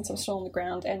and, since I'm still on the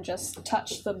ground, and just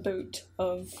touch the boot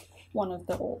of one of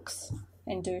the orcs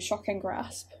and do shocking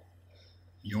grasp.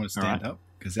 You want to stand up?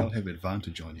 Because they'll have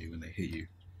advantage on you when they hit you.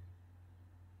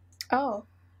 Oh,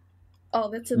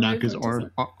 that's a No, movement, because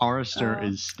isn't it? Orister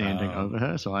is standing over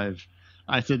her, so I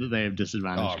said that they have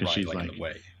disadvantage because she's in the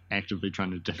way. actively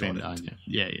trying to defend Got it. Anya.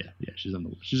 Yeah. She's in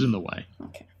the way.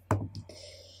 Okay.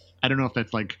 I don't know if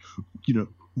that's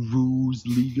rules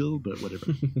legal, but whatever.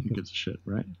 Who gives a shit,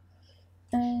 right?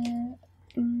 That's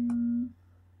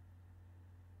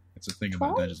the thing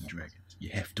about Dungeons and Dragons. You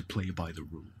have to play by the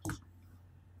rules.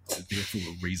 They're there for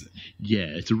a reason. Yeah,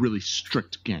 it's a really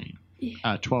strict game.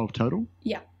 Yeah. 12 total?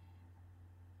 Yeah.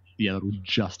 Yeah, that'll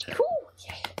just hit. Cool.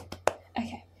 Yeah.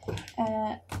 Okay.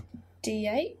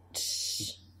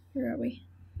 D8. Where are we?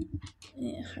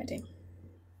 Yeah, hiding.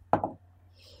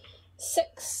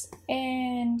 6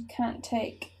 and can't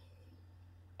take.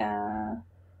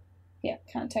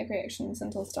 Can't take reactions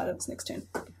until the start of its next turn.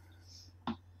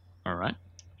 All right.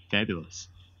 Fabulous.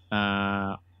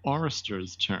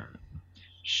 Orister's turn.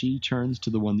 She turns to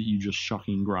the one that you just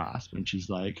shocking grasp, and she's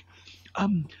like,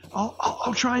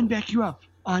 I'll try and back you up,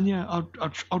 Anya.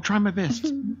 I'll try my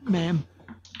best, ma'am.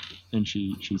 And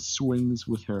she swings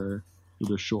with her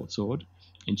short sword,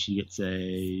 and she gets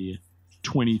a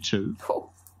 22.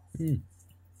 Cool.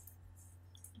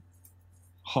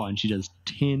 Oh, and she does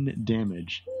 10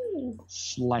 damage. Ooh.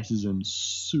 Slices him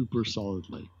super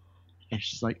solidly. And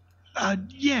she's like,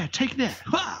 yeah, take that.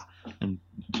 Ha! And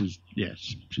she's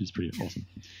pretty awesome.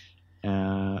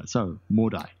 So,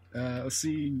 Mordai.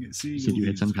 Seeing You said you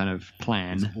had some kind of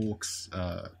plan. orcs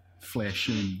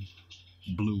flashing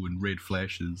blue and red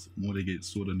flashes, Mordai gets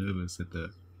sort of nervous that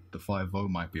the 5-0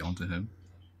 might be onto him.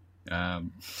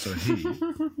 So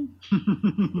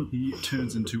he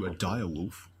turns into a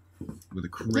direwolf with a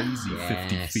crazy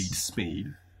 50 Yes. feet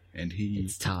speed, and he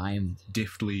It's time.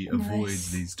 deftly Nice.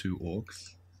 avoids these two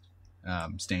orcs,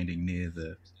 standing near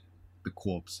the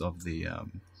corpse of the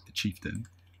chieftain,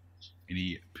 and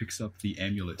he picks up the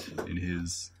amulet in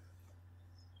his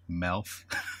mouth.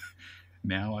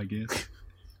 Now, I guess.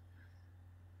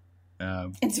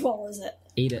 And swallows it.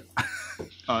 Eat it.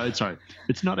 Sorry.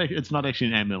 It's not actually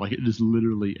an amulet. Like, it is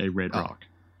literally a red rock.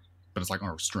 But it's like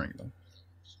on a string, though.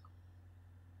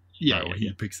 Yeah, Right,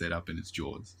 he picks that up in his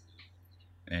jaws.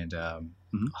 And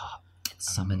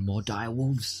Summon more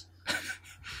direwolves.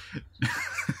 do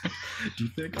you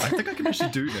think? I think I can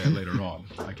actually do that later on.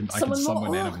 I can Summon more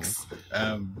summon orcs.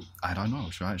 animals. I don't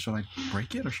know. Should I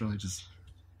break it or should I just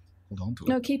hold on to it?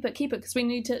 No, keep it, because we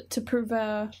need to prove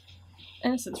our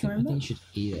innocence, I remember? think you should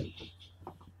eat it.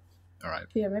 All right.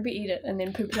 Yeah, maybe eat it and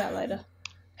then poop it out later.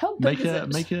 How big is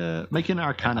it? Make an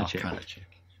Arcana check. Arcana check.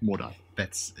 More die.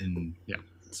 That's in. Yeah.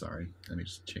 Sorry, let me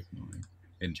just check my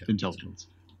Intelligence.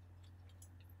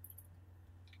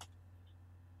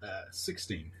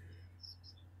 16.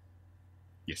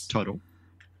 Yes. Total.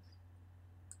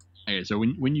 Okay, so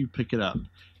when you pick it up,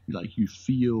 like you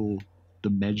feel the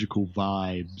magical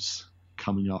vibes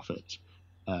coming off it,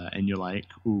 and you're like,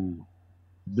 "Ooh,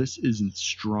 this isn't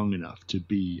strong enough to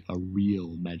be a real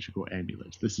magical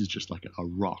amulet. This is just like a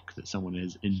rock that someone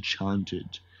has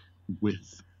enchanted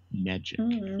with magic.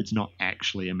 It's not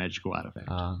actually a magical artifact."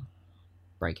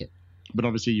 Break it. But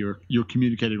obviously, you're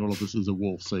communicating all of this as a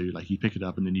wolf, so like you pick it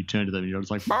up and then you turn to them and you're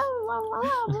just like,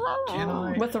 Can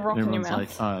I? With a rock in your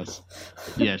everyone's mouth.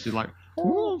 like, yeah, she's like,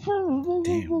 Damn.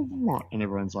 and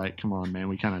everyone's like, come on, man,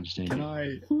 we can't understand Can you.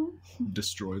 I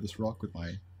destroy this rock with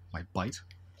my bite?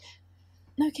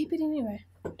 No, keep it anyway.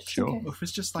 Just in Sure. case. If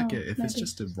it's just like if it's maybe.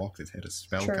 just a rock that's had a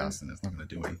spell True. cast, then it's not going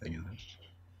to do anything, is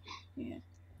Yeah. it?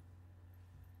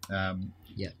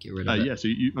 Yeah, get rid of it. Yeah, so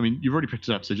you've already picked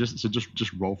it up, so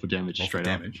just roll for damage Roll for straight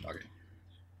damage. Okay. up.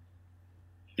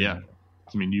 Yeah,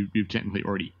 I mean you've technically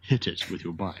already hit it with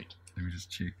your bite. Let me just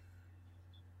check.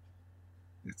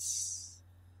 It's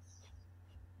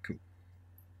cool.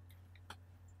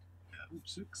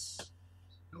 6.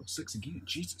 Oh, 6 again.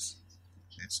 Jesus.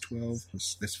 That's 12.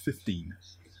 That's 15.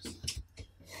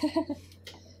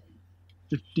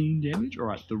 15 damage. All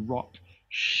right, the rock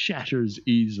shatters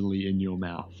easily in your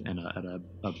mouth, and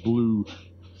a blue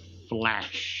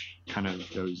flash kind of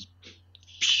goes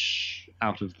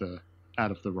out of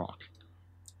the rock.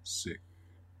 Sick.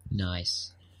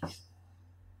 Nice.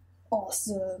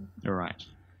 Awesome. All right,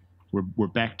 we're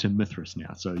back to Mithras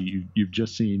now. So you've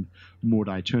just seen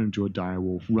Mordai turn into a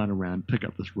direwolf, run around, pick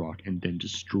up this rock, and then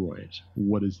destroy it.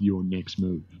 What is your next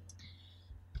move?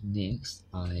 Next,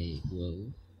 I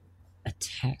will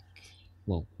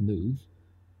move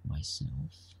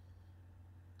myself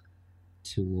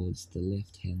towards the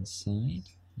left-hand side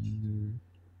under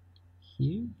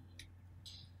here,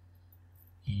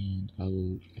 and I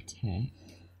will attack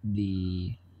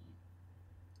the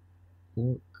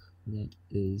orc that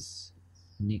is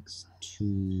next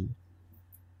to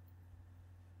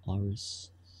Arister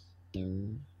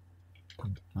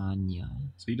and Anya.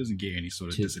 So he doesn't get any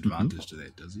sort of disadvantage to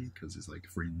that, does he? Because there's like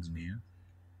friends near.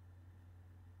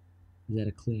 Is that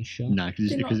a clear shot? No, because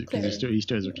They're not clear. he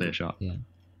still has a clear shot. Yeah.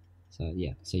 So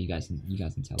yeah. So you guys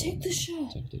can tell. Take on the that.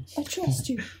 shot. So, dude. I trust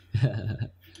you.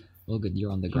 Well, good.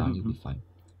 You're on the ground. You'll be fine.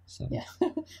 So Yeah.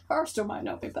 Or still might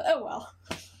not be, but oh well.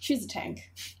 She's a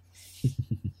tank.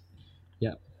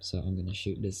 yeah. So I'm gonna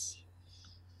shoot this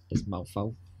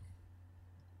mofo.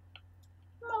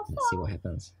 Let's see what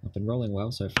happens. I've been rolling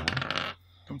well so far.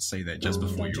 Don't say that just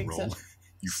before you jinx roll. it.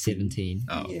 You 17.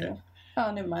 Oh, okay. Yeah.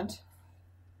 Oh, never mind.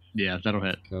 Yeah, that'll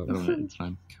hit. Cool. That'll hit. It's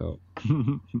fine. Cool.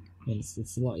 Well,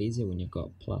 it's a lot easier when you've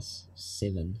got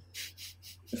 +7.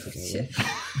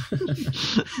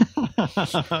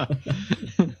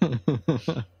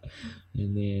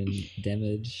 And then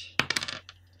damage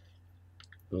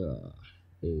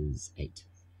is 8.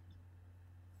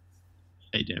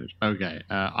 8 damage. Okay.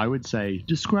 I would say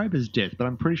describe his death, but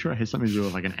I'm pretty sure it has something to do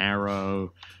with like an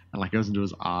arrow and like goes into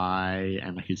his eye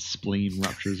and like his spleen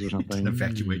ruptures or something.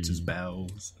 Evacuates his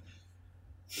bowels.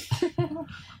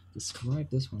 Describe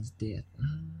this one's death.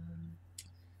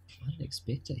 I didn't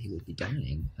expect that he would be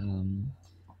dying.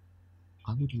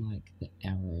 I would like the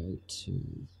arrow to.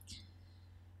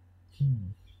 Oh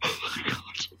my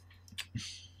god.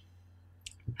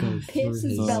 Go Pierce through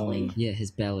his belly. Yeah, his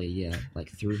belly. Yeah,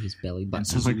 like through his belly And button.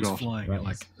 since my it was gosh. flying Right. at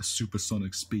like a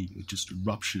supersonic speed, it just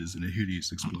ruptures in a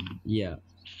hideous explosion. Yeah,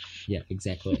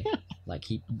 exactly. Like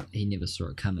he never saw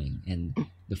it coming, and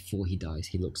before he dies,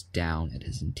 he looks down at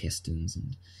his intestines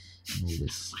and all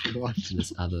this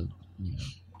other,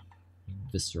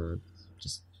 viscera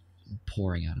just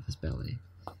pouring out of his belly.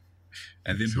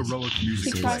 And then heroic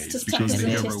music He tries to plays stuff because his the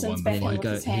hero intestines won back the in fight.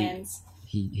 with his He- hands.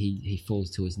 He falls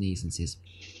to his knees and says,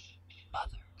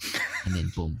 "Mother," and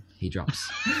then boom, he drops.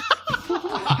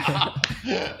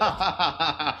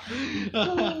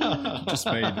 just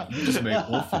made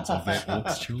orphans of that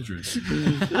orc's children.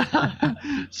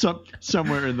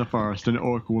 Somewhere in the forest, an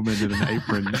orc woman in an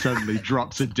apron suddenly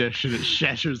drops a dish and it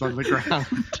shatters on the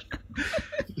ground.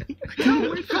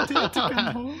 Can't wait for Dad to come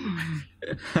home.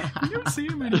 You don't see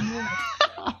him anymore.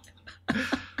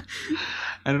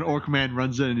 And an orc man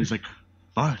runs in and he's like,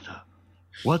 "Martha,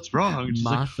 what's wrong?" And she's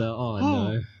like, Martha, oh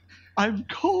 "Oh, no. I'm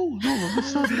cold all of a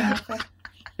sudden."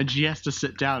 And she has to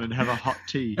sit down and have a hot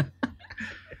tea.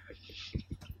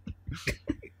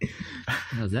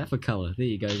 How's that for colour? There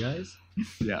you go, guys.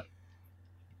 Yeah.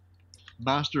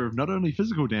 master of not only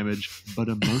physical damage but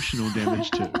emotional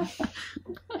damage too.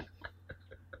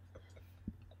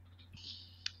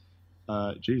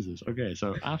 Jesus. Okay,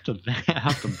 so after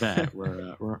that,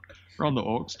 we're on the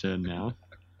orc's turn now.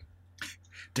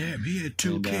 Damn, he had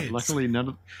two And, kids. luckily,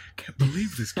 none Can't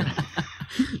believe this guy.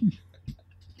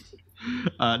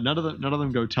 of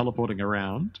them go teleporting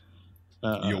around.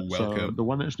 You're welcome. So the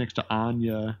one that's next to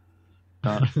Anya,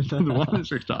 the one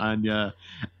that's next to Anya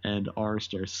and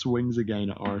Orister swings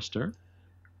again at Orister.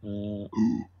 And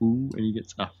he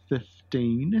gets a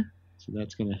 15, so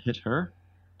that's going to hit her.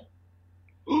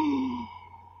 No.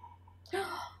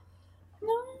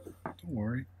 Don't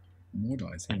worry. More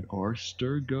dice. And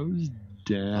Orister goes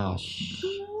down.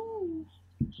 No.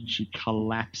 She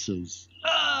collapses.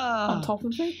 On top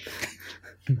of me?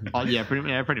 Oh yeah, pretty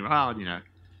much. Well,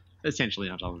 essentially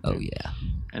on top of Oh her. yeah.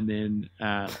 And then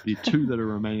the two that are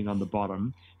remaining on the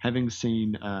bottom, having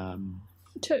seen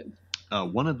Two.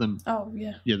 one of them. Oh,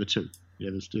 yeah. Yeah, the two. Yeah,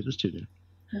 there's two there.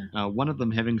 One of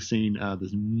them, having seen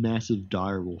this massive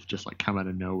direwolf just like come out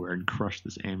of nowhere and crush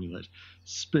this amulet,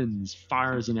 spins,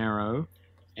 fires an arrow,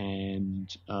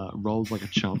 and rolls like a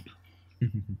chump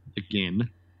again.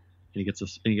 And he gets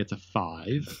a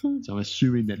 5. So I'm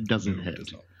assuming that doesn't No, hit.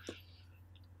 does not.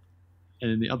 And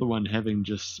then the other one, having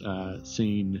just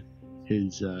seen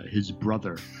his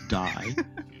brother die,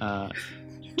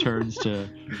 turns to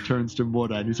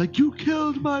Mordai and he's like, "You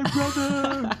killed my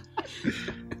brother!"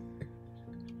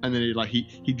 And then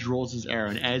he draws his arrow,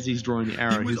 and as he's drawing the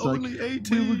arrow, He was he's like, only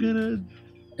 18.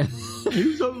 He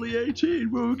was only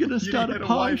 18. We were gonna start he a had a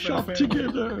pie wife and a shop family.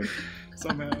 together.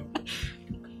 Somehow.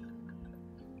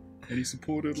 And he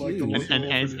supported like the Jeez. local And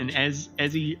orphanage.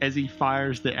 as he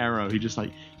fires the arrow, he just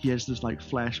he has this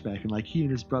flashback, and he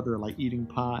and his brother are eating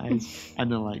pies,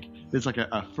 and then there's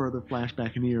a further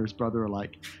flashback, and he and his brother are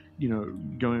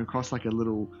going across a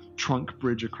little trunk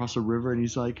bridge across a river, and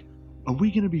he's like, "Are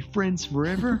we gonna be friends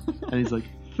forever?" And he's like,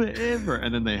 "Forever,"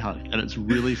 and then they hug, and it's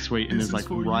really sweet, and This there's is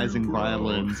for you, rising bro.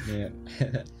 violins. Yeah.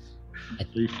 And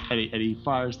he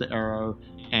fires the arrow,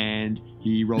 and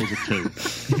he rolls a 2.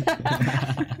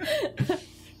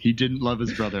 He didn't love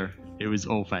his brother. It was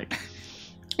all fake.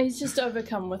 He's just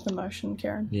overcome with emotion,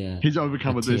 Karen. Yeah. He's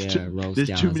overcome with this. tear rolls There's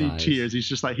down too his many eyes. tears. He's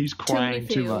just he's crying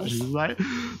too much. feels. He's like,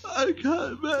 "I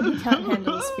can't, man." He can't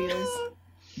handle his feels.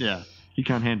 Yeah, he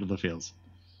can't handle the feels.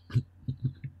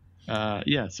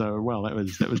 Yeah. So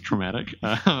that was traumatic.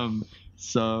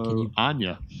 So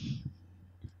Anya.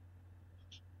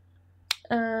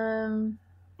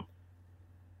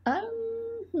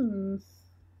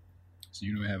 So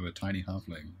you have a tiny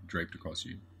halfling draped across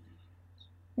you.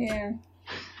 Yeah.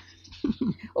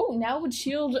 Oh, now would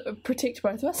shield protect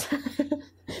both of us?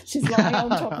 She's lying on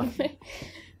top of me.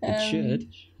 It should.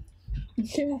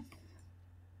 Yeah.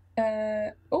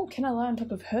 Can I lie on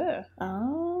top of her?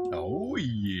 Oh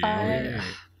yeah.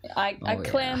 I yeah.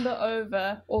 clamber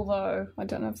over, although I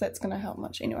don't know if that's going to help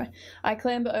much. Anyway, I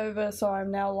clamber over, so I'm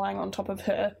now lying on top of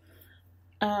her,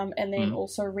 and then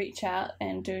also reach out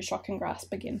and do shock and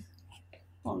grasp again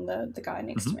on the guy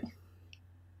next to me.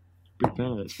 Big fan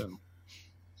of that spell.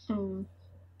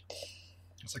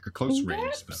 It's like a close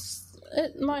range spell. Perhaps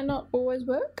it might not always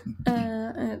work.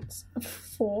 It's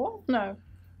 4. No,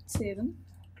 7.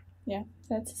 Yeah,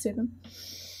 that's a 7.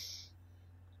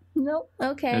 Nope.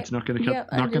 Okay. It's not going to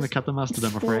cut. Not going to cut the mustard,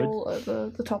 I'm afraid. Fall over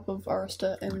the top of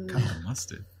Orister and Cut the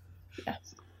mustard. yeah,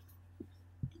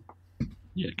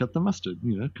 Yeah, cut the mustard.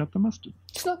 Cut the mustard.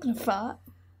 it's not going to fart.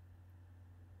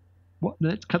 What?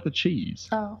 Let's cut the cheese.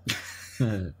 Oh,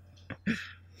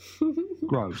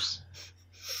 Gross.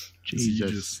 So you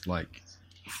Jesus. just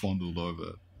fondled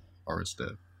over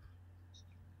Orister,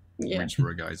 yeah. reached for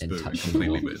a guy's And boob and touched him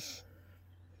completely all. missed.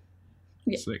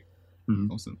 Yeah. Sick. Mhm.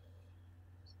 Awesome.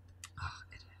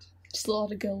 Just a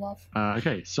lot of girl love.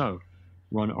 Okay, so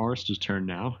we're on Orister's turn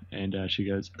now, and she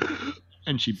goes,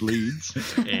 and she bleeds,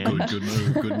 and Good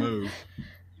move. Good move.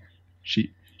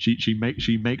 she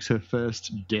makes her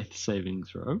first death saving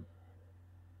throw.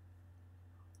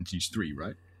 And she's 3,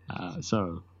 right?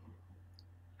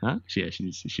 She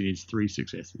needs 3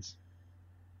 successes.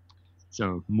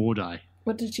 So Mordai.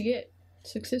 What did you get?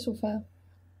 Success or fail?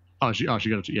 She got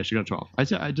a 12. I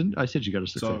said she got a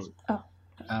success.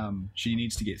 So, she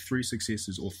needs to get 3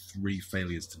 successes or 3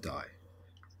 failures to die.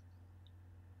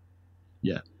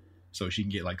 Yeah. So she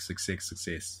can get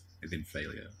success, and then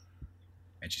failure,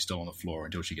 and she's still on the floor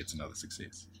until she gets another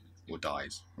success or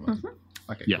dies. Right?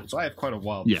 Okay. Yeah. Cool. So I have quite a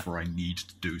while Yeah. before I need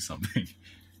to do something.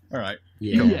 All right.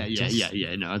 Yeah.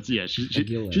 Yeah. No,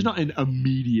 Agilent. she's not in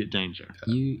immediate danger.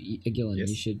 Agilent, Yes.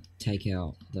 you should take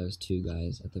out those 2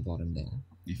 guys at the bottom there.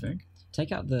 You think?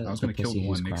 Take out the I was going to kill pussy the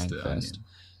who's one next crying to first,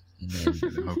 Onion. and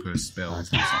then And hope her spells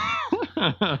do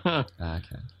something.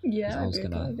 okay. Yeah, I was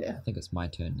that'd be a gonna. good idea. I think it's my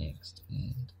turn next,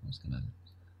 and I was gonna.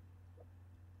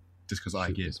 Just because I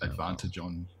Shoot get this mobile. advantage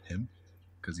on him,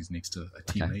 because he's next to a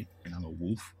Okay. teammate, and I'm a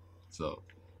wolf. So,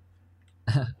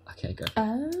 Okay, go.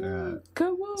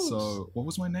 Go Wolves. so what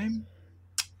was my name?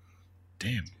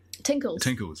 Damn. Tinkles.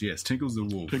 Tinkles, yes. Tinkles the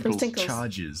wolf. Tinkles. Tinkles.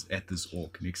 Charges at this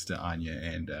orc next to Anya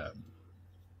and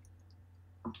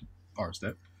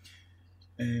Aristep.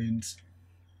 And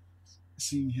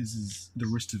seeing the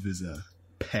rest of his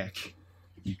pack,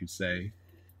 you could say,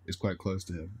 is quite close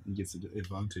to him. He gets an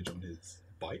advantage on his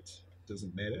bite.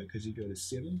 Doesn't matter because he got a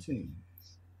 17.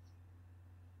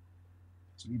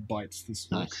 So he bites this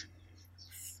orc Nice.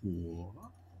 for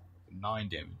 9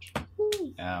 damage.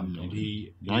 Woo. And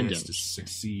he 9 has to damage.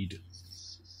 succeed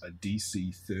a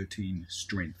DC 13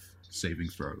 strength saving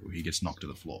throw where he gets knocked to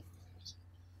the floor.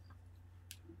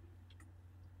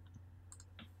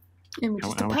 And we How,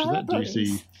 just how much is that? bonus.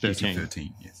 DC DC 13.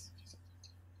 13, yes.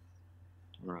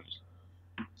 Right.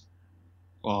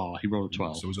 Oh, he rolled a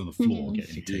 12. So he's on the floor Mhm. and Okay,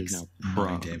 he he is takes now 9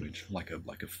 prone. damage like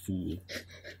a fool.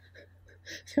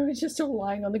 So we're just all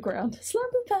lying on the ground.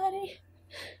 Slumber party.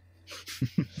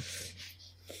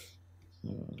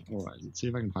 All right, let's see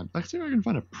if I can find. Let's see if I can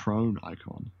find a prone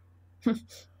icon. I'm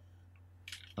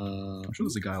sure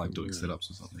there's a guy like doing yeah. setups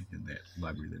or something in that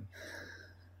library then.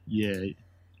 Yeah,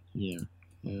 yeah.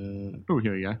 Oh,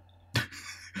 here we go.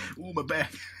 Oh, my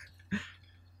back!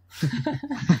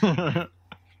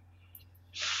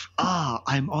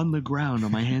 I'm on the ground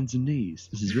on my hands and knees.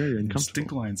 This is very Stink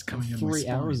uncomfortable. lines coming in my 3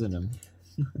 spine. hours in him.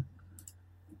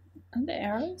 And the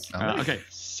arrows? Okay,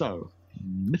 so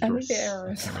I like Mithras. the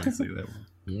arrows. I can't see that one.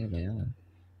 Yeah, they are.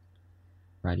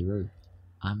 Righty-roo.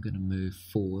 I'm gonna move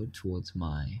forward towards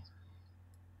my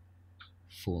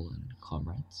fallen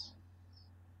comrades.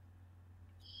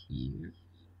 Here.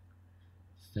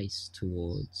 Face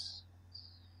towards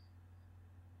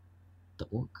the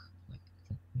orc. Like,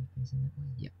 is that me facing that way?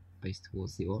 Yep. Face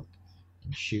towards the orc.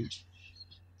 And shoot.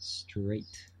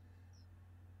 Straight.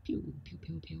 Pew, pew,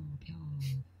 pew, pew, pew.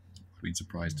 I'd be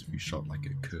surprised if you shot like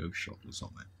a curve shot or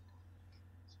something.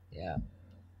 Yeah.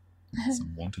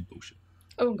 Some wanted bullshit.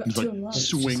 Oh, got He's two like in one.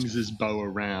 swings his bow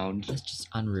around. That's just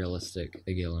unrealistic,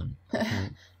 Agilon.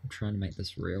 I'm trying to make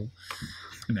this real.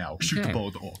 Now, shoot the Okay. ball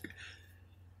at the orc.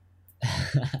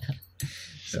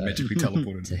 So, That magically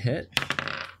teleported. to hit,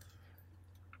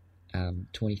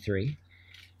 23,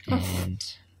 and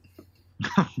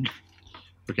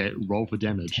Okay, roll for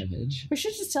damage. damage. We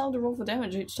should just tell him to roll for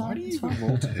damage each Why time. do you It's even fine.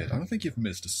 roll to hit? I don't think you've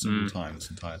missed a single Mm. time this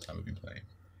entire time we've been playing.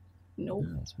 Nope.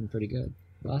 Yeah, it's been pretty good.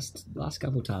 Last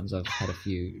couple times I've had a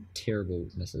few terrible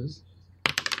misses,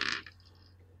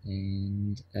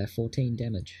 and 14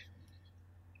 damage.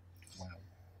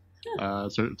 Wow.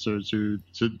 So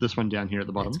this one down here at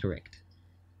the bottom. That's correct.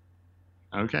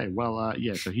 Okay, well,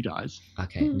 yeah. So he dies.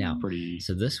 Okay, Hmm. now Pretty.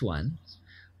 so this one,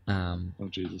 Oh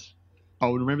Jesus.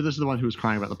 Oh, remember this is the one who was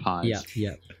crying about the pies.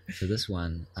 yeah. So this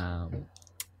one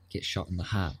gets shot in the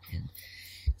heart, and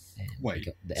Wait,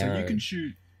 the so arrow. you can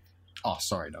shoot... Oh,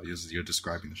 sorry, no, you're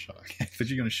describing the shot. I thought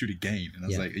you were going to shoot again, and I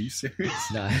was Yeah. like, are you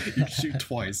serious? No. You can shoot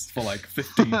twice for like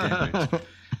 15 damage.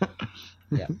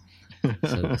 Yeah.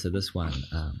 So this one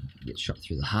gets shot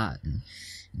through the heart, and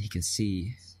he can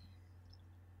see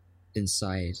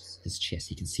inside his chest.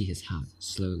 He can see his heart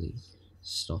slowly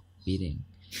stop beating,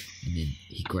 and then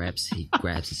he grabs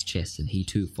his chest, and he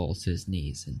too falls to his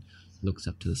knees and looks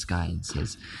up to the sky and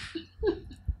says,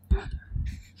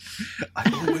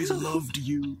 I always loved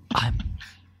you. "I'm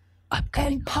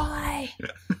coming And pie!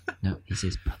 home." No, he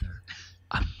says, "Brother,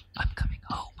 I'm coming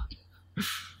home,"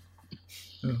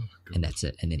 Oh, God. and that's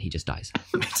it. And then he just dies.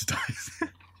 It dies.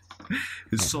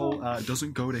 His soul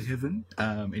doesn't go to heaven,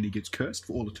 and he gets cursed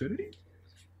for all eternity.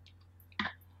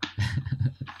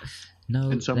 No,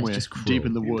 And somewhere that's just deep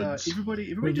in cruel. the And, woods,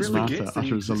 everybody We just really- forgets Martha that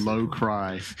he utters a existed. low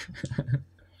cry.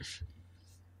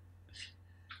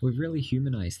 We've really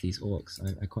humanized these orcs.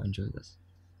 I quite enjoy this.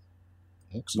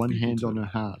 Orcs are One people hand too. on her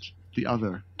heart, the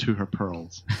other to her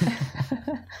pearls.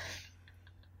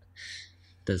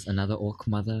 Does another orc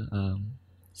mother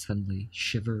suddenly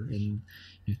shiver in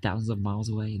thousands of miles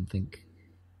away and think,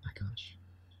 "My gosh,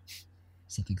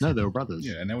 something's No, they happened." were brothers.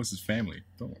 Yeah, and that was his family.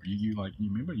 Don't worry. You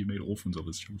remember you made orphans of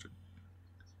his children.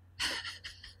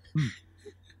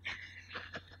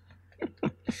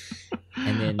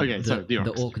 And then Okay, so the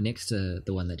orcs. orc next to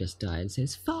the one that just died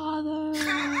says, "Father."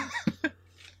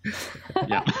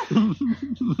 Yeah.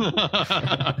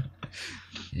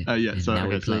 Yeah. And So, now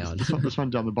we okay, so play this, on. this one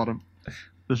down the bottom.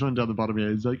 this one down the bottom here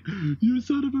is like, "You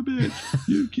son of a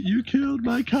bitch! You killed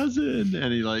my cousin!"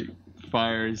 And he like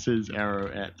fires his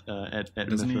arrow at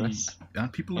Doesn't he? Mithras.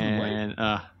 Aren't people in the way? And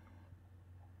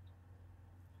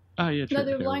oh yeah, true. No,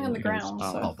 they were Okay, lying on the okay, ground,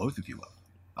 oh, so- Oh, both of you are.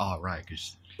 Oh, right,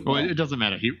 because Well, it doesn't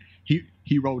matter.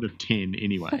 He rolled a 10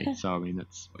 anyway, so I mean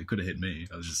he could have hit me.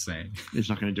 I was just saying. it's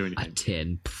not going to do A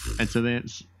anything. 10. And so then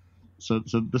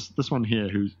this one here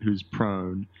who's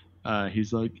prone,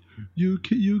 he's like, you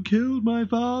killed my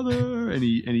father, and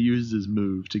he uses his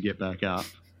move to get back up,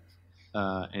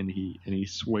 and he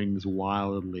swings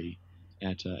wildly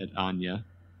at Anya,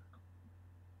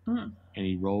 Mm. and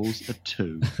he rolls a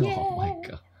 2. Oh my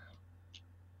god.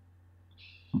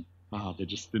 Oh,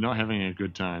 they're not having a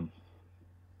good time.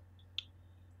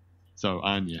 So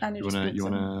Anya, Anya you just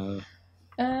wanna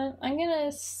gets I'm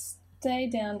gonna stay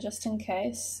down just in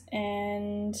case,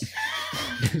 and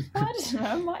I don't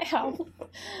know, might help.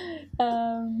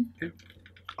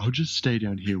 I'll just stay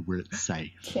down here where it's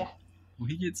safe. Yeah. Well,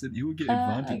 he gets it. He will get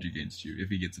advantage against you if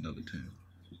he gets another turn.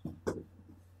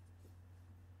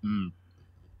 Mm.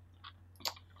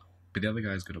 But the other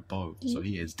guy's got a bow, so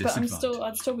he has But disadvantage.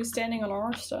 I'd still be standing on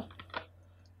Orister,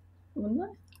 wouldn't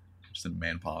I? Just in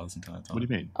manpower this entire time. What do you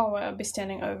mean? Oh, I'd be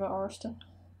standing over Orister.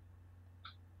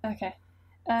 Okay.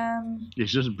 Yeah,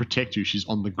 she doesn't protect you. She's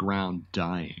on the ground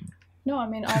dying. No, I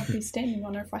mean I'd be standing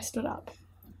on her if I stood up.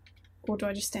 Or do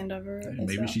I just stand over her? as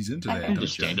Maybe well? she's into Okay. that. You don't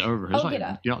just you? stand over her. I'll It's like, get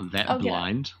up. you're not that I'll get up.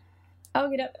 blind. I'll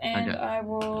get up and Okay. I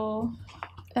will.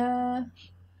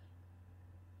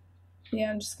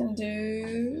 Yeah, I'm just gonna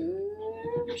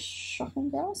do shock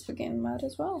and grasp again. Might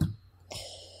as well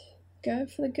go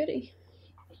for the goodie.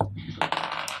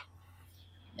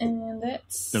 And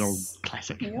that's That old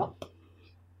classic. Yup.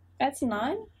 That's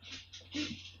 9.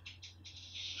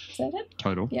 Is that it?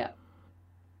 Total. Yeah.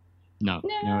 No,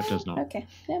 it does not. Okay,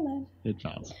 never mind. It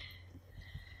fails.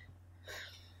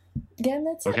 Again,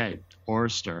 that's Okay,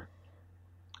 Orister.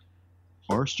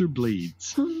 Orister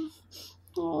bleeds, it.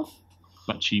 Oh.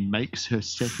 but she makes her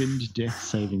second death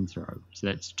saving throw. So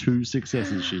that's 2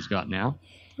 successes she's got now.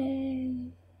 Yay.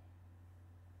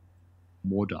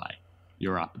 More die.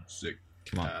 You're up. Sick.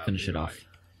 Come on, finish it off.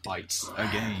 Bites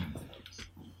again.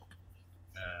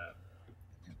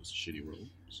 That was a shitty roll,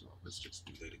 so let's just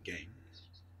do that again.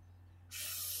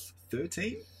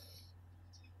 13?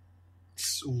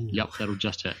 Yep, that'll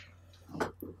just hit.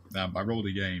 I rolled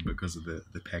again because of the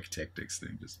pack tactics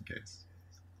thing, just in case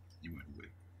you weren't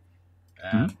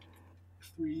aware.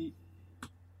 3,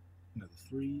 another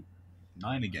 3,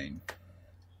 9 again.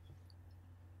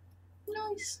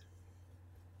 Nice.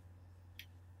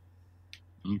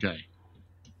 Okay.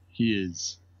 He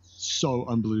is so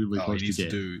unbelievably Oh, he close to needs to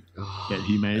death do that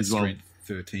he may a as well. strength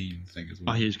 13 thing as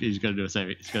well. Oh, he's got to do a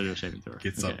saving. He's got to do a saving throw.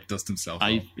 Gets Okay. up, dusts himself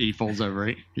He, off. he falls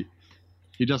over.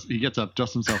 He gets up,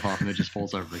 dusts himself off, and then just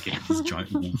falls over again. This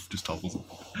giant wolf just topples him.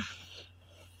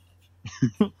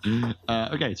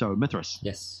 Okay, so Mithras,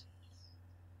 Yes.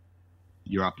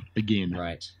 you're up again.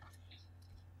 Right.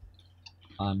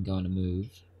 I'm going to move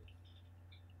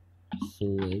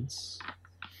forwards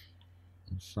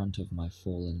in front of my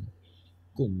fallen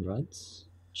comrades.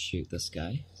 Shoot this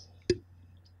guy.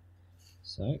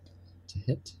 So, to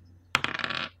hit.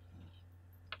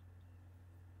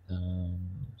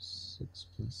 6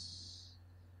 plus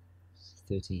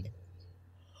 13.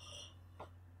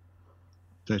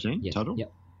 13 Yeah, total.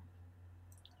 Yep.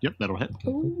 Yep, that'll hit. Okay,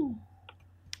 cool. Ooh.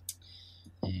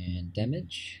 And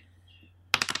damage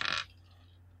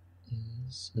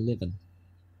is 11.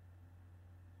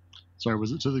 Sorry,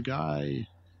 was it to the guy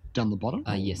down the bottom?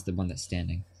 Yes, the one that's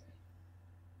standing.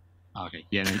 Oh, okay.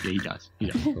 Yeah, no, he does. He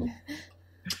does. Cool.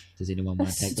 Does anyone want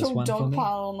to take this Still one dog from me?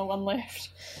 pile on the one left.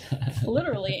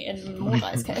 Literally, in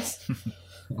Mordai's case.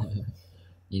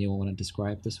 Anyone want to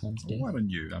describe this one's death? Why don't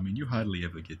you? I mean, you hardly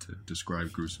ever get to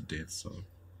describe gruesome deaths, so...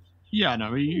 Yeah,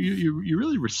 no, you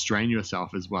really restrain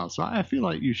yourself as well. So I feel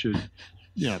like you should,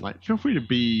 feel free to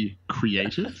be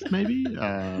creative, maybe.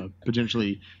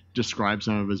 Potentially describe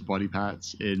some of his body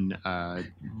parts in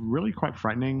really quite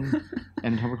frightening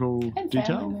anatomical And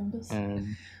detail. family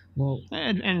members. Well,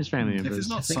 And his family If members. there's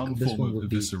not I think some this form one of would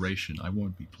be- evisceration, I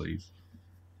won't be pleased.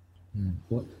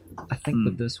 what I think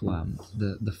with this one,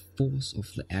 the force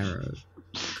of the arrow,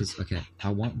 because I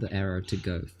want the arrow to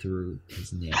go through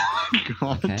his neck,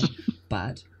 God. okay,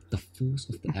 but the force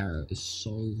of the arrow is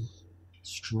so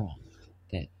strong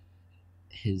that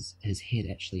his head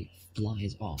actually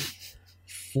flies off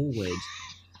forward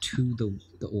to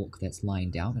the orc that's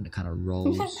lying down, and it kind of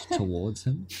rolls towards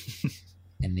him,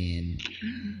 and then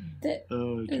That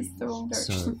Oh, is the wrong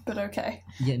direction, So- but okay.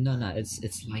 yeah, no,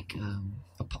 it's like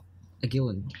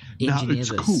Gillen, No, engineer it's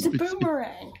this. cool. It's a It's-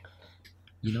 boomerang.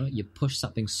 You know, you push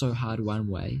something so hard one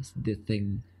way, the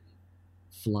thing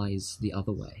flies the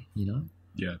other way. You know.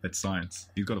 Yeah, that's science.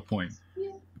 You've got a point.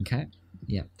 Okay.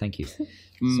 Yeah. Thank you.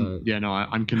 Mm, So yeah, no,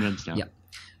 I'm convinced now. Yeah.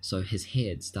 So his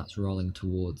head starts rolling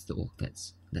towards the orc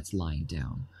that's lying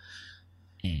down,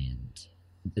 and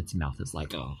its mouth is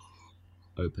like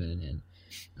open and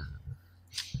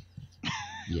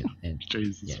yeah, and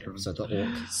Jesus yeah. Christ. So the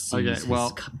orc sees Okay, his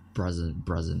well-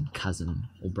 cousin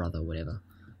or brother, whatever.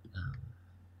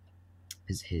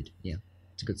 His head. Yeah,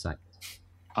 it's a good sight.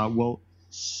 Well,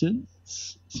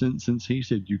 since he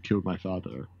said you killed my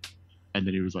father, and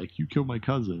then he was like you killed my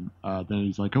cousin, then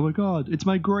he's like, oh my god, it's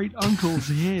my great uncle's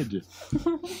head.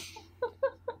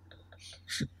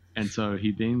 And so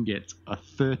he then gets a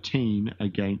 13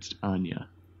 against Anya.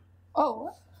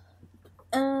 Oh.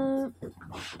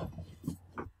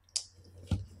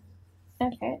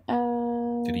 Okay.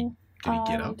 Did he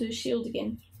get I'll up? do shield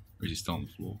again. Or is he still on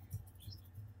the floor?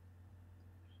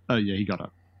 Oh yeah, he got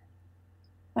up.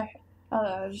 Okay.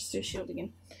 I'll just do shield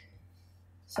again.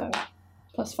 So,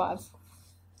 +5.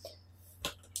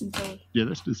 So, Yeah,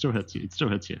 it still hits you. It still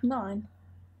hits you. 9.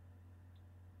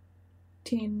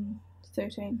 10,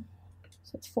 13.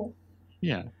 So it's 4.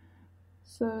 Yeah.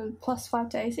 So +5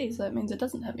 to AC, so that means it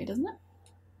doesn't hit me, doesn't it?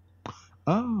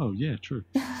 Oh yeah, true.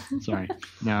 Sorry.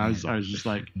 No, I was just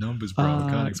like, Numbers, bro. I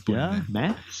can't explain yeah, that.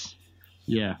 maths.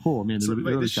 Yeah. Oh man, So they're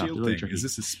wait, really this sharp. shield They're really thing, tricky. is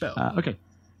this a spell? Okay.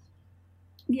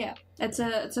 Yeah, it's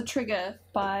a trigger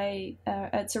by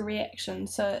it's a reaction,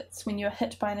 so it's when you're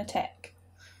hit by an attack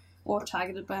or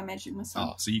targeted by a magic missile.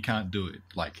 Oh, so you can't do it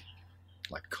like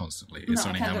constantly. It's No, I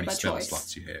only can't how do it many by spell choice.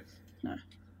 slots you have. No.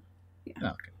 Yeah. Oh,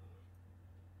 okay.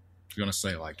 You're gonna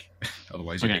say like,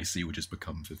 otherwise your Okay. AC would just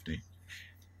become 15.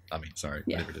 I mean, sorry,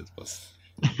 Yeah. whatever it is. Plus,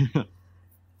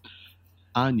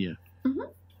 Anya, Mhm. do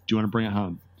you want to bring it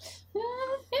home?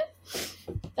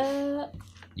 Yeah.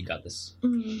 You got this.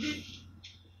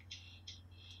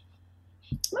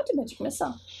 Might do magic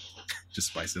missile just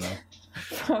spice it up.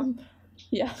 from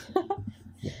yeah,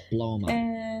 Blow him up.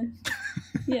 and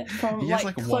yeah from He has,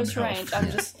 like like, close one range. health.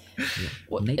 I'm just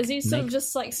what, Make- is he sort of make-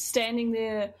 just like standing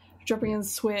there, dripping in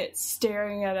sweat,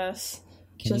 staring at us,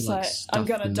 Can just you, like stuff I'm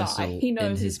gonna the die. missile He in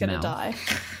knows he's his gonna mouth? die.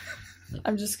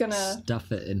 I'm just gonna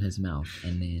Stuff it in his mouth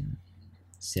and then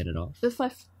set it off. if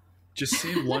I Just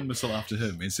send one missile after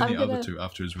him and send I'm the other gonna- two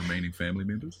after his remaining family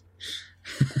members.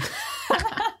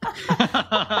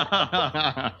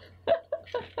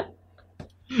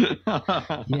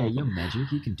 Yeah, you're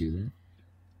magic. You can do that.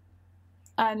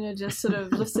 Anya just sort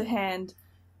of lifts her hand,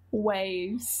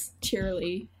 waves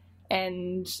cheerily,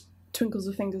 and twinkles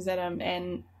her fingers at him,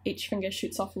 and each finger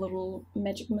shoots off a little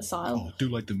magic missile. Oh, do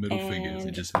like the middle fingers and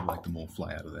And- just have like them all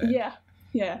fly out of that. Yeah,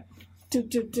 yeah.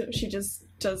 She just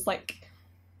does like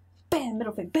bam,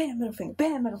 middle finger, bam, middle finger,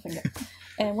 bam, middle finger.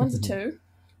 And one's a 2,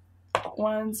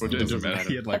 one's Well, It it doesn't doesn't matter.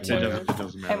 He had like A one. two. It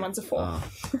doesn't matter. and one's a 4.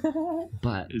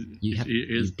 But Is- you have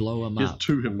is- you blow him he has up.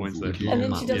 2 hit points left. blow And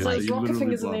him then she up. does Yeah, like so you rocket literally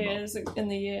fingers blow him up. in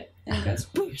the air and goes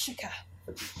booshaka.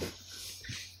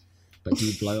 But do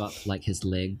you blow up like his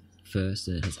leg first,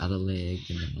 and his other leg,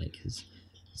 and then like his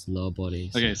lower body?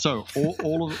 So- Okay, so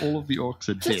all of the orcs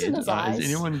are Just in dead. his eyes. Is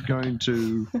anyone going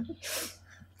to?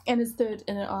 And his third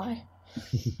in an eye.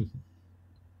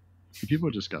 People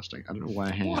are disgusting. I don't know why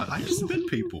I hang What? out. I just bit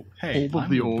people. Hey, All of I'm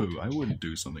the the orc- boo. I wouldn't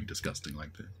do something disgusting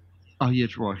like that. Oh yeah,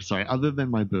 right. Sorry. Other than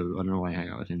my boo, I don't know why I hang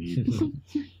out with him.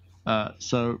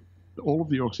 So all of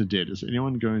the orcs are dead. Is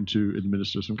anyone going to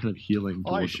administer some kind of healing I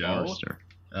towards shall. Orister?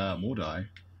 Mordai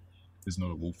is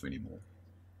not a wolf anymore.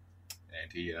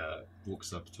 And he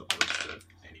walks up to Orister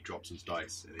and he drops his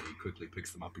dice and then he quickly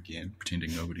picks them up again,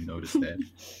 pretending nobody noticed that.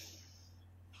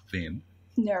 Then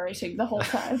Narrating the whole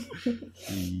time.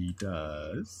 he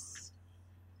does.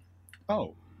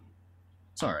 Oh,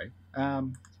 sorry. How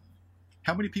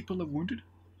many people are wounded?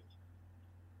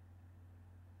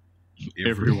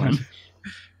 Everyone.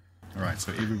 All right,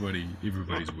 so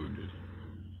everybody's wounded.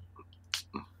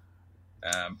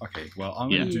 Okay, well, I'm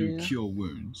going to do Yeah. Cure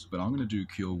Wounds, but I'm going to do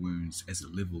Cure Wounds as a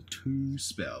level 2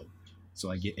 spell. So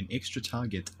I get an extra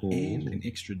target and an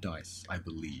extra dice, I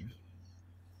believe.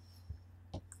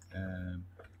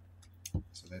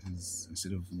 So that is,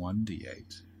 instead of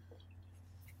 1d8,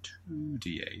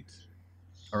 2d8.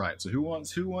 Alright, so who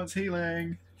wants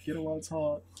healing? Get it while it's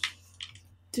hot.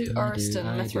 Do I do, Oriston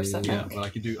I Mithras, I do. Yeah, think. well, I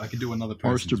could do another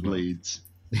person Orister as well. bleeds.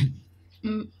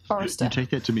 You Orister. take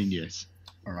that to mean yes.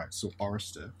 Alright, so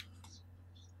Orister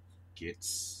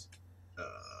gets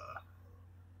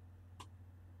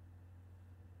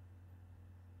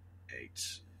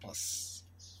 8 plus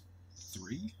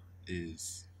 3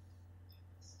 is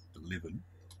 11.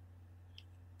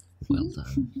 Well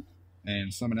done.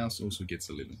 And someone else also gets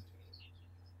 11.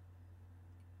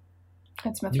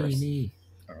 It's Me, Mithras. me.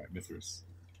 All right, Mithras.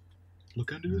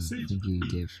 Look under your seat. Thank you,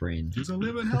 dear friend. There's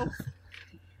 11 health.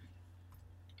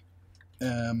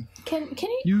 Can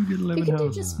you? You get 11 You can do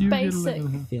health. just You get basic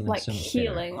 11 health. Feeling like so much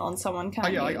healing on someone, can't Oh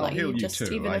yeah, you? I'll Like heal you just too.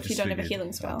 even I if you just don't have a figured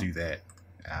healing spell. I'll do that.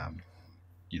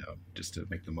 Just to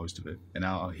make the most of it, and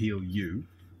I'll heal you.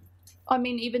 I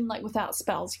mean, even like without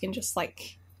spells, you can just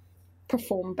like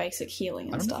perform basic healing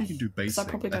and I don't stuff. know if you can do 'Cause basic. I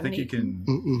probably I don't think you need.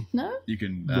 can. No. You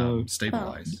can No.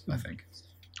 stabilize. I think.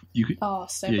 You could, Oh, yeah,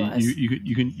 stabilize.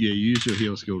 you can use your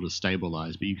heal skill to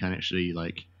stabilize, but you can't actually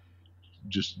like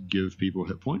just give people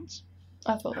hit points.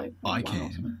 I thought like I one or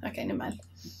can. something. Okay, never mind.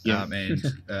 Yeah.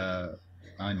 And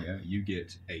Anya, you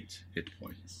get 8 hit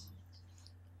points.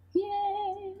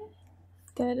 Yay!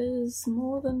 That is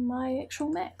more than my actual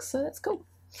max, so that's cool.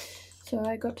 So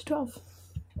I got to 12.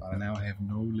 I now have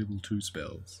no level 2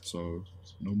 spells, so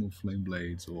no more flame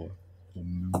blades or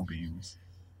moonbeams.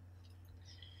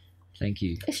 Thank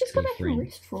you. Let's just dear go back and friend.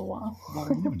 rest for a while. Well, I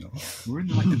don't even know. We're in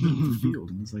like the middle of the field,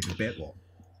 and there's like a battle.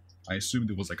 I assume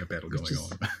there was like a battle going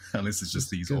just- on, unless it's just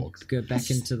these Go, orcs. go back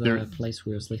into the There- place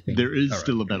we were sleeping. There is All right.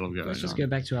 still a battle going Let's just on. go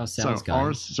back to our So cells,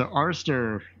 guys.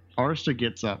 Arster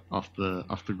gets up off the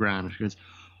ground and she goes,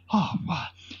 "Oh, wow.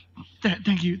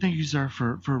 Thank you, sir,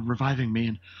 for reviving me.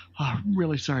 And I'm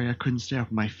really sorry I couldn't stay up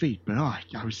on my feet, but I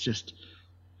was just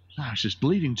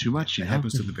bleeding too much, you It know."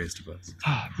 happens to the best of us.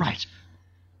 Right.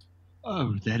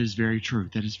 Oh, that is very true.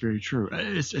 That is very true.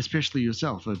 Especially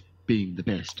yourself, being the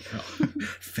best. Oh,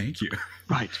 thank you.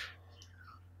 Right.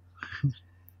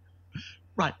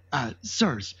 Right,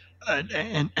 sirs,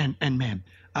 and ma'am,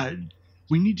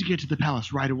 we need to get to the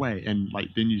palace right away. And like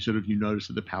then you notice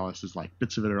that the palace is like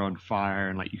bits of it are on fire,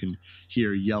 and like you can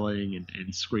hear yelling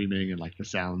and screaming and like the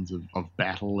sounds of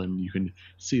battle, and you can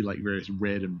see like various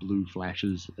red and blue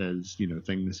flashes as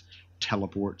things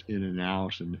teleport in and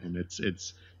out, and it's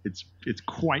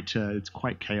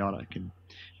quite chaotic,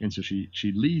 and so she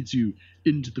leads you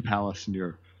into the palace, and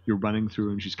you're running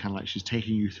through, and she's kind of like she's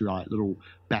taking you through like little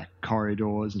back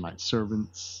corridors and like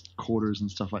servants' quarters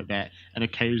and stuff like that. And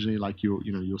occasionally, like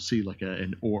you'll see like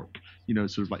an orc,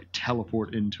 sort of like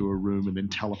teleport into a room and then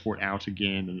teleport out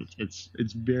again, and it's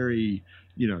very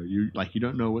you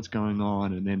don't know what's going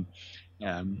on, and then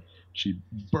she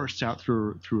bursts out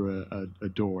through a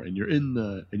door, and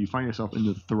you find yourself in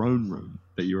the throne room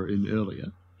that you were in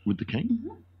earlier with the king.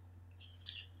 Mm-hmm.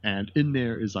 And in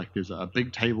there is like there's a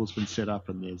big table's been set up,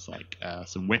 and there's like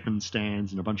some weapon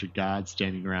stands and a bunch of guards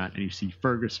standing around, and you see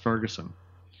Fergus Ferguson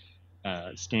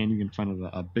standing in front of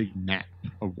a big map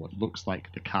of what looks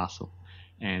like the castle.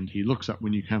 And he looks up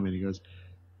when you come in. He goes,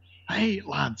 "Hey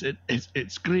lads,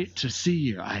 it's great to see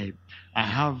you. I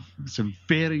have some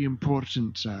very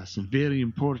important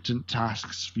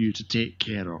tasks for you to take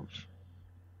care of."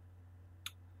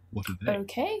 What are they?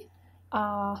 Okay.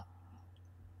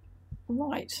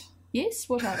 Right. Yes,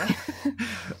 what are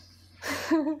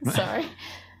they? Sorry.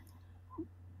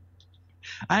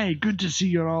 Hey, good to see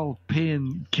you're all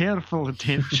paying careful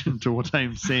attention to what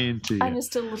I'm saying to you. I'm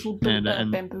just a little bit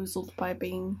And- bamboozled by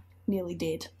being nearly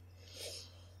dead.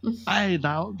 Hey,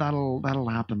 that'll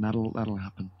happen. That'll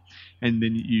happen. And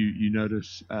then you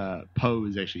notice Poe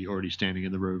is actually already standing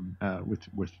in the room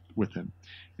with him,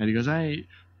 and he goes, "Hey,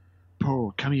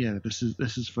 Poe, come here. This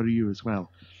is for you as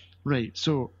well. Right.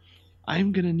 So,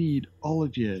 I'm gonna need all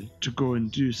of you to go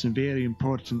and do some very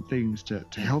important things to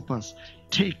help us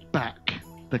take back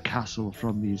the castle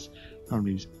from these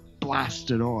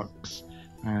blasted orcs,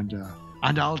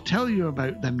 and I'll tell you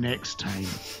about them next time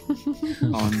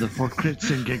on the For Crits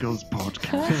and Giggles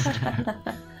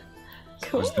podcast."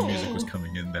 Cool. Because the music was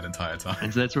coming in that entire time.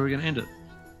 And so that's where we're gonna end it.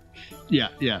 Yeah.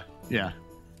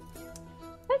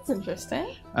 That's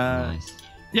interesting. Nice.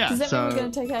 Yeah. Does that so mean we're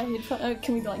going to take our headphones?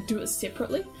 Can we like do it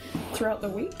separately throughout the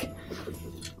week?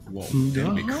 Whoa,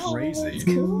 that'd be Oh, crazy. that's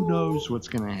who knows what's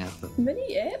gonna happen?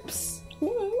 Mini apps.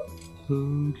 Ooh.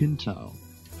 Who can tell?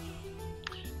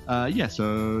 Yeah.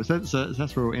 So that's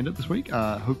where we'll end it this week.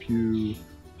 Hope you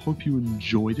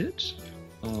enjoyed it.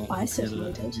 I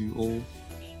certainly did. You all.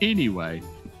 Anyway,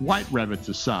 white rabbits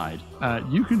aside,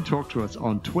 you can talk to us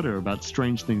on Twitter about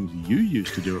strange things you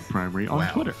used to do at primary on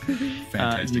Wow. Twitter.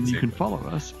 Fantastic. And you can segment. follow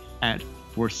us at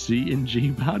For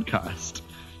C&G Podcast.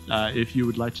 If you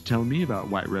would like to tell me about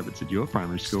white rabbits at your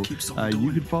primary school, keeps on you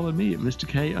doing can follow me at Mr.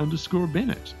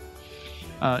 K_Bennett.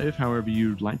 If, however,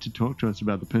 you'd like to talk to us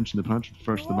about the Pinch and the Punch at the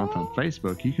first of the month on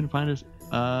Facebook, you can find us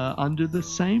under the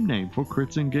same name for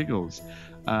Crits and Giggles.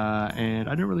 And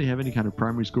I don't really have any kind of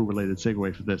primary school related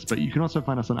segue for this, but you can also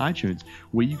find us on iTunes,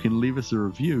 where you can leave us a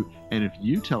review, and if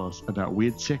you tell us about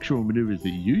weird sexual maneuvers that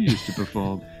you used to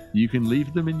perform, you can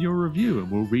leave them in your review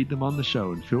and we'll read them on the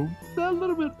show and feel a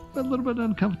little bit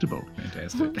uncomfortable.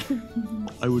 Fantastic.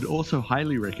 I would also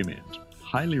highly recommend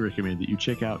that you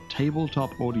check out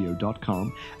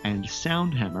tabletopaudio.com and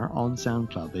Soundhammer on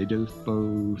SoundCloud. They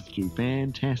both do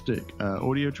fantastic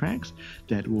audio tracks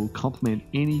that will complement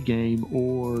any game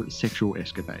or sexual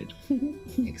escapade.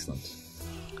 Excellent.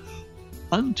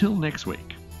 Until next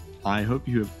week, I hope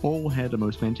you have all had a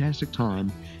most fantastic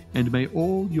time, and may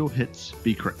all your hits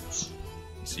be crits.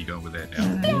 So you going with that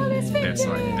now? That's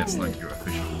like your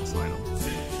official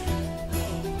sign-off.